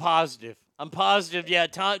 I'm positive. Yeah,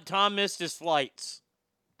 Tom missed his flights.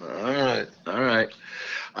 All right.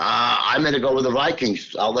 I'm going to go with the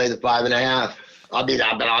Vikings. I'll lay the 5.5. But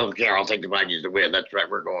I don't care. I'll take the Vikings to win. That's right.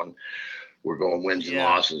 We're going wins and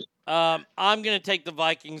losses. I'm going to take the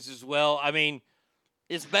Vikings as well. I mean,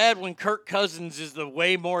 it's bad when Kirk Cousins is the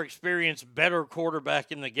way more experienced, better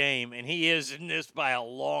quarterback in the game, and he is in this by a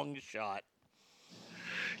long shot.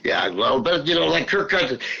 Yeah, well, but like Kirk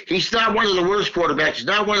Cousins, he's not one of the worst quarterbacks. He's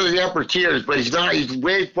not one of the upper tiers, but he's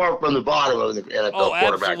way far from the bottom of the NFL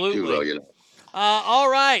quarterbacks too, though. All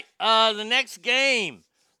right, the next game,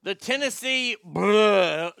 the Tennessee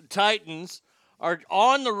Titans are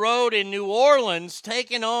on the road in New Orleans,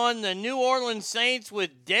 taking on the New Orleans Saints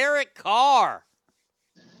with Derek Carr.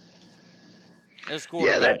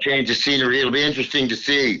 Yeah, that change of scenery. It'll be interesting to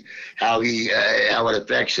see how it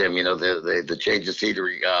affects him. The change of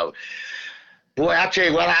scenery. Boy, I'll tell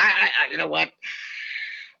you what. I you know what?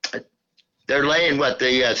 They're laying what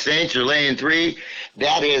the Saints are laying 3.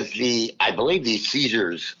 That is I believe the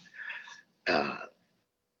Caesars.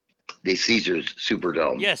 The Caesars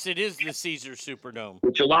Superdome. Yes, it is the Caesars Superdome.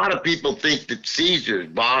 Which a lot of people think that Caesars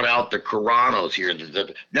bought out the Caranos here.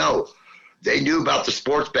 No. They knew about the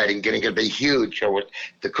sports betting going to be huge. So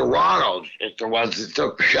the Caranos, the ones that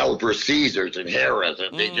took hell for Caesars and Harrah's,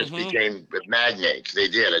 and they just became magnates. They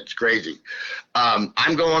did. It's crazy.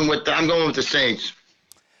 I'm going with the Saints.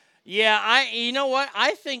 Yeah, you know what?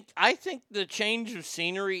 I think the change of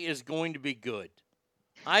scenery is going to be good.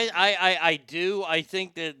 I do. I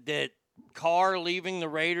think that Carr leaving the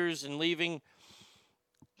Raiders and leaving.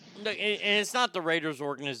 And it's not the Raiders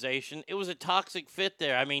organization. It was a toxic fit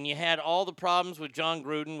there. I mean, you had all the problems with John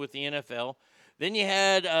Gruden with the NFL. Then you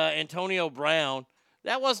had Antonio Brown.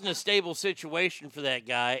 That wasn't a stable situation for that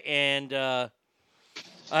guy. And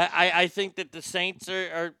I think that the Saints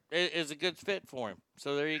is a good fit for him.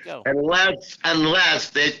 So there you go.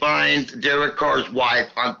 Unless they find Derek Carr's wife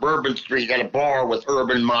on Bourbon Street at a bar with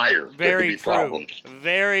Urban Meyer. Very true. Problems.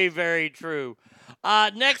 Very, very true.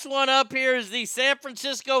 Next one up here is the San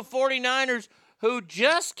Francisco 49ers, who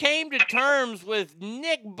just came to terms with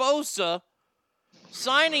Nick Bosa,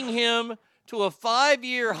 signing him to a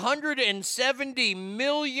 5-year, $170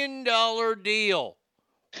 million deal.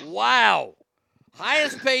 Wow.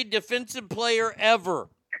 Highest paid defensive player ever.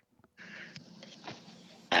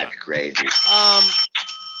 That's crazy.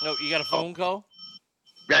 No, you got a phone call?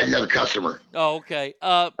 Got another customer. Oh, okay.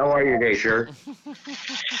 How are you today, sir?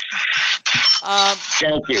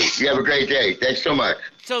 Thank you. You have a great day. Thanks so much.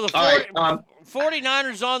 So the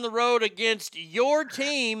 49ers on the road against your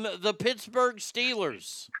team, the Pittsburgh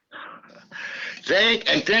Steelers. Thank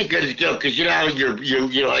goodness, because you get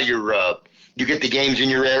the games in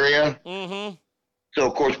your area. Mm-hmm. So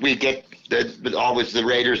of course we get always the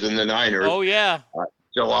Raiders and the Niners. Oh yeah.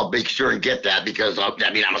 So I'll be sure and get that because I'm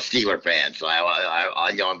a Steeler fan, so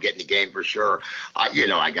I know I'm getting the game for sure.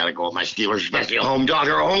 I got to go with my Steelers, especially a home dog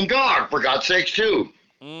or a home dog, for God's sakes, too.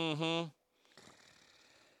 Mm-hmm.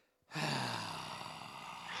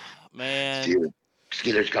 Man.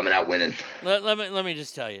 Steelers coming out winning. Let me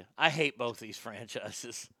just tell you, I hate both these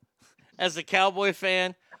franchises. As a Cowboy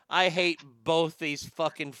fan, I hate both these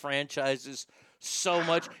fucking franchises so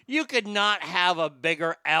much. You could not have a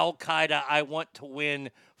bigger Al-Qaeda I want to win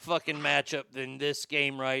fucking matchup than this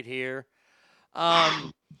game right here.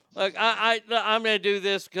 Look, I'm going to do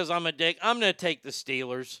this because I'm a dick. I'm going to take the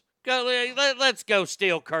Steelers. Let's go,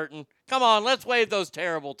 Steel Curtain. Come on, let's wave those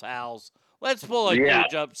terrible towels. Let's pull a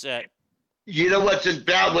huge upset. You know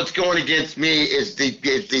what's going against me is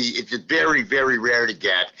it's very, very rare to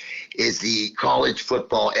get is the college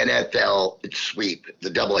football NFL sweep, the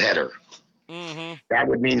doubleheader. Mm-hmm. That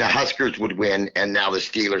would mean the Huskers would win, and now the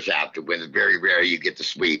Steelers have to win. It's very rare you get the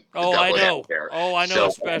sweep. Oh, I know. So,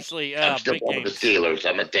 especially I'm still big going with the Steelers.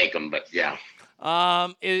 I'm going to take them, but yeah.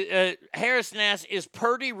 Harrison asks, is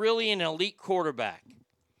Purdy really an elite quarterback?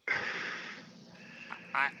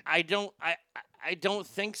 I don't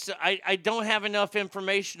think so. I don't have enough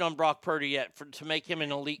information on Brock Purdy yet to make him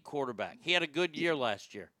an elite quarterback. He had a good year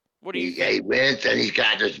last year. What do you think? He wins, and he's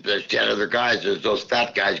got there's 10 other guys. There's those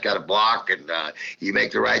fat guys got to block, and you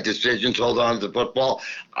make the right decisions, hold on to the football.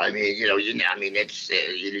 I mean, it's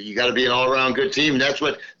you got to be an all-around good team. And that's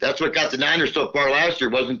what got the Niners so far last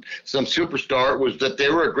year. Wasn't some superstar. It was that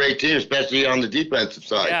they were a great team, especially on the defensive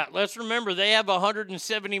side. Yeah, let's remember they have a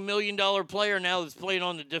 $170 million player now that's playing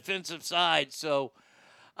on the defensive side. So,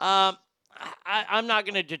 I'm not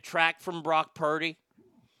going to detract from Brock Purdy.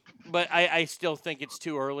 But I still think it's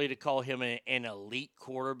too early to call him an elite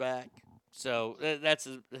quarterback. So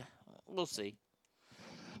we'll see.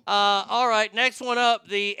 All right, next one up,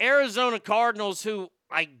 the Arizona Cardinals, who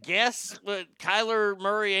I guess Kyler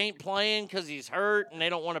Murray ain't playing because he's hurt and they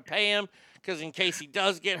don't want to pay him because in case he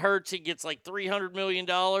does get hurt, he gets like $300 million.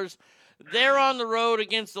 They're on the road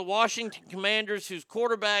against the Washington Commanders, whose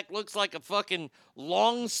quarterback looks like a fucking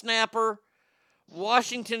long snapper.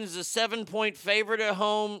 Washington is a 7-point favorite at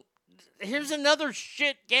home. Here's another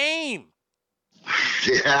shit game.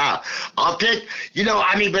 Yeah, I'll pick. But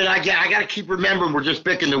I got to keep remembering we're just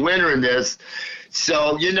picking the winner in this.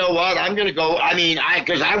 So you know what? I'm gonna go.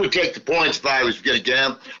 Because I would take the points if I was gonna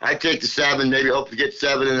gamble. I'd take the 7, maybe hope to get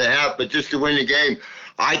 7.5. But just to win the game,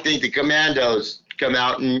 I think the Commandos come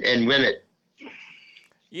out and win it.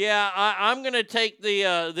 Yeah, I'm gonna take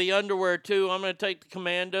the underwear too. I'm gonna take the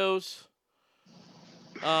Commandos.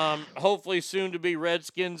 Hopefully soon to be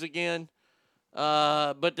Redskins again.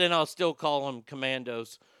 But then I'll still call them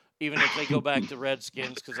Commandos, even if they go back to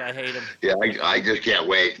Redskins, because I hate them. Yeah, I just can't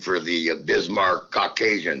wait for the Bismarck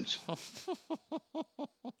Caucasians.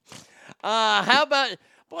 How about,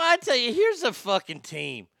 I tell you, here's a fucking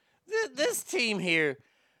team. This team here,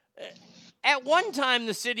 at one time,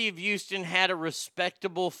 the city of Houston had a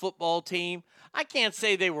respectable football team. I can't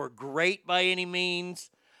say they were great by any means,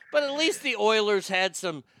 but at least the Oilers had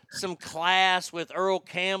some class with Earl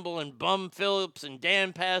Campbell and Bum Phillips and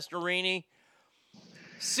Dan Pastorini.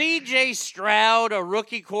 C.J. Stroud, a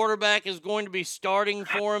rookie quarterback, is going to be starting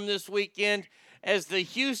for him this weekend as the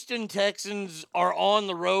Houston Texans are on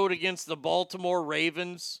the road against the Baltimore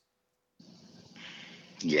Ravens.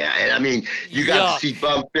 Yeah, and you got to see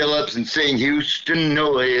Bum Phillips and sing Houston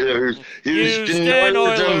Oilers. Houston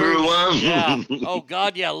Oilers #1. Yeah. Oh,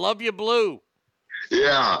 God, yeah. Love you, Blue.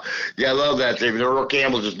 Yeah, I love that thing. Earl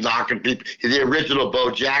Campbell just knocking people. He's the original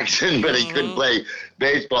Bo Jackson, but he couldn't play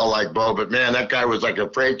baseball like Bo. But, man, that guy was like a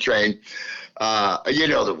freight train.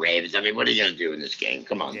 The Ravens. What are you going to do in this game?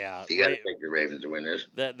 Come on. Yeah, you got to take the Ravens to win this.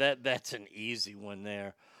 That's an easy one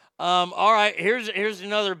there. All right, here's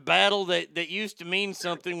another battle that used to mean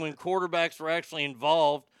something when quarterbacks were actually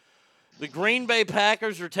involved. The Green Bay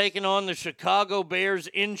Packers are taking on the Chicago Bears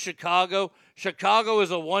in Chicago. Chicago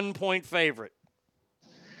is a 1-point favorite.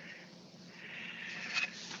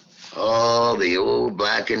 Oh, the old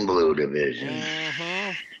black and blue division.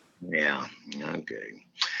 Mm-hmm. Yeah, okay.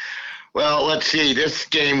 Well, let's see. This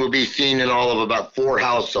game will be seen in all of about 4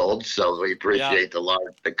 households, so we appreciate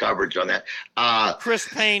the coverage on that. Chris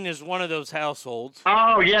Payne is one of those households.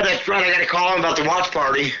 Oh, yeah, that's right. I got to call him about the watch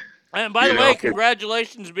party. And by the way,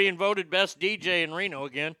 congratulations being voted best DJ in Reno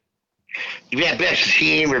again. Yeah, best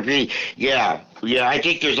team review. Yeah. I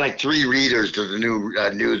think there's like 3 readers to the new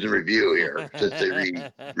news and review here since they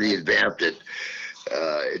revamped it.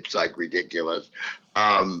 It's like ridiculous.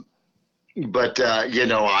 But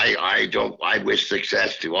I wish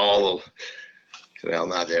success to all. Well,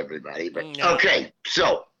 not everybody, but okay.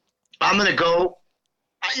 So I'm gonna go.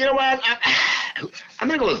 You know what? I'm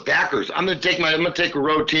gonna go with backers. I'm gonna take a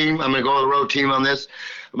road team. I'm gonna go with a road team on this.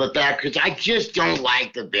 I'm a backers. I just don't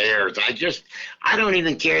like the Bears. I don't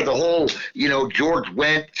even care. The whole, George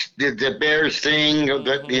Wentz did the Bears thing.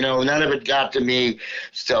 None of it got to me.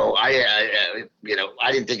 So I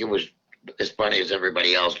didn't think it was as funny as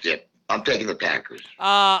everybody else did. I'm taking the Packers.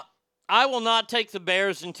 I will not take the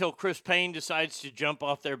Bears until Chris Payne decides to jump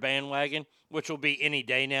off their bandwagon, which will be any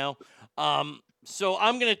day now. So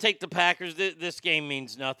I'm going to take the Packers. This game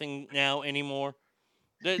means nothing now anymore.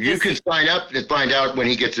 You can sign up and find out when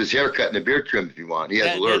he gets his haircut and the beard trim if you want. He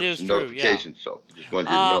has alerts and notifications, so just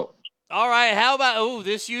wanted you to know. All right, how about,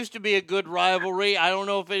 this used to be a good rivalry. I don't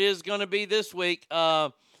know if it is going to be this week.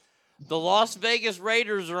 The Las Vegas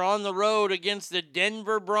Raiders are on the road against the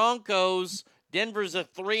Denver Broncos. Denver's a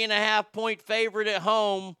 3.5-point favorite at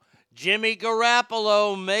home. Jimmy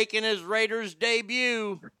Garoppolo making his Raiders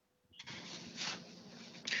debut.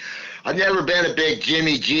 I've never been a big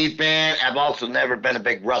Jimmy G fan. I've also never been a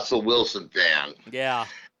big Russell Wilson fan. Yeah.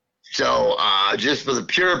 So just for the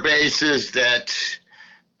pure basis that,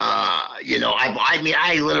 the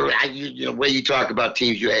way you talk about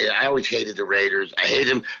teams you hate, I always hated the Raiders. I hate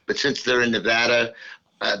them, but since they're in Nevada,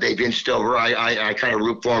 they've inched over. I kind of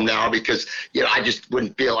root for them now because, I just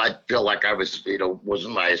wouldn't feel, I'd feel like I was,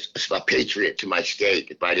 wasn't a patriot to my state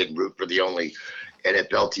if I didn't root for the only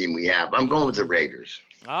NFL team we have. I'm going with the Raiders.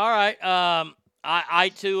 All right.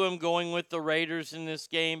 I too am going with the Raiders in this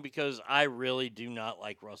game because I really do not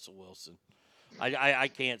like Russell Wilson. I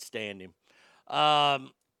can't stand him.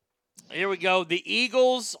 Here we go. The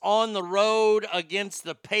Eagles on the road against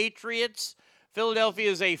the Patriots.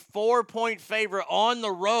 Philadelphia is a 4-point favorite on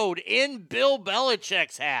the road in Bill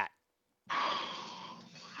Belichick's hat.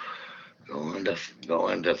 Going to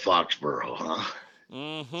Foxborough, huh?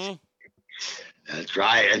 Mm-hmm. That's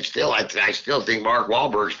right. And still, I still think Mark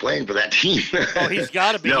Wahlberg's playing for that team. Oh, he's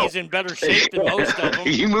got to be. No. He's in better shape than most of them.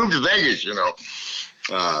 He moved to Vegas,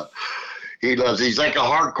 He's like a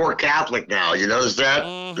hardcore Catholic now. You notice that?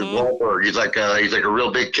 Mm-hmm. Wahlberg. He's like a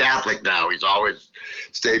real big Catholic now. He's always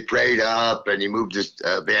stayed prayed up, and he moved he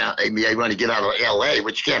wanted to get out of L.A.,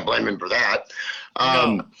 which you can't blame him for that.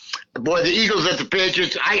 Boy, the Eagles at the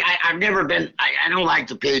Patriots. I've never been. I don't like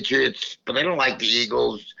the Patriots, but I don't like the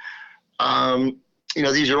Eagles.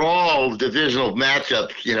 These are all divisional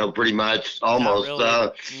matchups. Pretty much, almost. Not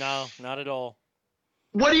really. No, not at all.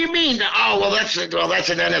 What do you mean? Oh, well, that's an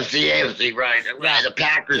NFC, AFC, right? Yeah. The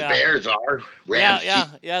Packers, Bears are. Rams.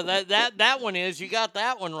 Yeah. That one is. You got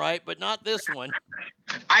that one right, but not this one.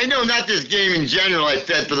 I know, not this game in general. I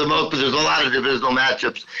said for the most, but there's a lot of divisional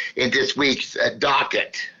matchups in this week's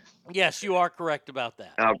docket. Yes, you are correct about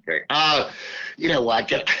that. Okay. You know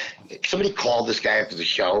what? Somebody call this guy after the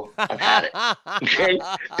show. I've had it. Okay.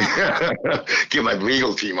 Get my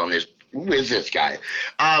legal team on this. Who is this guy?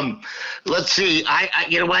 Let's see.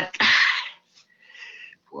 You know what?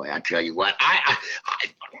 Boy, I tell you what.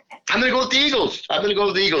 I'm going to go with the Eagles.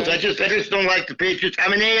 Okay. I just don't like the Patriots.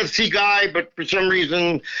 I'm an AFC guy, but for some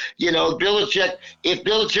reason, Belichick. If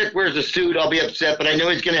Belichick wears a suit, I'll be upset. But I know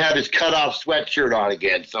he's going to have his cutoff sweatshirt on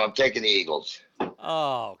again, so I'm taking the Eagles.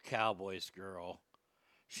 Oh, Cowboys girl.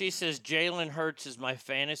 She says Jalen Hurts is my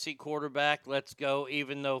fantasy quarterback. Let's go,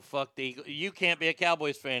 even though fuck the Eagles. You can't be a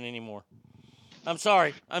Cowboys fan anymore. I'm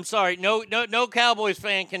sorry. No Cowboys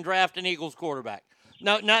fan can draft an Eagles quarterback.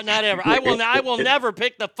 No, not ever. I will never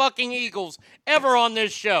pick the fucking Eagles ever on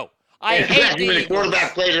this show. I hate the Eagles.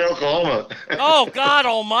 Quarterback played in Oklahoma. Oh, God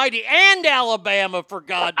almighty. And Alabama, for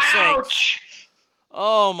God's sakes.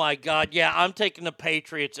 Oh, my God. Yeah, I'm taking the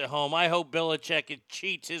Patriots at home. I hope Belichick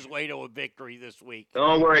cheats his way to a victory this week.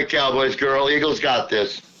 Don't worry, Cowboys girl. Eagles got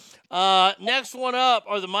this. Next one up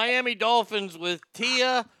are the Miami Dolphins with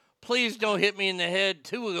Tia. Please don't hit me in the head.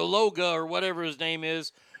 Tuiloga or whatever his name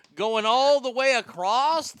is. Going all the way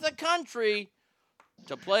across the country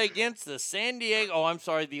to play against the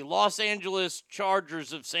Los Angeles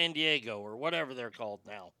Chargers of San Diego, or whatever they're called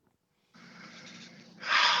now.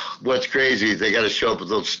 What's crazy is they got to show up with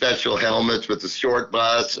those special helmets with the short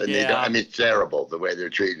bus, and it's terrible the way they're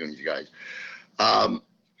treating these guys. I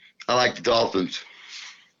like the Dolphins.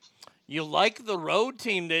 You like the road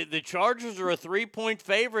team. The Chargers are a 3-point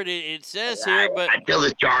favorite, it says here. But until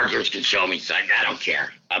the Chargers can show me something, I don't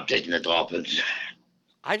care. I'm taking the Dolphins.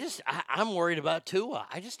 I'm worried about Tua.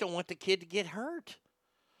 I just don't want the kid to get hurt.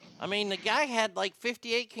 I mean, the guy had like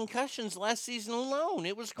 58 concussions last season alone.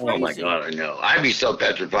 It was crazy. Oh, my God, I know. I'd be so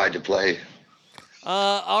petrified to play.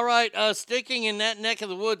 All right, sticking in that neck of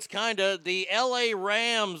the woods, kind of, the L.A.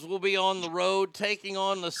 Rams will be on the road taking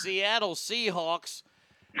on the Seattle Seahawks.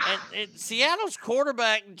 And Seattle's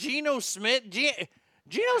quarterback, Geno Smith.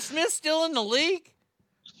 Geno Smith's still in the league?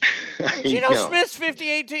 Geno Smith's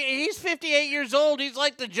 58. He's 58 years old. He's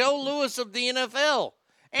like the Joe Louis of the NFL.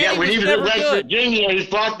 And when he was in West Virginia, he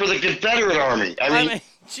fought for the Confederate Army. I mean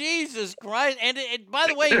Jesus Christ. And by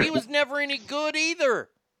the way, he was never any good either.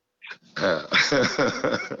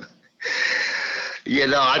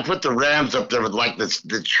 I put the Rams up there with like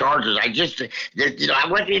the Chargers. I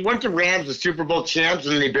went to Rams, the Super Bowl champs,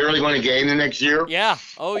 and they barely won a game the next year. Yeah.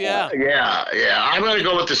 Oh, yeah. I'm going to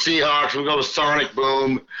go with the Seahawks. We'll go with Sonic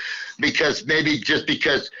Boom because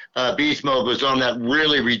Beast Mode was on that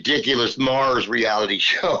really ridiculous Mars reality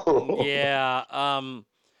show. Yeah. I'm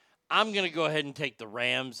going to go ahead and take the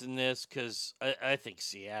Rams in this because I think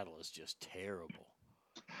Seattle is just terrible.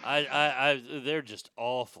 They're just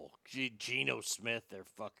awful. Geno Smith, their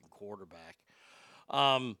fucking quarterback.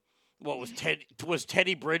 Was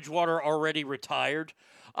Teddy Bridgewater already retired?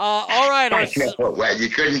 All right. You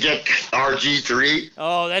couldn't get RG3?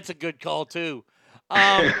 Oh, that's a good call too.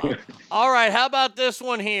 All right. How about this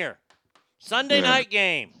one here? Sunday night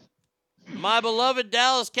game. My beloved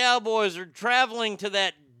Dallas Cowboys are traveling to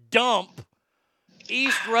that dump,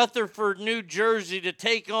 East Rutherford, New Jersey, to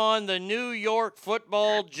take on the New York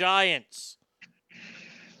Football Giants.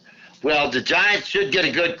 Well, the Giants should get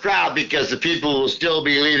a good crowd because the people will still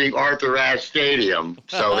be leaving Arthur Ashe Stadium,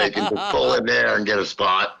 so they can just pull in there and get a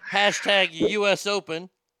spot. Hashtag U.S. Open.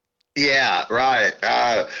 Yeah, right.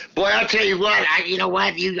 Boy, I'll tell you what. I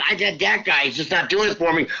got that guy. He's just not doing it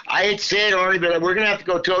for me. I hate to say it, Arnie, but we're going to have to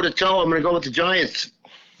go toe-to-toe. I'm going to go with the Giants.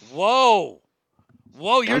 Whoa,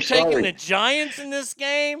 you're taking the Giants in this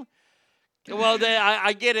game? Well,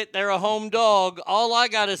 I get it. They're a home dog. All I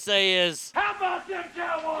got to say is, how about them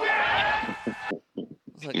Cowboys?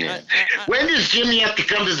 When does Jimmy have to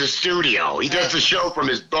come to the studio? He does the show from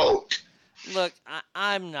his boat. Look,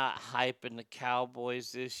 I'm not hyping the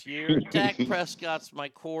Cowboys this year. Dak Prescott's my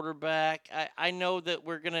quarterback. I know that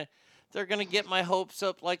they're gonna get my hopes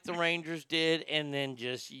up like the Rangers did, and then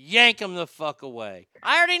just yank them the fuck away.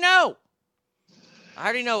 I already know.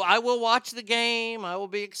 I will watch the game. I will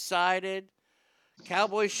be excited.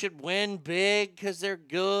 Cowboys should win big because they're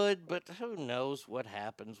good, but who knows what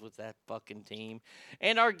happens with that fucking team.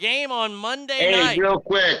 And our game on Monday night. Hey, real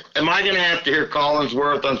quick, am I going to have to hear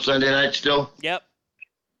Collinsworth on Sunday night still? Yep.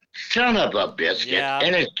 Son of a biscuit. Yeah.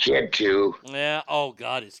 And his kid, too. Yeah. Oh,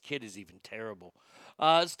 God, his kid is even terrible.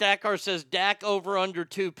 Stackar says Dak over under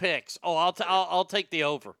 2 picks. Oh, I'll take the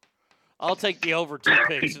over. I'll take the over 2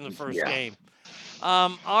 picks in the first game.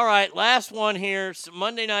 All right, last one here.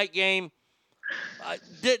 Monday night game.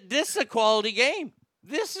 This is a quality game.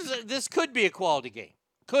 This could be a quality game.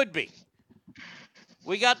 Could be.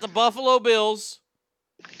 We got the Buffalo Bills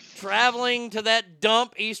traveling to that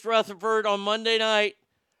dump, East Rutherford, on Monday night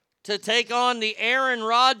to take on the Aaron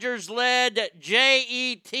Rodgers-led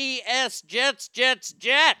Jets,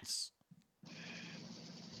 Jets.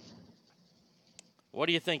 What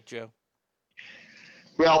do you think, Joe?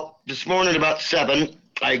 Well, this morning about 7,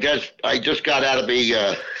 I guess I just got out of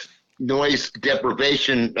a noise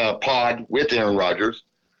deprivation pod with Aaron Rodgers.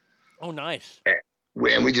 Oh, nice.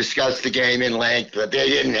 And we discussed the game in length, but they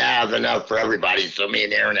didn't have enough for everybody, so me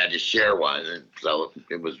and Aaron had to share one. And so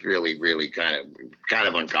it was really, really kind of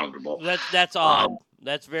uncomfortable. That's odd.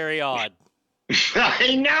 That's very odd.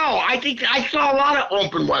 I know. I think I saw a lot of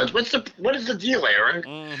open ones. What is the deal, Aaron?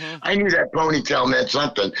 Mm-hmm. I knew that ponytail meant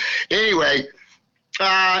something. Anyway,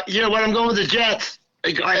 you know what? I'm going with the Jets.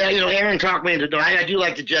 Aaron talked me into. I do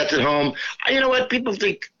like the Jets at home. You know what? People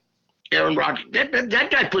think Aaron Rodgers. That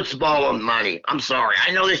guy puts the ball on the money. I'm sorry.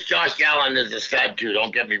 I know this Josh Allen is a stud too.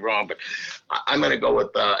 Don't get me wrong, but I'm going to go with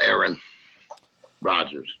Aaron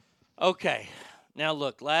Rodgers. Okay. Now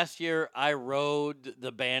look, last year I rode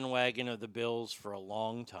the bandwagon of the Bills for a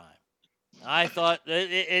long time. I thought,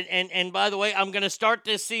 and by the way, I'm going to start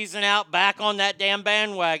this season out back on that damn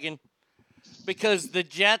bandwagon because the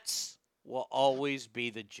Jets will always be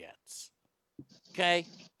the Jets. Okay?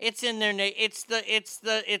 It's in their name. It's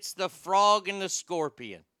the frog and the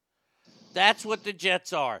scorpion. That's what the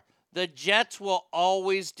Jets are. The Jets will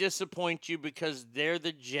always disappoint you because they're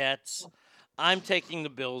the Jets. I'm taking the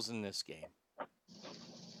Bills in this game.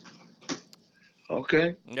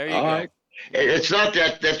 Okay. There you go. Right. It's not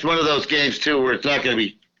that's one of those games too where it's not going to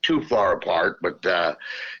be too far apart, but so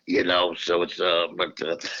it's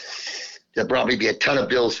there'll probably be a ton of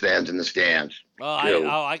Bills fans in the stands.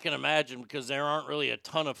 I can imagine because there aren't really a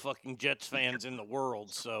ton of fucking Jets fans in the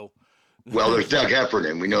world. So, well, there's Doug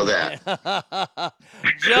Heffernan. We know that.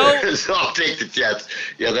 Joe, so I'll take the Jets.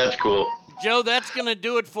 Yeah, that's cool. Joe, that's going to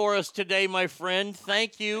do it for us today, my friend.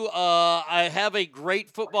 Thank you. I have a great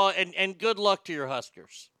football and good luck to your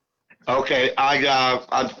Huskers. Okay, I got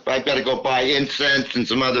to go buy incense and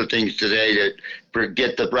some other things today to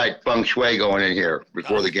get the right feng shui going in here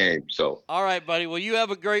before the game. So. All right, buddy. Well, you have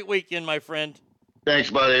a great weekend, my friend. Thanks,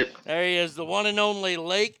 buddy. There he is, the one and only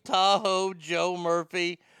Lake Tahoe Joe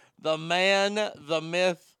Murphy, the man, the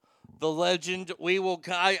myth, the legend.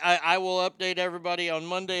 I will update everybody on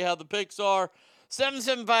Monday how the picks are.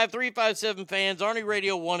 775-357-FANS,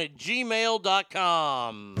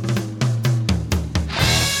 ArnieRadio1@gmail.com.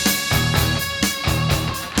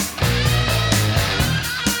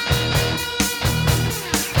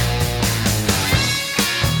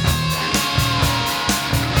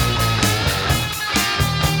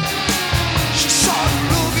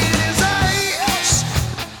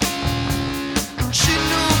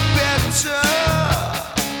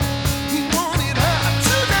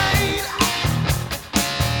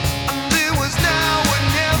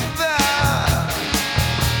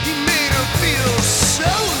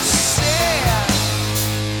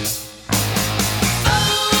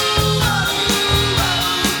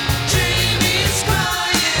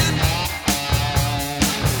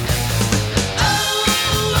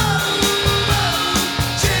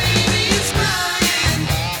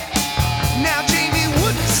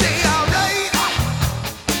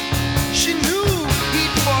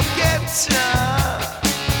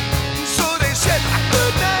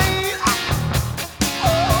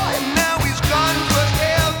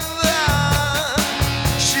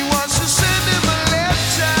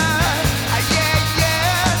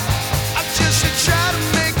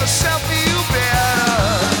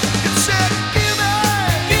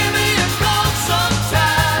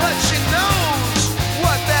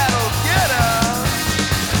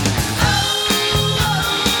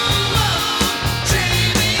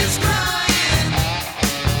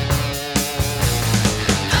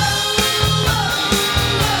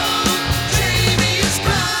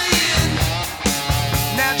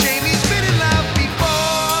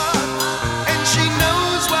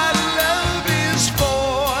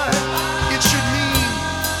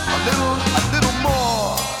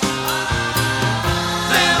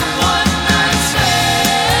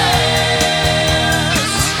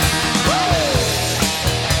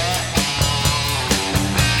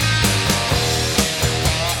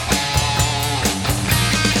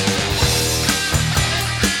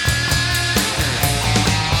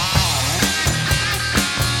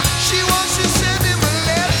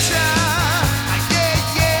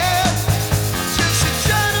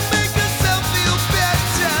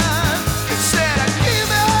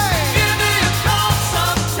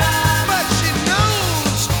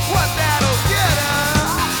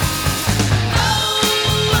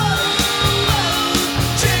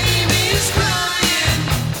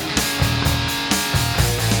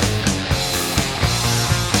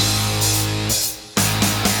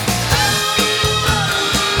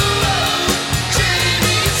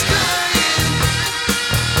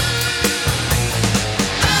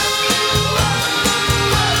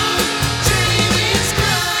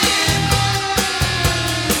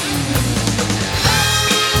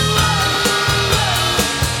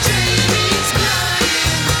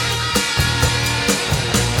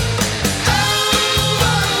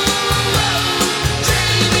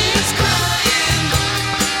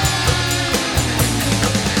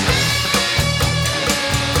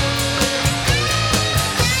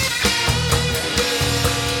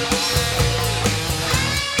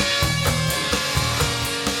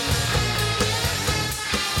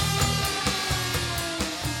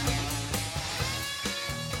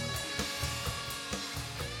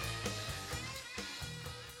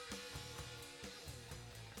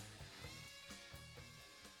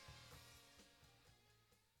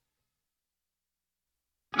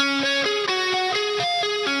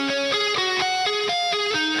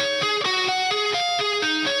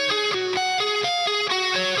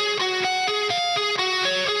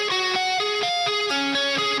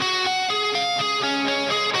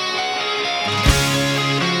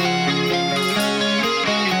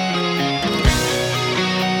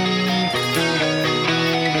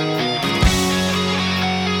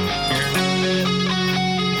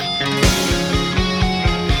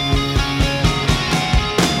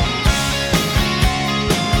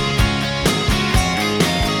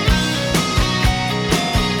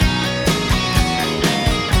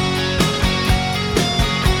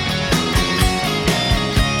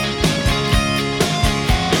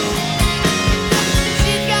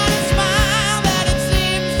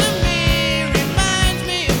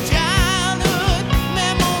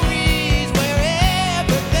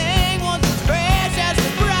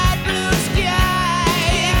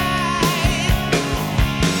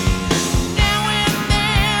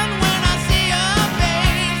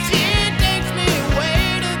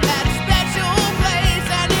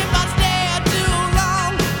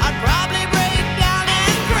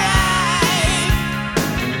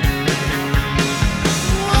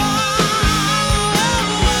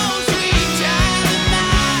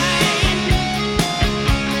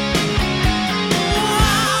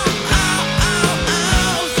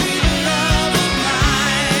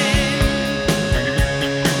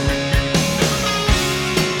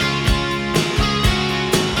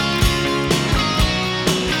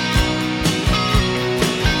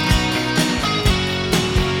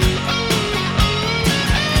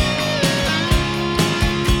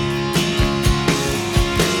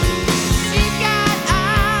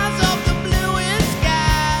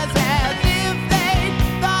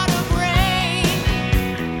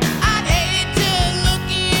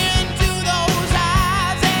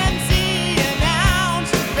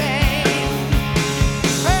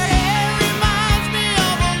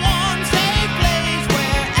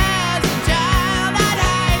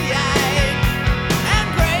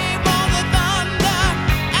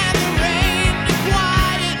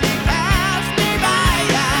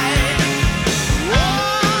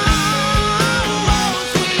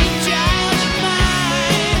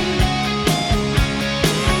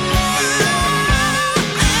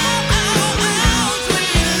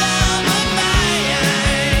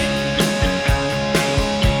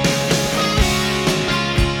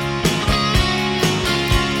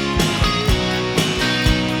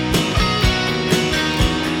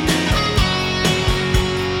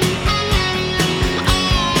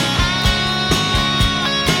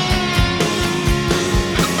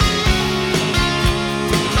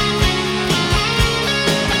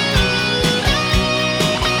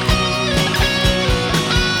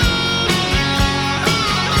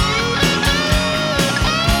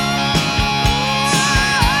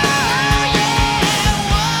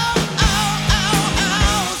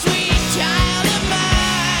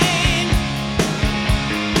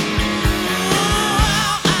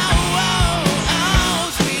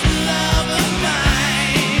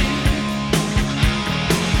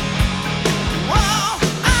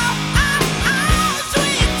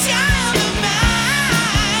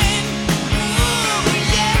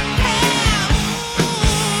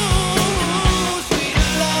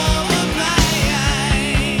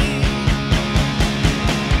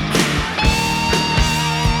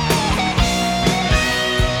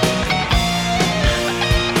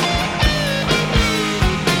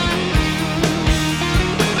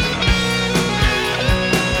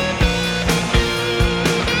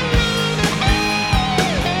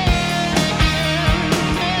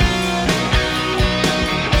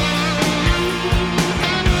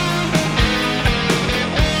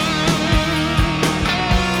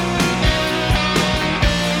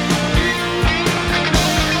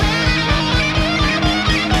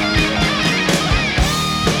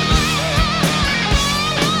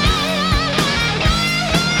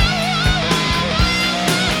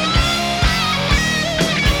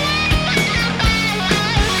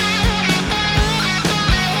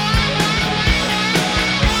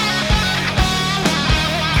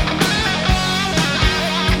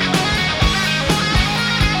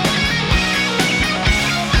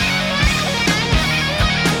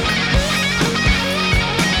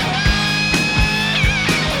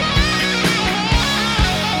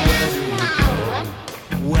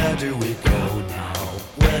 Where do we go now?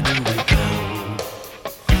 Where do we go?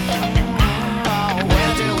 Oh,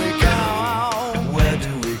 where do we go? Where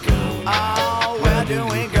do we go? Oh, where do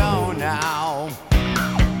we go now?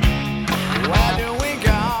 Where do we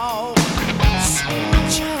go? Oh,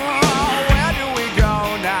 where do we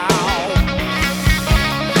go now?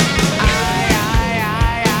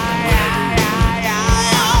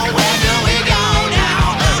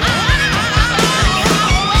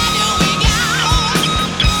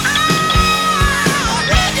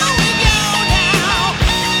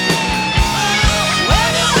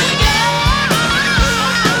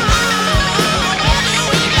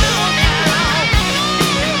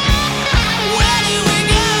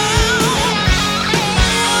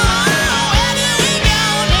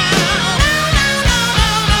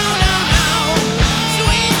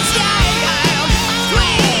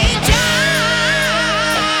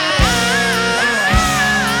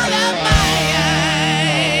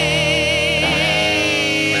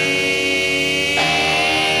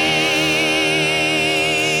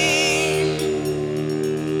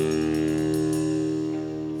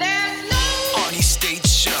 Arnie State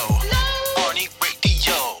Show. Arnie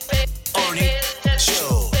Radio. Arnie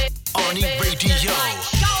Show. Arnie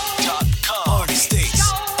Radio.com. Arnie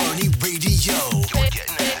States. Arnie Radio. You're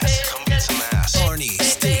getting ass. Come get some ass. Arnie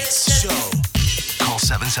States Show. Call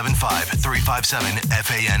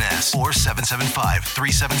 775-357-FANS or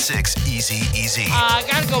 775-376-EASY. I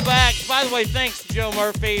got to go back. By the way, thanks to Joe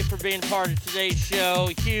Murphy for being part of today's show.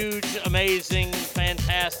 Huge, amazing,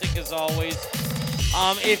 fantastic as always.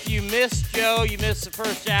 If you missed Joe, you missed the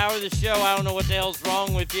first hour of the show, I don't know what the hell's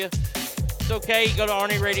wrong with you. It's okay. You go to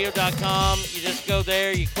ArnieRadio.com. You just go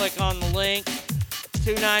there. You click on the link.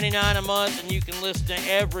 $2.99 a month, and you can listen to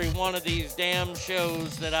every one of these damn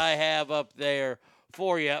shows that I have up there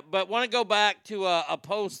for you. But want to go back to a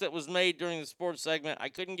post that was made during the sports segment. I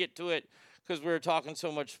couldn't get to it because we were talking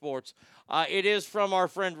so much sports. It is from our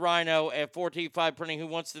friend Rhino at 4T5 Printing, who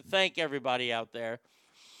wants to thank everybody out there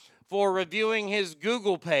for reviewing his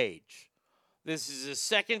Google page. This is his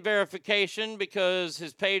second verification because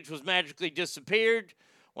his page was magically disappeared.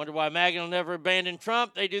 Wonder why MAGA will never abandon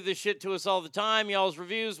Trump. They do this shit to us all the time. Y'all's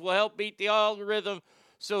reviews will help beat the algorithm.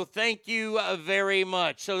 So thank you very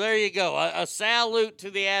much. So there you go. A salute to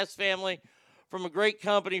the Ass family from a great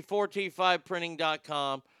company,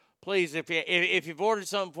 4T5printing.com. Please, if you've ordered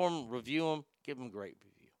something for them, review them. Give them a great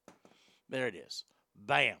review. There it is.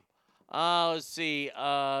 Bam. Let's see.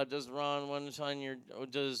 Does AA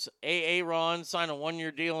Ron sign a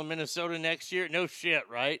 1-year deal in Minnesota next year? No shit,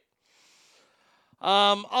 right?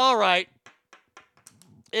 All right.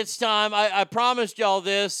 It's time. I promised y'all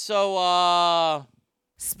this, so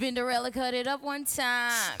Spinderella cut it up one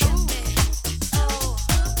time. When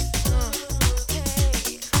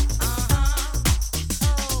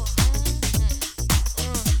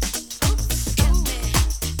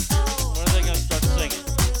are they gonna start singing?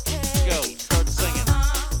 Go, start singing.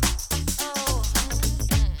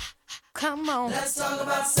 Come on. Let's talk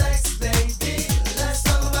about sex, baby. Let's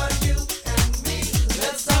talk about you and me.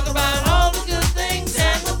 Let's talk about all the good things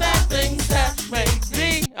and the bad things that may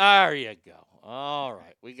be. There you go. All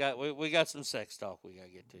right, we got some sex talk we gotta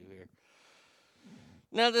get to here.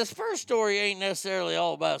 Now, this first story ain't necessarily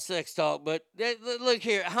all about sex talk, but look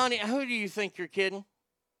here, honey, who do you think you're kidding?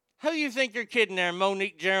 Who do you think you're kidding there,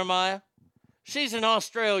 Monique Jeremiah? She's an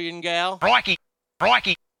Australian gal. Rocky.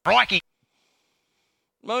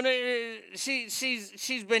 Monique,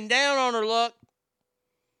 she's been down on her luck.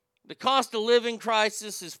 The cost of living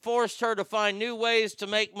crisis has forced her to find new ways to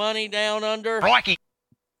make money down under. Rocky.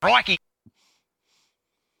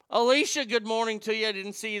 Alicia, good morning to you. I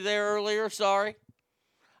didn't see you there earlier. Sorry.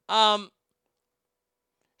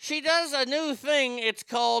 She does a new thing. It's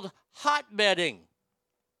called hotbedding.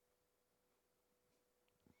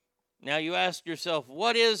 Now you ask yourself,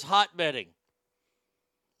 what is hotbedding?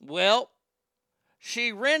 Well,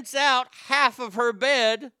 she rents out half of her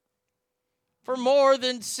bed for more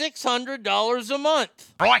than $600 a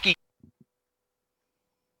month. Rocky.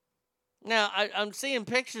 Now, I'm seeing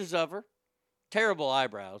pictures of her. Terrible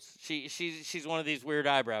eyebrows. She's one of these weird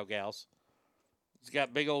eyebrow gals. She's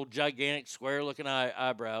got big old gigantic square-looking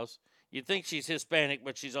eyebrows. You'd think she's Hispanic,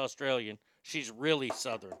 but she's Australian. She's really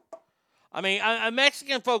Southern. I mean,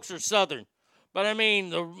 Mexican folks are Southern, but I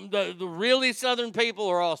mean the really Southern people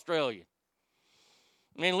are Australian.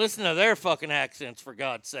 I mean, listen to their fucking accents, for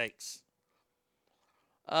God's sakes.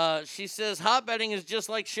 She says, hotbedding is just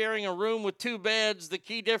like sharing a room with two beds. The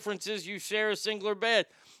key difference is you share a singular bed.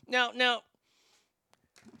 Now,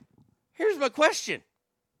 here's my question.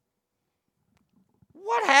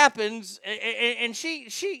 What happens, and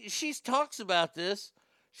she talks about this,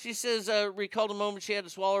 She says, recalled a moment she had to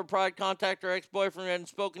swallow her pride, contact her ex-boyfriend who hadn't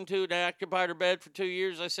spoken to, and occupied her bed for 2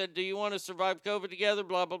 years. I said, do you want to survive COVID together?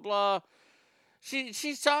 Blah, blah, blah.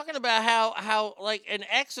 She's talking about how like an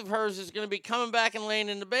ex of hers is going to be coming back and laying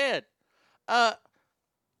in the bed.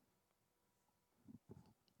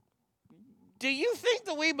 Do you think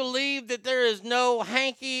that we believe that there is no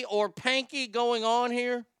hanky or panky going on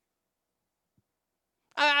here?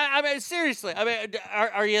 I mean, seriously. I mean,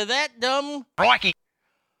 are you that dumb? Rocky.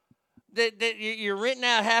 That you're renting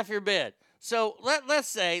out half your bed. So let's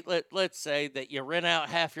say that you rent out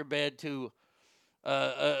half your bed to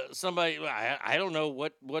somebody. I don't know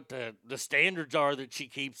what the standards are that she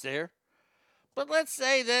keeps there. But let's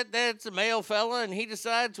say that that's a male fella, and he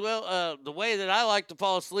decides, well, the way that I like to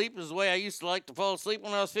fall asleep is the way I used to like to fall asleep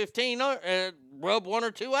when I was 15, rub one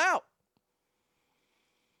or two out.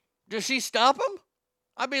 Does she stop him?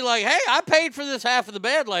 I'd be like, hey, I paid for this half of the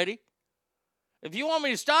bed, lady. If you want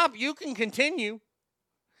me to stop, you can continue.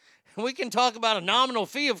 We can talk about a nominal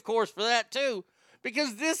fee, of course, for that, too,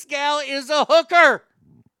 because this gal is a hooker.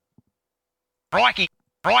 Rocky.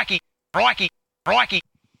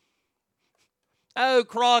 Oh,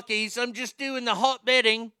 crockies, I'm just doing the hot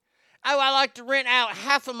bedding. Oh, I like to rent out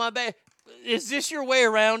half of my bed. Is this your way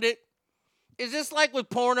around it? Is this like with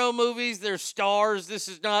porno movies? There's stars. This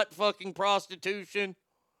is not fucking prostitution.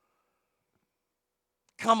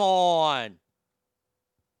 Come on.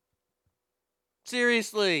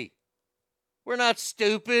 Seriously. We're not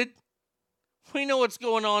stupid. We know what's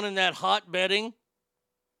going on in that hot bedding.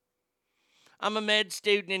 I'm a med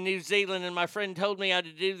student in New Zealand, and my friend told me how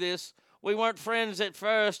to do this. We weren't friends at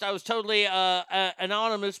first. I was totally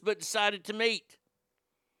anonymous, but decided to meet.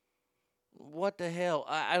 What the hell?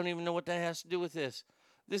 I don't even know what that has to do with this.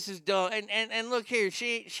 This is dumb. And look here,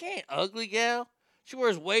 she ain't ugly, gal. She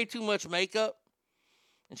wears way too much makeup.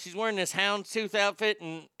 And she's wearing this houndstooth outfit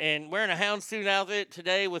and wearing a houndstooth outfit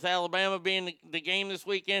today with Alabama being the game this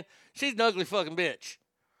weekend. She's an ugly fucking bitch.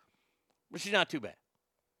 But she's not too bad.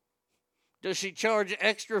 Does she charge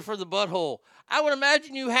extra for the butthole? I would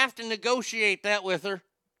imagine you have to negotiate that with her.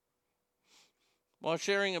 While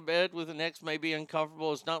sharing a bed with an ex may be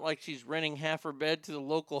uncomfortable, it's not like she's renting half her bed to the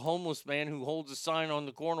local homeless man who holds a sign on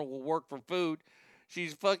the corner will work for food.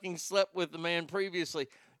 She's fucking slept with the man previously.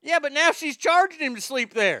 Yeah, but now she's charging him to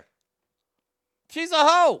sleep there. She's a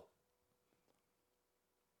hoe.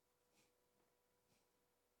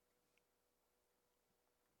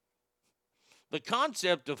 The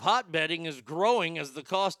concept of hot bedding is growing as the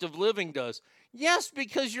cost of living does. Yes,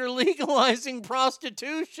 because you're legalizing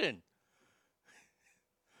prostitution.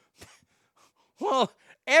 Well,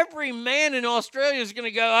 every man in Australia is going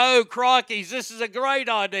to go, oh, crockies, this is a great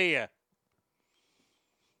idea.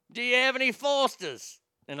 Do you have any Fosters?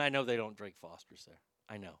 And I know they don't drink Fosters there.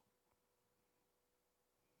 I know.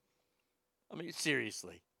 I mean,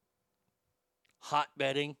 seriously. Hot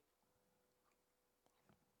bedding.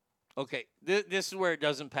 Okay, this is where it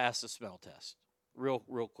doesn't pass the smell test. Real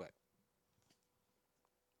quick.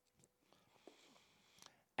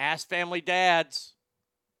 Ask family dads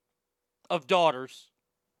of daughters.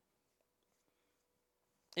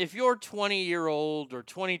 If your 20-year-old or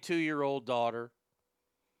 22-year-old daughter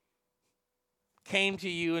came to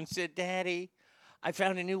you and said, Daddy, I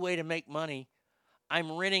found a new way to make money.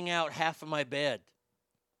 I'm renting out half of my bed.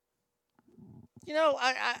 You know,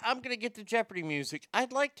 I'm going to get the Jeopardy music.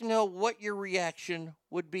 I'd like to know what your reaction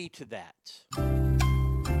would be to that.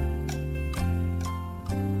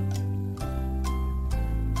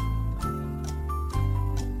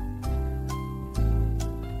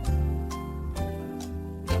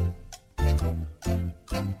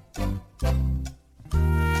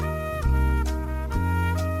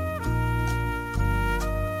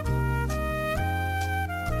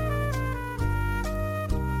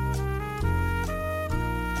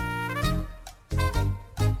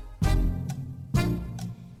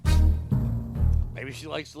 She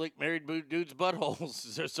likes to lick married dudes' buttholes.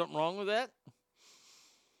 Is there something wrong with that?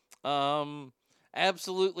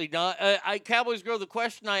 Absolutely not. Cowboys Girl, the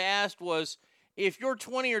question I asked was, if your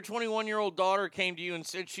 20 or 21-year-old daughter came to you and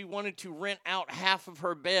said she wanted to rent out half of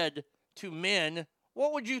her bed to men,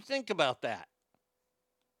 what would you think about that?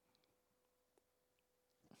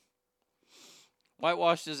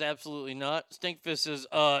 Whitewash says absolutely not. Stinkfist says,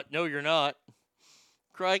 no, you're not.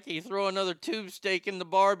 Crikey, throw another tube steak in the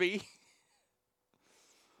Barbie.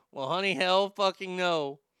 Well, honey, hell fucking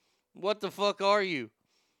no. What the fuck are you?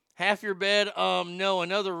 Half your bed? No.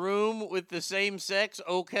 Another room with the same sex?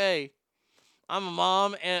 Okay. I'm a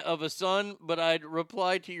mom of a son, but I'd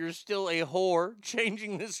reply to you're still a whore.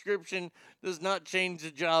 Changing the description does not change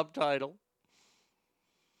the job title.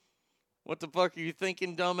 What the fuck are you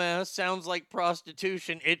thinking, dumbass? Sounds like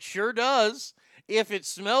prostitution. It sure does. If it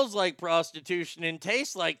smells like prostitution and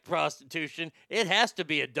tastes like prostitution, it has to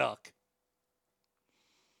be a duck.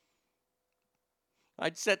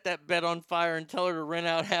 I'd set that bed on fire and tell her to rent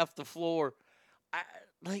out half the floor.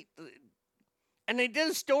 And they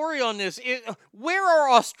did a story on this. Where are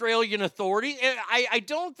Australian authorities? I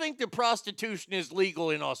don't think that prostitution is legal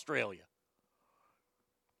in Australia.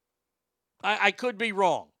 I could be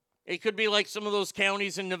wrong. It could be like some of those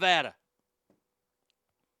counties in Nevada.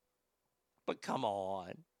 But come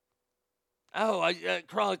on. Oh,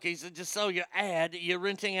 Krunk, he said, just so your ad, you're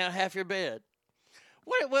renting out half your bed.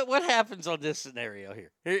 What happens on this scenario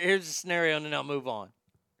here? Here's the scenario, and then I'll move on.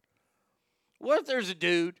 What if there's a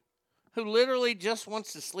dude who literally just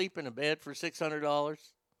wants to sleep in a bed for $600,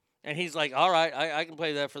 and he's like, all right, I can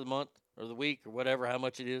pay that for the month or the week or whatever, how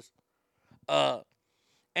much it is.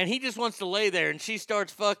 And he just wants to lay there, and she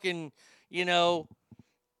starts fucking, little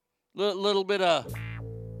bit of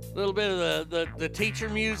the teacher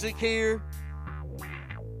music here.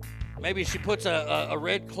 Maybe she puts a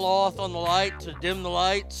red cloth on the light to dim the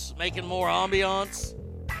lights, making more ambiance.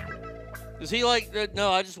 Is he like, no,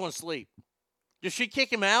 I just want to sleep. Does she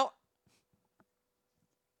kick him out?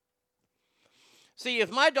 See, if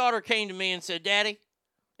my daughter came to me and said, Daddy,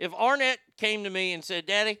 if Arnett came to me and said,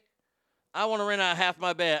 Daddy, I want to rent out half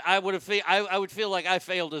my bed, I would feel like I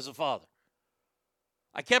failed as a father.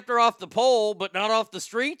 I kept her off the pole, but not off the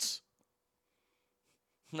streets.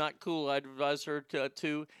 Not cool. I'd advise her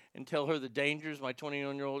to and tell her the dangers. My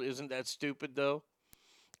 21-year-old isn't that stupid, though.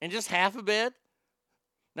 And just half a bed?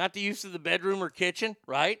 Not the use of the bedroom or kitchen,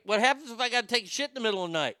 right? What happens if I got to take shit in the middle of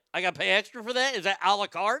the night? I got to pay extra for that? Is that a la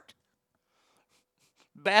carte?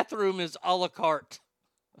 Bathroom is a la carte.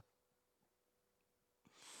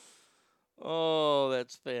 Oh,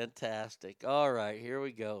 that's fantastic. All right, here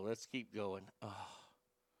we go. Let's keep going. Oh.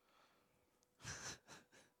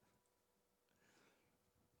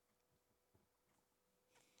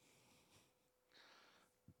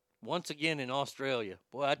 Once again in Australia.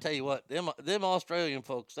 Boy, I tell you what, them Australian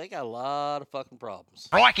folks, they got a lot of fucking problems.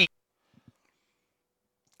 Rocky.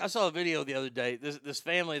 I saw a video the other day. This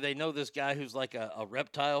family, they know this guy who's like a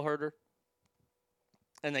reptile herder.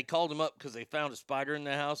 And they called him up because they found a spider in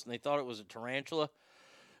the house and they thought it was a tarantula.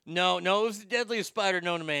 No, it was the deadliest spider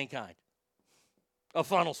known to mankind. A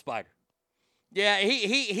funnel spider. Yeah,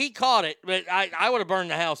 he caught it, but I would have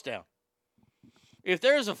burned the house down. If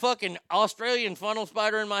there's a fucking Australian funnel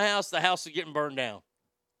spider in my house, the house is getting burned down.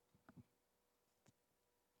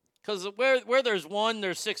 Because where there's one,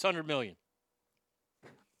 there's 600 million.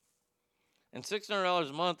 And $600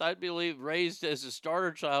 a month, I believe, raised as a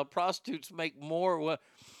starter child, prostitutes make more.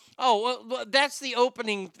 Oh, well, that's the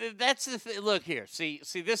opening. That's the look here. See,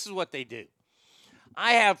 this is what they do.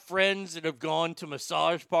 I have friends that have gone to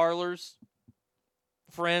massage parlors.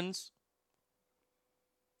 Friends.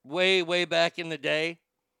 Way back in the day.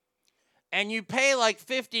 And you pay like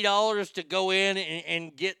 $50 to go in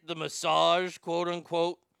and get the massage, quote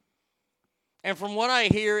unquote. And from what I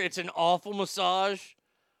hear, it's an awful massage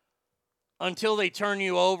until they turn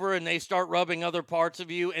you over and they start rubbing other parts of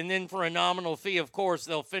you. And then for a nominal fee, of course,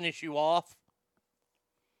 they'll finish you off.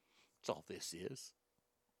 That's all this is.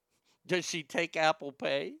 Does she take Apple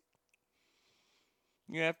Pay?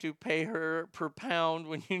 You have to pay her per pound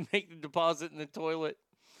when you make the deposit in the toilet.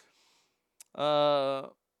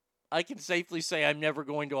 I can safely say I'm never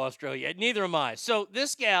going to Australia. Neither am I. So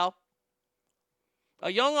this gal,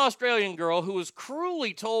 a young Australian girl who was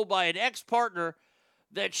cruelly told by an ex-partner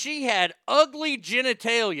that she had ugly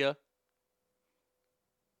genitalia.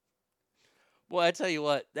 Boy, I tell you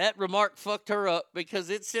what, that remark fucked her up because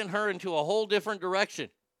it sent her into a whole different direction.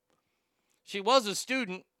 She was a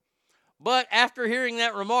student, but after hearing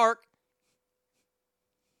that remark,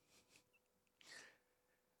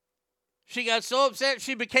 she got so upset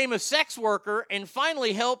she became a sex worker and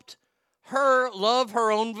finally helped her love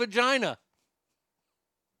her own vagina.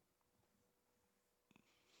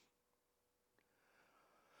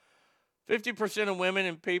 %50 of women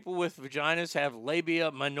and people with vaginas have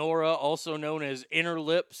labia minora, also known as inner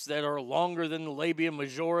lips, that are longer than the labia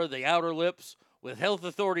majora, the outer lips, with health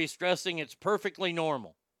authorities stressing it's perfectly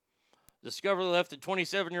normal. Discovery left a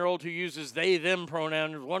 27-year-old who uses they-them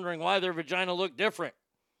pronouns wondering why their vagina looked different.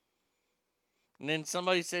 And then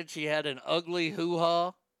somebody said she had an ugly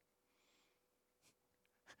hoo-ha.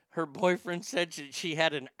 Her boyfriend said she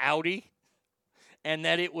had an outie and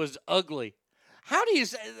that it was ugly. How do you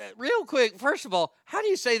say that? Real quick, first of all, how do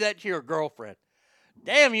you say that to your girlfriend?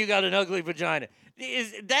 Damn, you got an ugly vagina.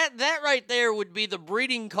 Is that right there would be the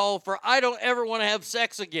breeding call for I don't ever want to have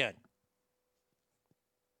sex again.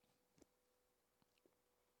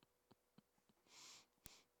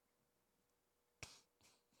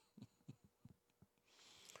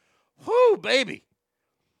 baby.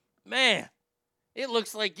 Man, it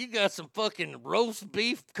looks like you got some fucking roast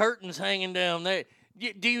beef curtains hanging down there.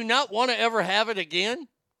 Do you not want to ever have it again?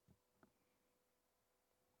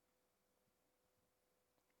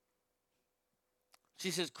 She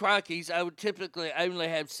says, crikeys, I would typically only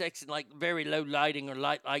have sex in like very low lighting or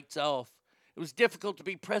lights off. It was difficult to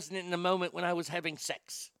be present in the moment when I was having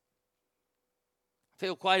sex. I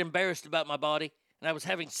feel quite embarrassed about my body, and I was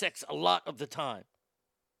having sex a lot of the time.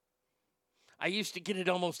 I used to get it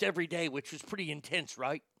almost every day, which was pretty intense,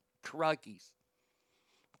 right? Crikeys.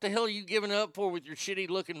 What the hell are you giving up for with your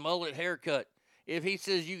shitty-looking mullet haircut if he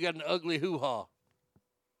says you got an ugly hoo-ha?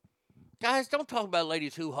 Guys, don't talk about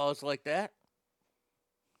ladies' hoo-has like that.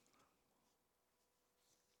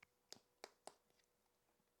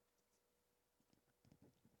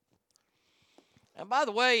 And by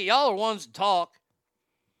the way, y'all are ones to talk.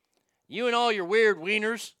 You and all your weird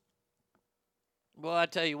wieners. Well, I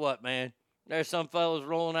tell you what, man. There's some fellas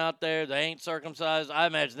rolling out there that ain't circumcised. I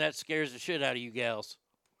imagine that scares the shit out of you gals.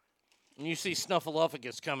 And you see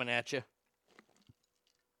Snuffleupagus coming at you.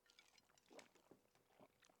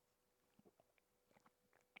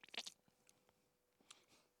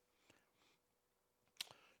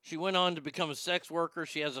 She went on to become a sex worker.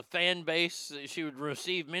 She has a fan base. She would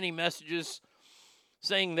receive many messages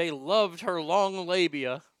saying they loved her long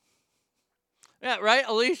labia. Yeah, right?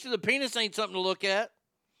 Alicia, the penis ain't something to look at.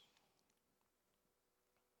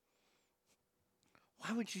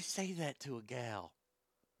 Why would you say that to a gal?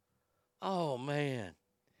 Oh, man.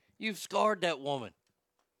 You've scarred that woman.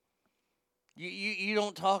 You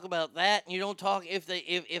don't talk about that. And you don't talk if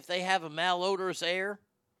they have a malodorous air.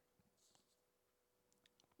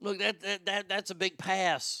 Look, that's a big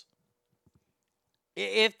pass.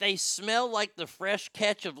 If they smell like the fresh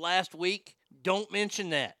catch of last week, don't mention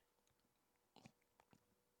that.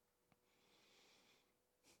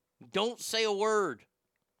 Don't say a word.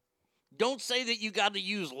 Don't say that you got to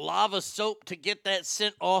use lava soap to get that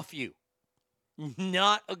scent off you.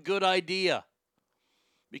 Not a good idea.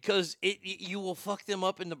 Because you will fuck them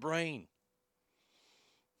up in the brain.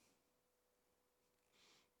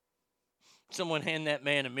 Someone hand that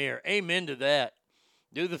man a mirror. Amen to that.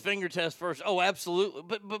 Do the finger test first. Oh,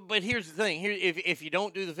 absolutely. But here's the thing. Here, if you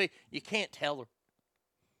don't do the finger, you can't tell her.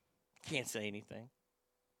 Can't say anything.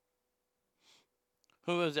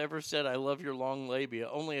 Who has ever said, I love your long labia?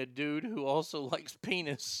 Only a dude who also likes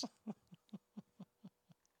penis.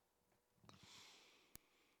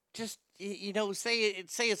 Just, say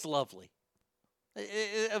it's lovely.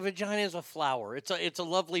 A vagina is a flower. It's a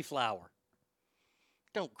lovely flower.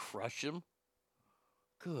 Don't crush him.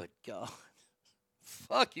 Good God.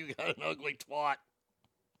 Fuck, you got an ugly twat.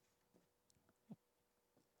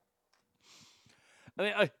 I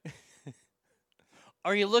mean,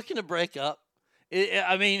 are you looking to break up?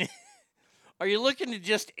 I mean, are you looking to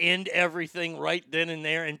just end everything right then and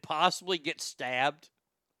there and possibly get stabbed?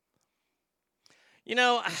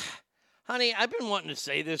 Honey, I've been wanting to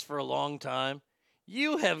say this for a long time.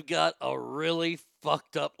 You have got a really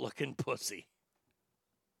fucked up looking pussy.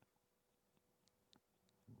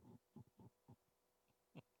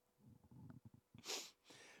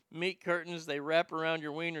 Meat curtains, they wrap around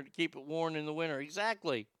your wiener to keep it warm in the winter.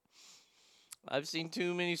 Exactly. I've seen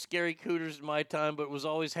too many scary cooters in my time, but was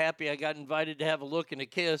always happy I got invited to have a look and a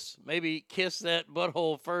kiss. Maybe kiss that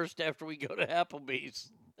butthole first after we go to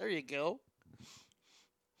Applebee's. There you go.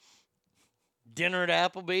 Dinner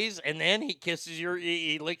at Applebee's, and then he kisses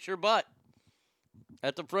he licks your butt.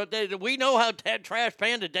 At the front day. We know how Trash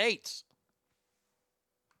Panda dates.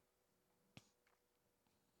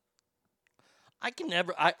 I can't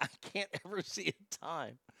ever see a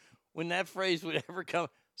time when that phrase would ever come.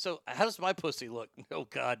 So how does my pussy look? Oh,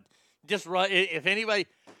 God. Just right. If anybody,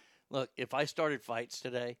 look, if I started fights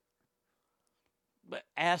today, but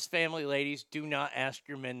ask family ladies, do not ask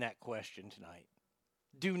your men that question tonight.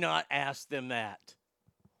 Do not ask them that.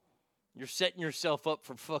 You're setting yourself up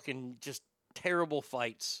for fucking just terrible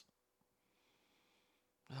fights.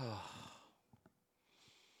 Oh.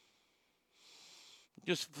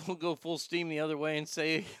 Just go full steam the other way and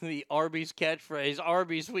say the Arby's catchphrase,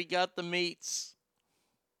 Arby's, we got the meats.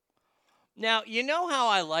 Now, you know how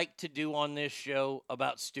I like to do on this show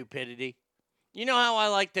about stupidity? You know how I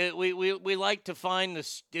like to, we like to find the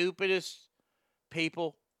stupidest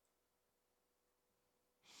people?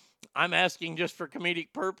 I'm asking just for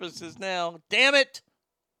comedic purposes now. Damn it!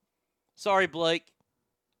 Sorry, Blake.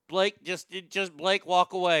 Blake, just Blake,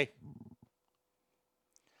 walk away.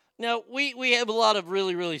 Now, we have a lot of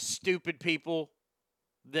really, really stupid people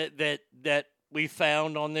that we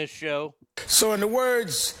found on this show. So in the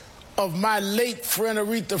words of my late friend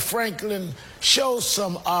Aretha Franklin, show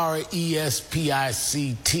some R-E-S-P-I-C-T.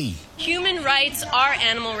 Human rights are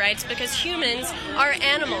animal rights because humans are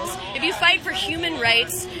animals. If you fight for human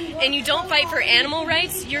rights and you don't fight for animal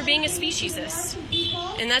rights, you're being a speciesist.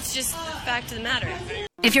 And that's just the fact of the matter.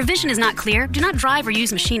 If your vision is not clear, do not drive or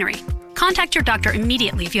use machinery. Contact your doctor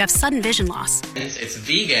immediately if you have sudden vision loss. It's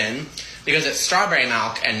vegan because it's strawberry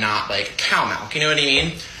milk and not like cow milk. You know what I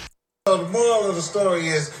mean? So the moral of the story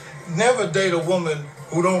is never date a woman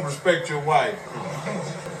who don't respect your wife.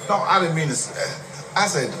 No, I didn't mean to say. I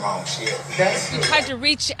said the wrong shit. We tried to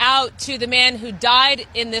reach out to the man who died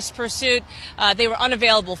in this pursuit. They were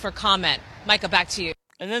unavailable for comment. Micah, back to you.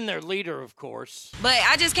 And then their leader, of course. But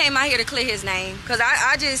I just came out here to clear his name because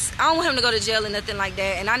I don't want him to go to jail or nothing like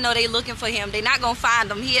that. And I know they looking for him. They not going to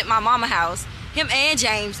find him. He at my mama house. Him and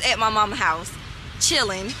James at my mama house,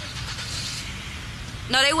 chilling.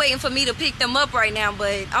 No, they waiting for me to pick them up right now,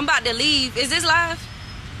 but I'm about to leave. Is this live?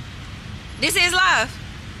 This is live.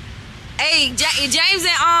 Hey, James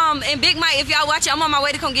and Big Mike, if y'all watch it, I'm on my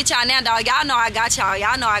way to come get y'all now, dog. Y'all know I got y'all.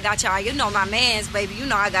 Y'all know I got y'all. You know my mans, baby. You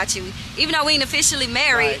know I got you. Even though we ain't officially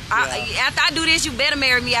married, right, yeah. After I do this, you better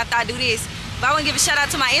marry me after I do this. But I want to give a shout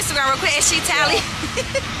out to my Instagram real quick. She Tally.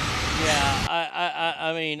 Yeah,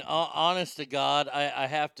 I mean, honest to God, I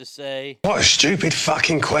have to say. What a stupid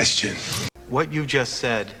fucking question. What you just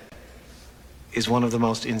said is one of the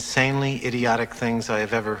most insanely idiotic things I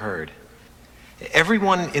have ever heard.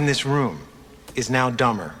 Everyone in this room is now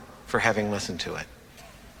dumber for having listened to it.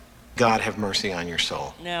 God have mercy on your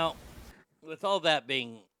soul. Now, with all that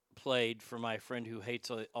being played for my friend who hates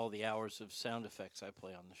all the hours of sound effects I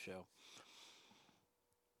play on the show,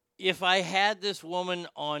 if I had this woman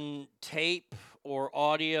on tape or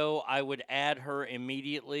audio, I would add her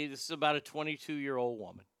immediately. This is about a 22-year-old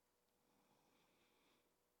woman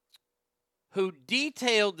who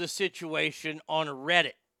detailed the situation on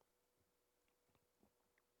Reddit.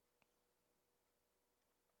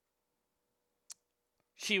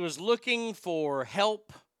 She was looking for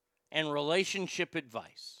help and relationship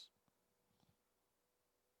advice.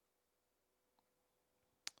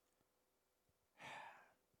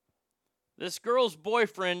 This girl's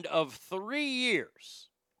boyfriend of 3 years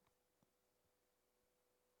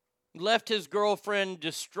left his girlfriend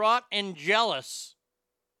distraught and jealous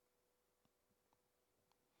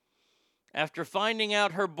after finding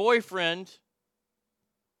out her boyfriend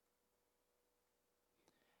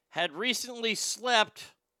had recently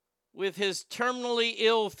slept with his terminally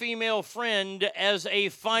ill female friend as a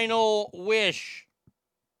final wish.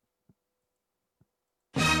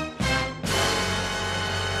 A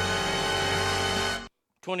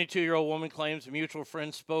 22-year-old woman claims a mutual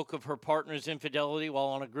friend spoke of her partner's infidelity while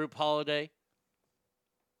on a group holiday.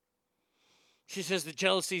 She says, the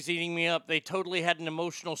jealousy's eating me up. They totally had an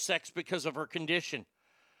emotional sex because of her condition.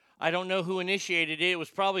 I don't know who initiated it. It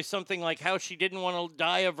was probably something like how she didn't want to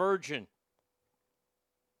die a virgin.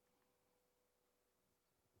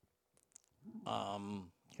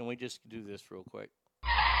 Can we just do this real quick?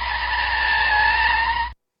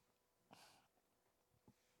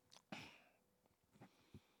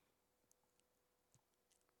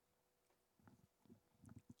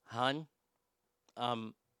 Hun,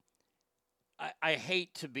 I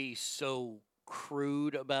hate to be so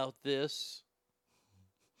crude about this.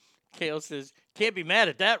 Kale says, can't be mad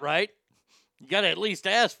at that, right? You got to at least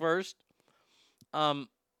ask first. I'm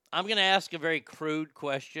going to ask a very crude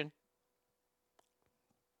question.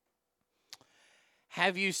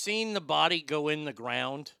 Have you seen the body go in the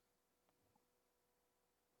ground?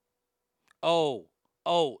 Oh,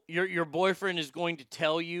 your boyfriend is going to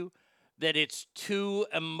tell you that it's too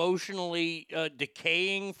emotionally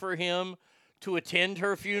decaying for him to attend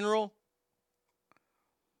her funeral?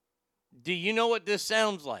 Do you know what this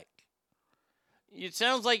sounds like? It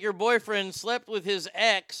sounds like your boyfriend slept with his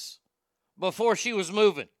ex before she was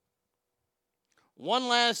moving. One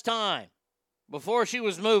last time before she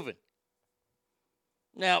was moving.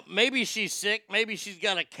 Now, maybe she's sick. Maybe she's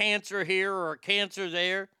got a cancer here or a cancer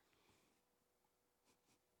there.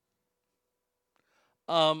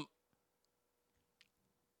 To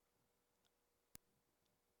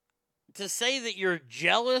say that you're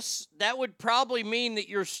jealous, that would probably mean that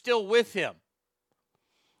you're still with him.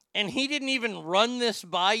 And he didn't even run this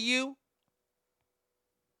by you?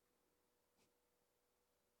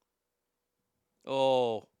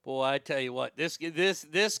 Oh, boy, I tell you what, this guy's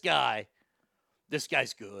good. This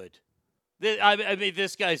guy's good.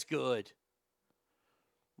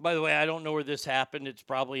 By the way, I don't know where this happened. It's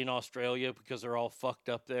probably in Australia because they're all fucked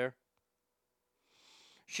up there.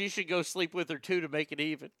 She should go sleep with her too to make it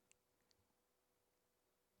even.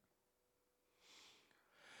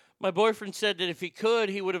 My boyfriend said that if he could,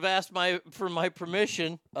 he would have asked for my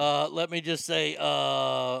permission. Let me just say,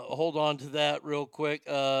 hold on to that real quick.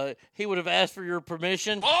 He would have asked for your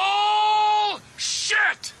permission. Oh,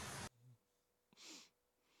 shit!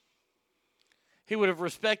 He would have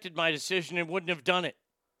respected my decision and wouldn't have done it.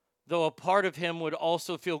 Though a part of him would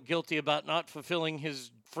also feel guilty about not fulfilling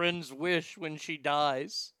his friend's wish when she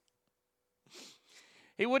dies.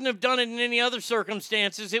 He wouldn't have done it in any other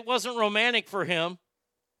circumstances. It wasn't romantic for him.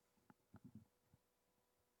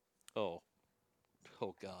 Oh.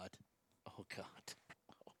 Oh, God. Oh, God.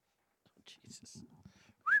 Oh, Jesus.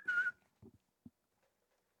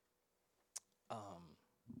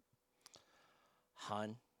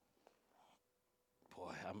 Hun.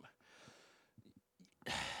 Boy,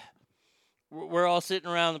 we're all sitting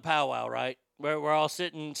around the powwow, right? We're all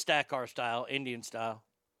sitting stack car style, Indian style.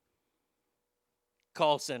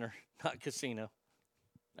 Call center, not casino.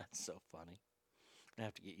 That's so funny. I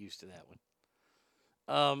have to get used to that one.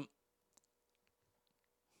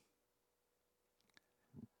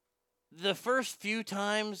 The first few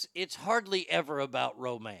times, it's hardly ever about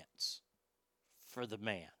romance for the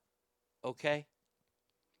man. Okay?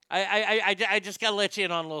 I just got to let you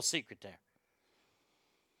in on a little secret there.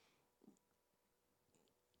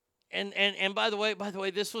 And by the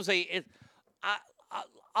way, this was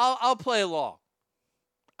I'll play along.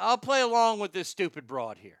 I'll play along with this stupid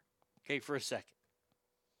broad here, okay, for a second.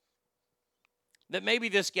 That maybe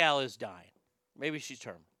this gal is dying. Maybe she's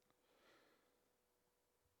terminal.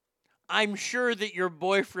 I'm sure that your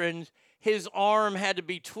boyfriend, his arm had to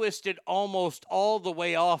be twisted almost all the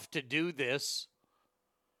way off to do this.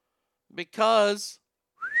 Because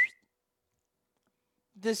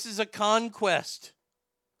this is a conquest.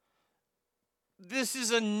 This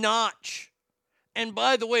is a notch. And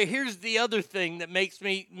by the way, here's the other thing that makes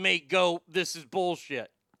me go, this is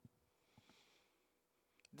bullshit.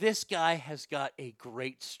 This guy has got a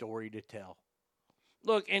great story to tell.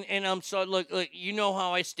 Look, and I'm sorry, look, you know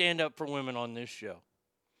how I stand up for women on this show.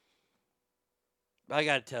 I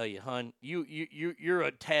got to tell you, hon, you're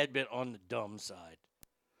a tad bit on the dumb side.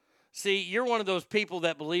 See, you're one of those people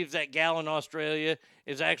that believes that gal in Australia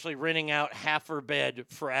is actually renting out half her bed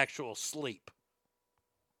for actual sleep.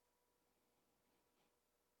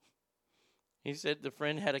 He said the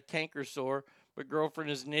friend had a canker sore, but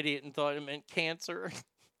girlfriend is an idiot and thought it meant cancer.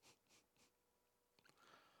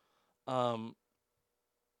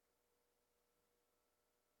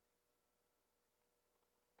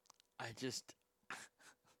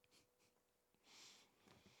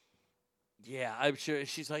 Yeah, I'm sure.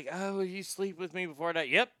 She's like, oh, will you sleep with me before I die?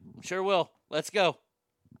 Yep, sure will. Let's go.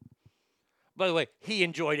 By the way, he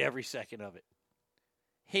enjoyed every second of it.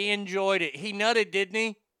 He enjoyed it. He nutted, didn't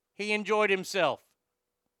he? He enjoyed himself.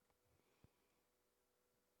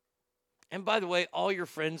 And by the way, all your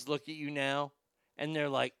friends look at you now, and they're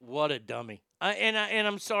like, what a dummy. And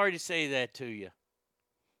I'm sorry to say that to you.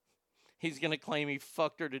 He's going to claim he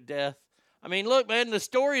fucked her to death. I mean, look, man, the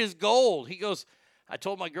story is gold. He goes, I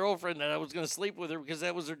told my girlfriend that I was going to sleep with her because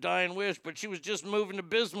that was her dying wish, but she was just moving to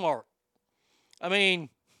Bismarck. I mean,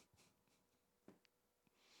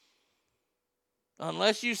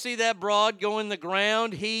 unless you see that broad go in the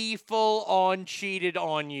ground, he full on cheated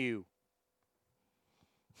on you.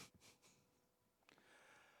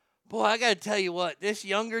 Boy, I got to tell you what, this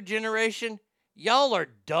younger generation, y'all are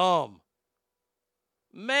dumb.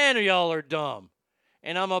 Man, y'all are dumb.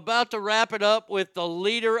 And I'm about to wrap it up with the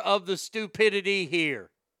leader of the stupidity here.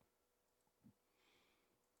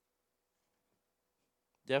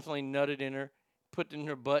 Definitely nutted in her, put it in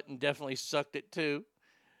her butt, and definitely sucked it too.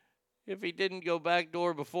 If he didn't go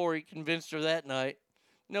backdoor before, he convinced her that night.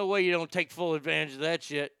 No way you don't take full advantage of that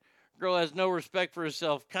shit. Girl has no respect for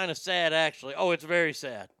herself. Kind of sad, actually. Oh, it's very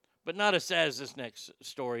sad. But not as sad as this next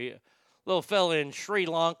story. Little fella in Sri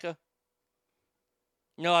Lanka.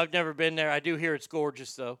 No, I've never been there. I do hear it's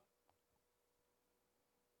gorgeous, though.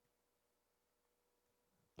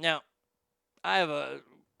 Now, I have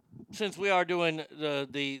since we are doing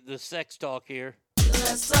the sex talk here.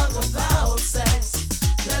 Let's talk about sex.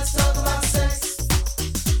 Let's talk about sex.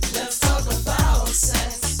 Let's talk about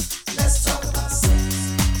sex. Let's talk about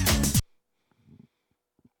sex.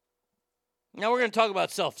 Now we're going to talk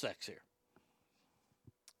about self-sex here.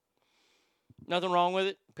 Nothing wrong with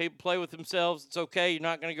it. People play with themselves. It's okay. You're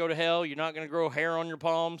not going to go to hell. You're not going to grow hair on your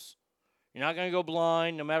palms. You're not going to go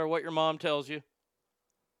blind no matter what your mom tells you.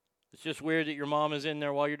 It's just weird that your mom is in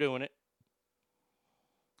there while you're doing it.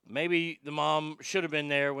 Maybe the mom should have been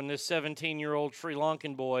there when this 17-year-old Sri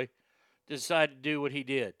Lankan boy decided to do what he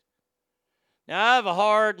did. Now, I have a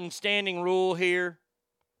hard and standing rule here.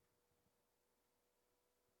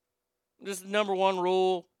 This is the number one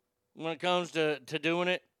rule when it comes to doing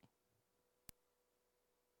it?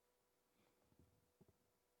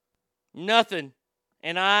 Nothing.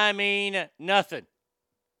 And I mean nothing.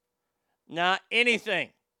 Not anything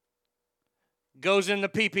goes in the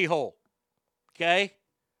pee-pee hole. Okay?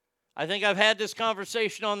 I think I've had this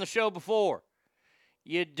conversation on the show before.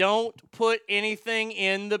 You don't put anything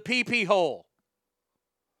in the pee-pee hole.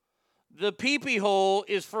 The pee-pee hole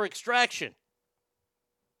is for extraction.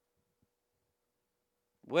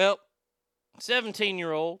 Well,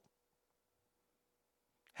 17-year-old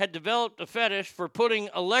had developed a fetish for putting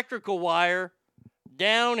electrical wire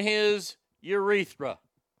down his urethra.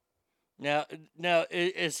 Now,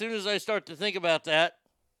 as soon as I start to think about that,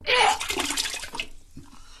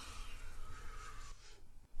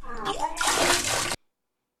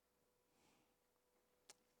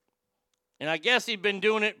 and I guess he'd been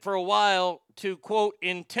doing it for a while to, quote,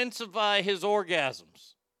 intensify his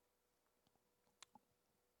orgasms.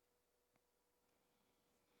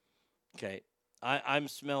 Okay, I'm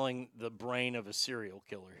smelling the brain of a serial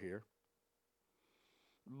killer here.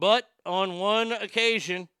 But on one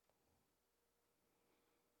occasion,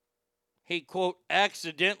 he, quote,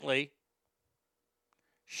 accidentally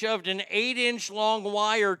shoved an 8-inch long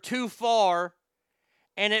wire too far,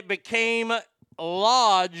 and it became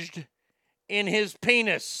lodged in his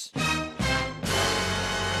penis.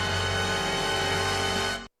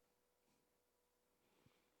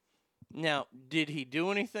 Now, did he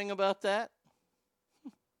do anything about that?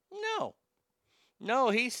 No. No,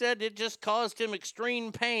 he said it just caused him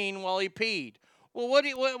extreme pain while he peed. Well, what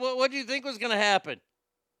do you think was going to happen?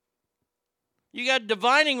 You got a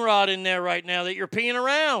divining rod in there right now that you're peeing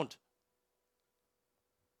around.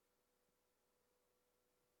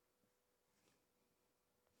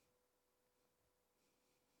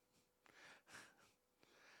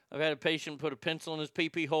 I've had a patient put a pencil in his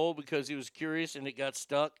pee-pee hole because he was curious and it got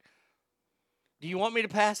stuck. Do you want me to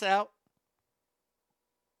pass out?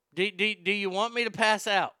 Do you want me to pass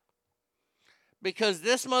out? Because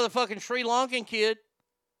this motherfucking Sri Lankan kid,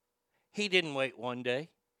 he didn't wait 1 day.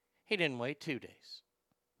 He didn't wait 2 days.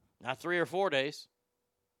 Not 3 or 4 days.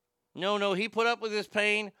 No, he put up with this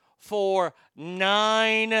pain for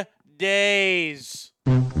 9 days.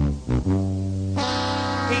 He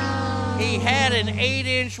had an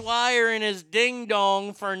 8-inch wire in his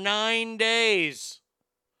ding-dong for 9 days.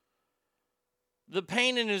 The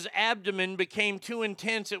pain in his abdomen became too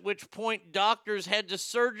intense, at which point doctors had to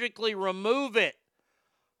surgically remove it.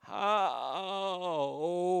 Oh.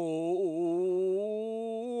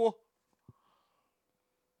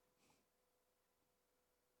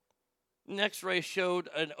 An X-ray showed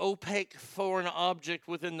an opaque foreign object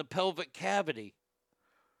within the pelvic cavity.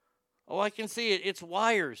 Oh, I can see it. It's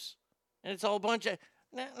wires. And it's all a bunch of...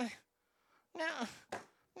 No.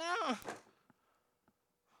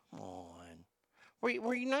 Come on.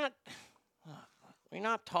 Were you not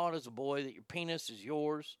taught as a boy that your penis is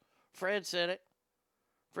yours? Fred said it.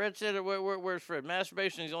 Where's Fred?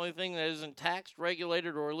 Masturbation is the only thing that isn't taxed,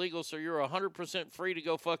 regulated, or illegal, so you're 100% free to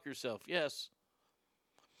go fuck yourself. Yes.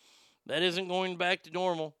 That isn't going back to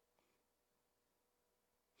normal.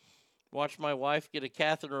 Watched my wife get a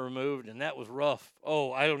catheter removed, and that was rough.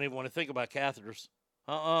 Oh, I don't even want to think about catheters.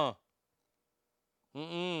 I'm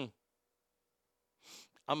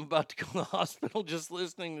about to go to the hospital just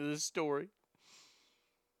listening to this story.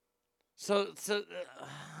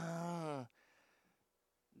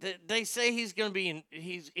 They say he's going to be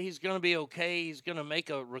he's going to be okay. He's going to make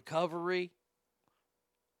a recovery.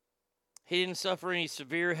 He didn't suffer any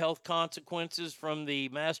severe health consequences from the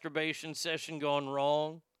masturbation session gone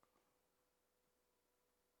wrong.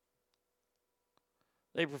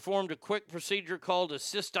 They performed a quick procedure called a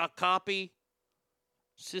cystoscopy,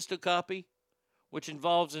 which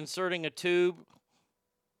involves inserting a tube.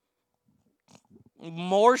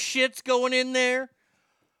 More shit's going in there?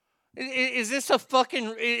 Is this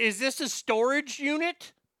a storage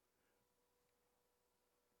unit?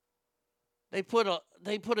 They put a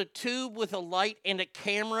tube with a light and a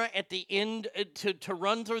camera at the end to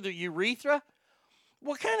run through the urethra?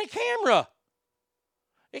 What kind of camera?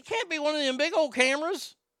 It can't be one of them big old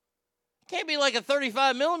cameras. It can't be like a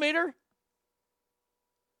 35 millimeter.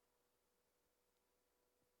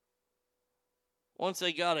 Once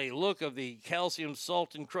they got a look of the calcium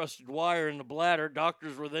salt-encrusted wire in the bladder,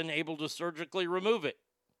 doctors were then able to surgically remove it.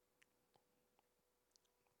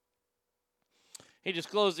 He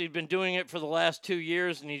disclosed he'd been doing it for the last 2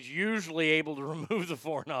 years, and he's usually able to remove the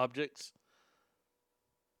foreign objects.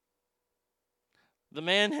 The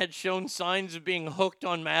man had shown signs of being hooked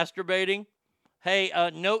on masturbating. Hey,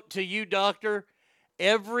 note to you, doctor,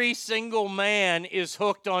 every single man is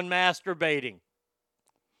hooked on masturbating.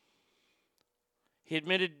 He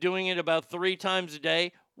admitted doing it about 3 times a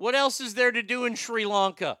day. What else is there to do in Sri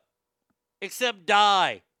Lanka? Except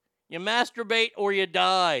die. You masturbate or you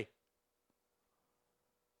die.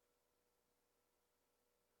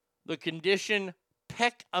 The condition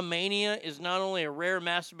pecomania is not only a rare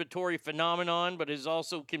masturbatory phenomenon, but is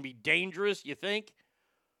also can be dangerous, you think?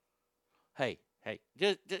 Hey,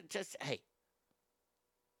 just hey.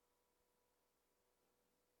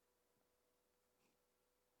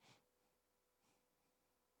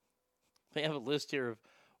 They have a list here of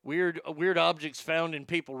weird objects found in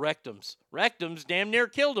people rectums. Rectums damn near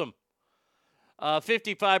killed them.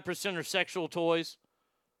 55% are sexual toys.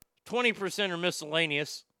 20% are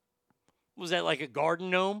miscellaneous. Was that like a garden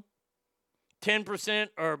gnome? 10%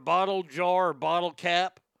 are a bottle jar or bottle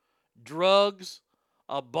cap. Drugs,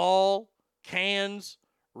 a ball, cans,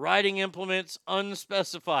 writing implements,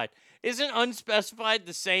 unspecified. Isn't unspecified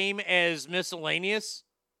the same as miscellaneous?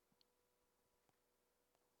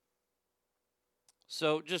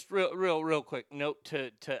 So just real quick note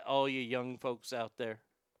to all you young folks out there.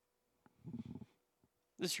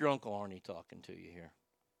 This is your Uncle Arnie talking to you here.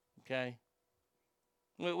 Okay?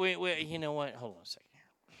 Wait, you know what? Hold on a second here.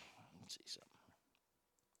 Let's see something.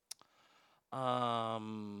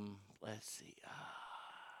 Let's see.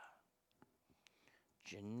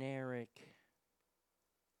 Generic.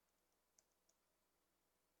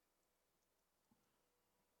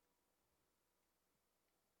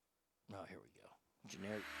 Oh, here we go.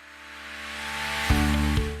 Generic.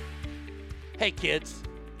 Hey, kids.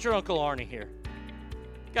 It's your Uncle Arnie here.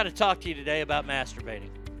 Got to talk to you today about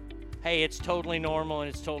masturbating. Hey, it's totally normal and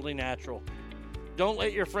it's totally natural. Don't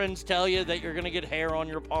let your friends tell you that you're going to get hair on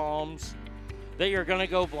your palms, that you're going to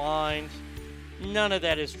go blind. None of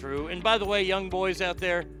that is true. And by the way, young boys out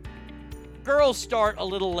there, girls start a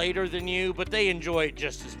little later than you, but they enjoy it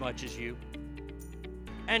just as much as you.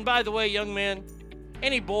 And by the way, young men,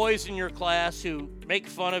 any boys in your class who make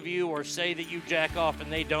fun of you or say that you jack off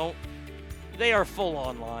and they don't, they are full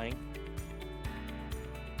on lying.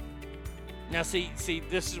 Now, see,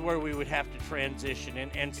 this is where we would have to transition,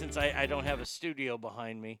 and since I don't have a studio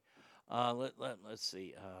behind me, let's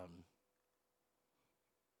see.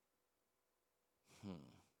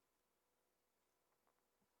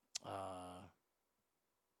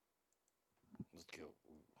 Let's go.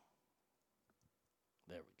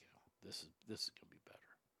 There we go. This is gonna be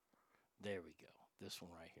better. There we go. This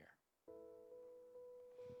one right here.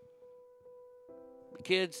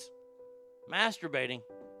 Kids, masturbating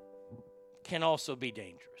can also be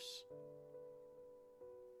dangerous.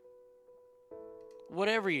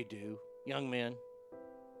 Whatever you do, young men,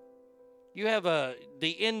 you have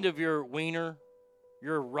the end of your wiener,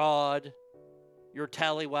 your rod, your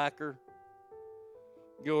tallywhacker,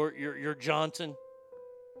 your Johnson.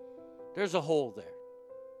 There's a hole there.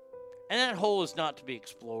 And that hole is not to be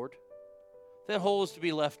explored. That hole is to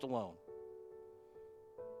be left alone.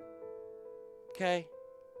 Okay?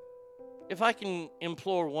 If I can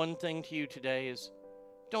implore one thing to you today is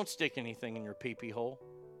don't stick anything in your pee-pee hole.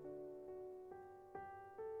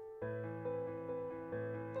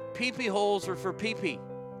 Pee-pee holes are for pee-pee.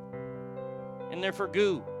 And they're for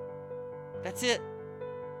goo. That's it.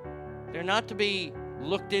 They're not to be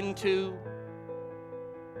looked into,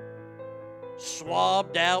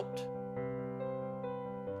 swabbed out,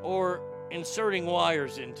 or inserting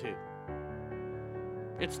wires into.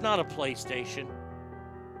 It's not a PlayStation.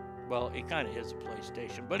 Well, it kind of is a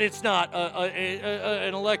PlayStation, but it's not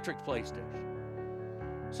an electric PlayStation.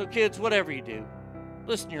 So kids, whatever you do,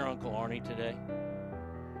 listen to your Uncle Arnie today.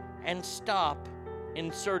 And stop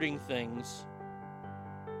inserting things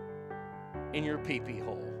in your pee-pee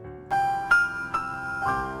hole.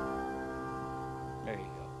 There you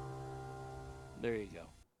go. There you go.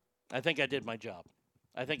 I think I did my job.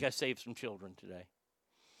 I think I saved some children today.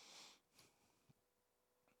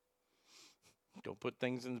 Don't put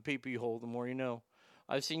things in the pee-pee hole, the more you know.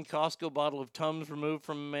 I've seen Costco bottle of Tums removed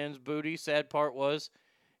from a man's booty. Sad part was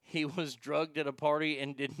he was drugged at a party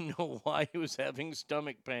and didn't know why he was having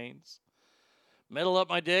stomach pains. Metal up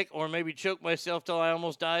my dick or maybe choke myself till I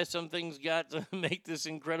almost die. Some things got to make this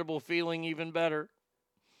incredible feeling even better.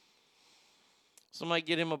 Somebody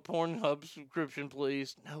get him a Pornhub subscription,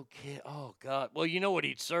 please. No kid. Oh, God. Well, you know what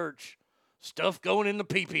he'd search. Stuff going in the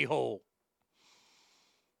pee-pee hole.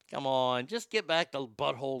 Come on, just get back to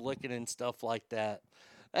butthole licking and stuff like that.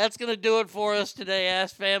 That's going to do it for us today,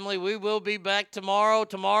 Ass Family. We will be back tomorrow.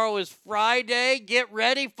 Tomorrow is Friday. Get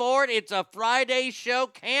ready for it. It's a Friday show.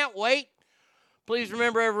 Can't wait. Please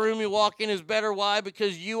remember, every room you walk in is better. Why?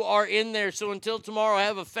 Because you are in there. So until tomorrow,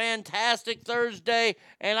 have a fantastic Thursday.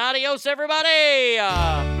 And adios, everybody.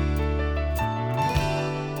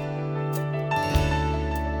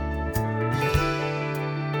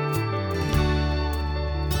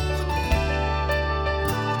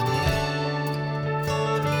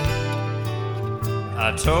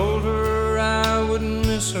 I told her I wouldn't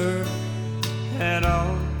miss her at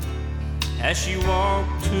all as she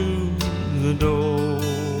walked to the door.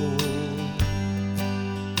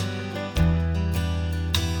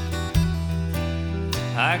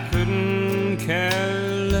 I couldn't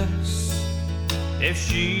care less if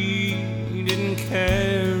she didn't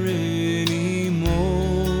care anymore.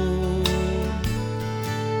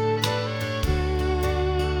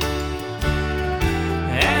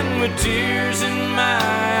 And with tears in my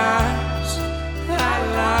eyes, I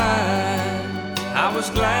lied. I was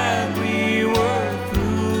glad we were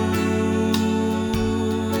through.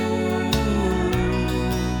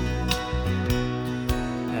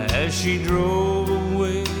 As she drove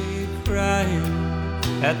away crying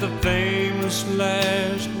at the famous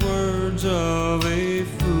last words of a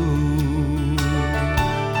fool.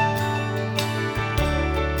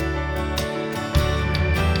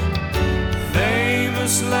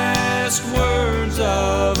 Famous last words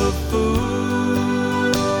of a fool.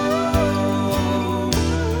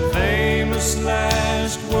 Famous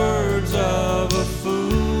last words of a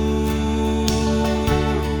fool.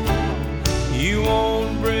 You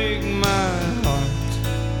won't break my heart,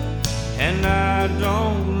 and I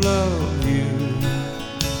don't love you.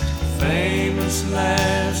 Famous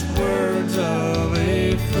last words of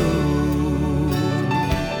a fool.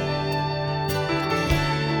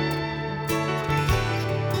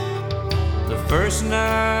 The first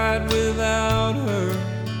night without her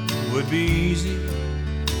would be easy,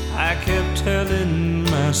 I kept telling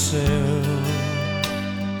myself.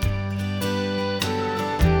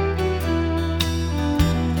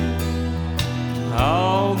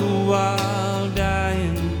 All the while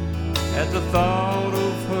dying at the thought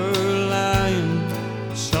of her lying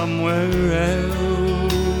somewhere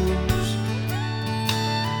else.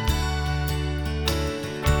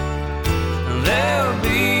 There'll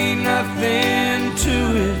be nothing to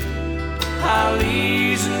it, I'll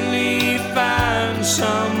easily find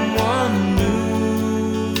someone new.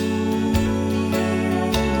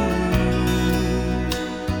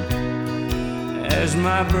 As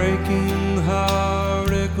my breaking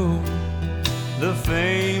heart echoed the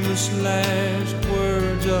famous last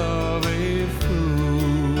words of a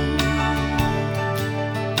fool.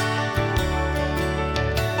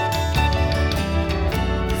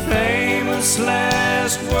 Famous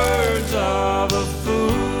last words of a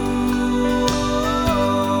fool.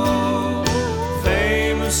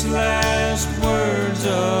 Famous last words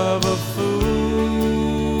of a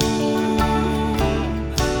fool.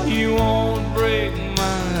 You won't break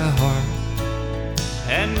my heart,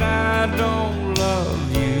 and I don't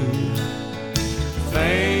love you.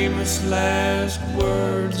 Famous last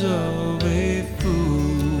words of a fool.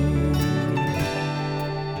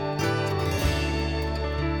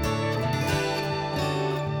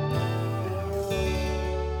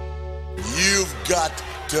 You've got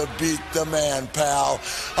to beat the man, pal.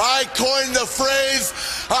 I coined the phrase,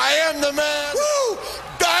 I am the man. Woo!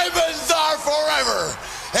 Diamonds are forever,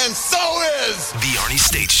 and so is The Arnie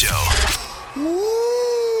State Show. Woo!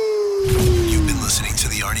 You've been listening to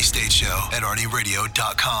The Arnie State Show at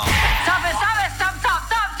ArnieRadio.com. Stop it, stop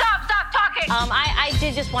talking. I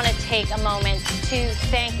did just want to take a moment to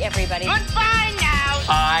thank everybody. Goodbye now.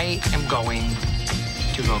 I am going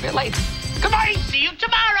to go get laid. Goodbye. See you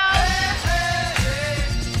tomorrow.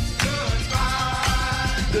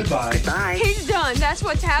 Goodbye. Goodbye. He's done. That's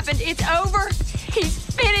what's happened. It's over. He's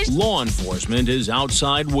finished. Law enforcement is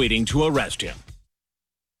outside waiting to arrest him.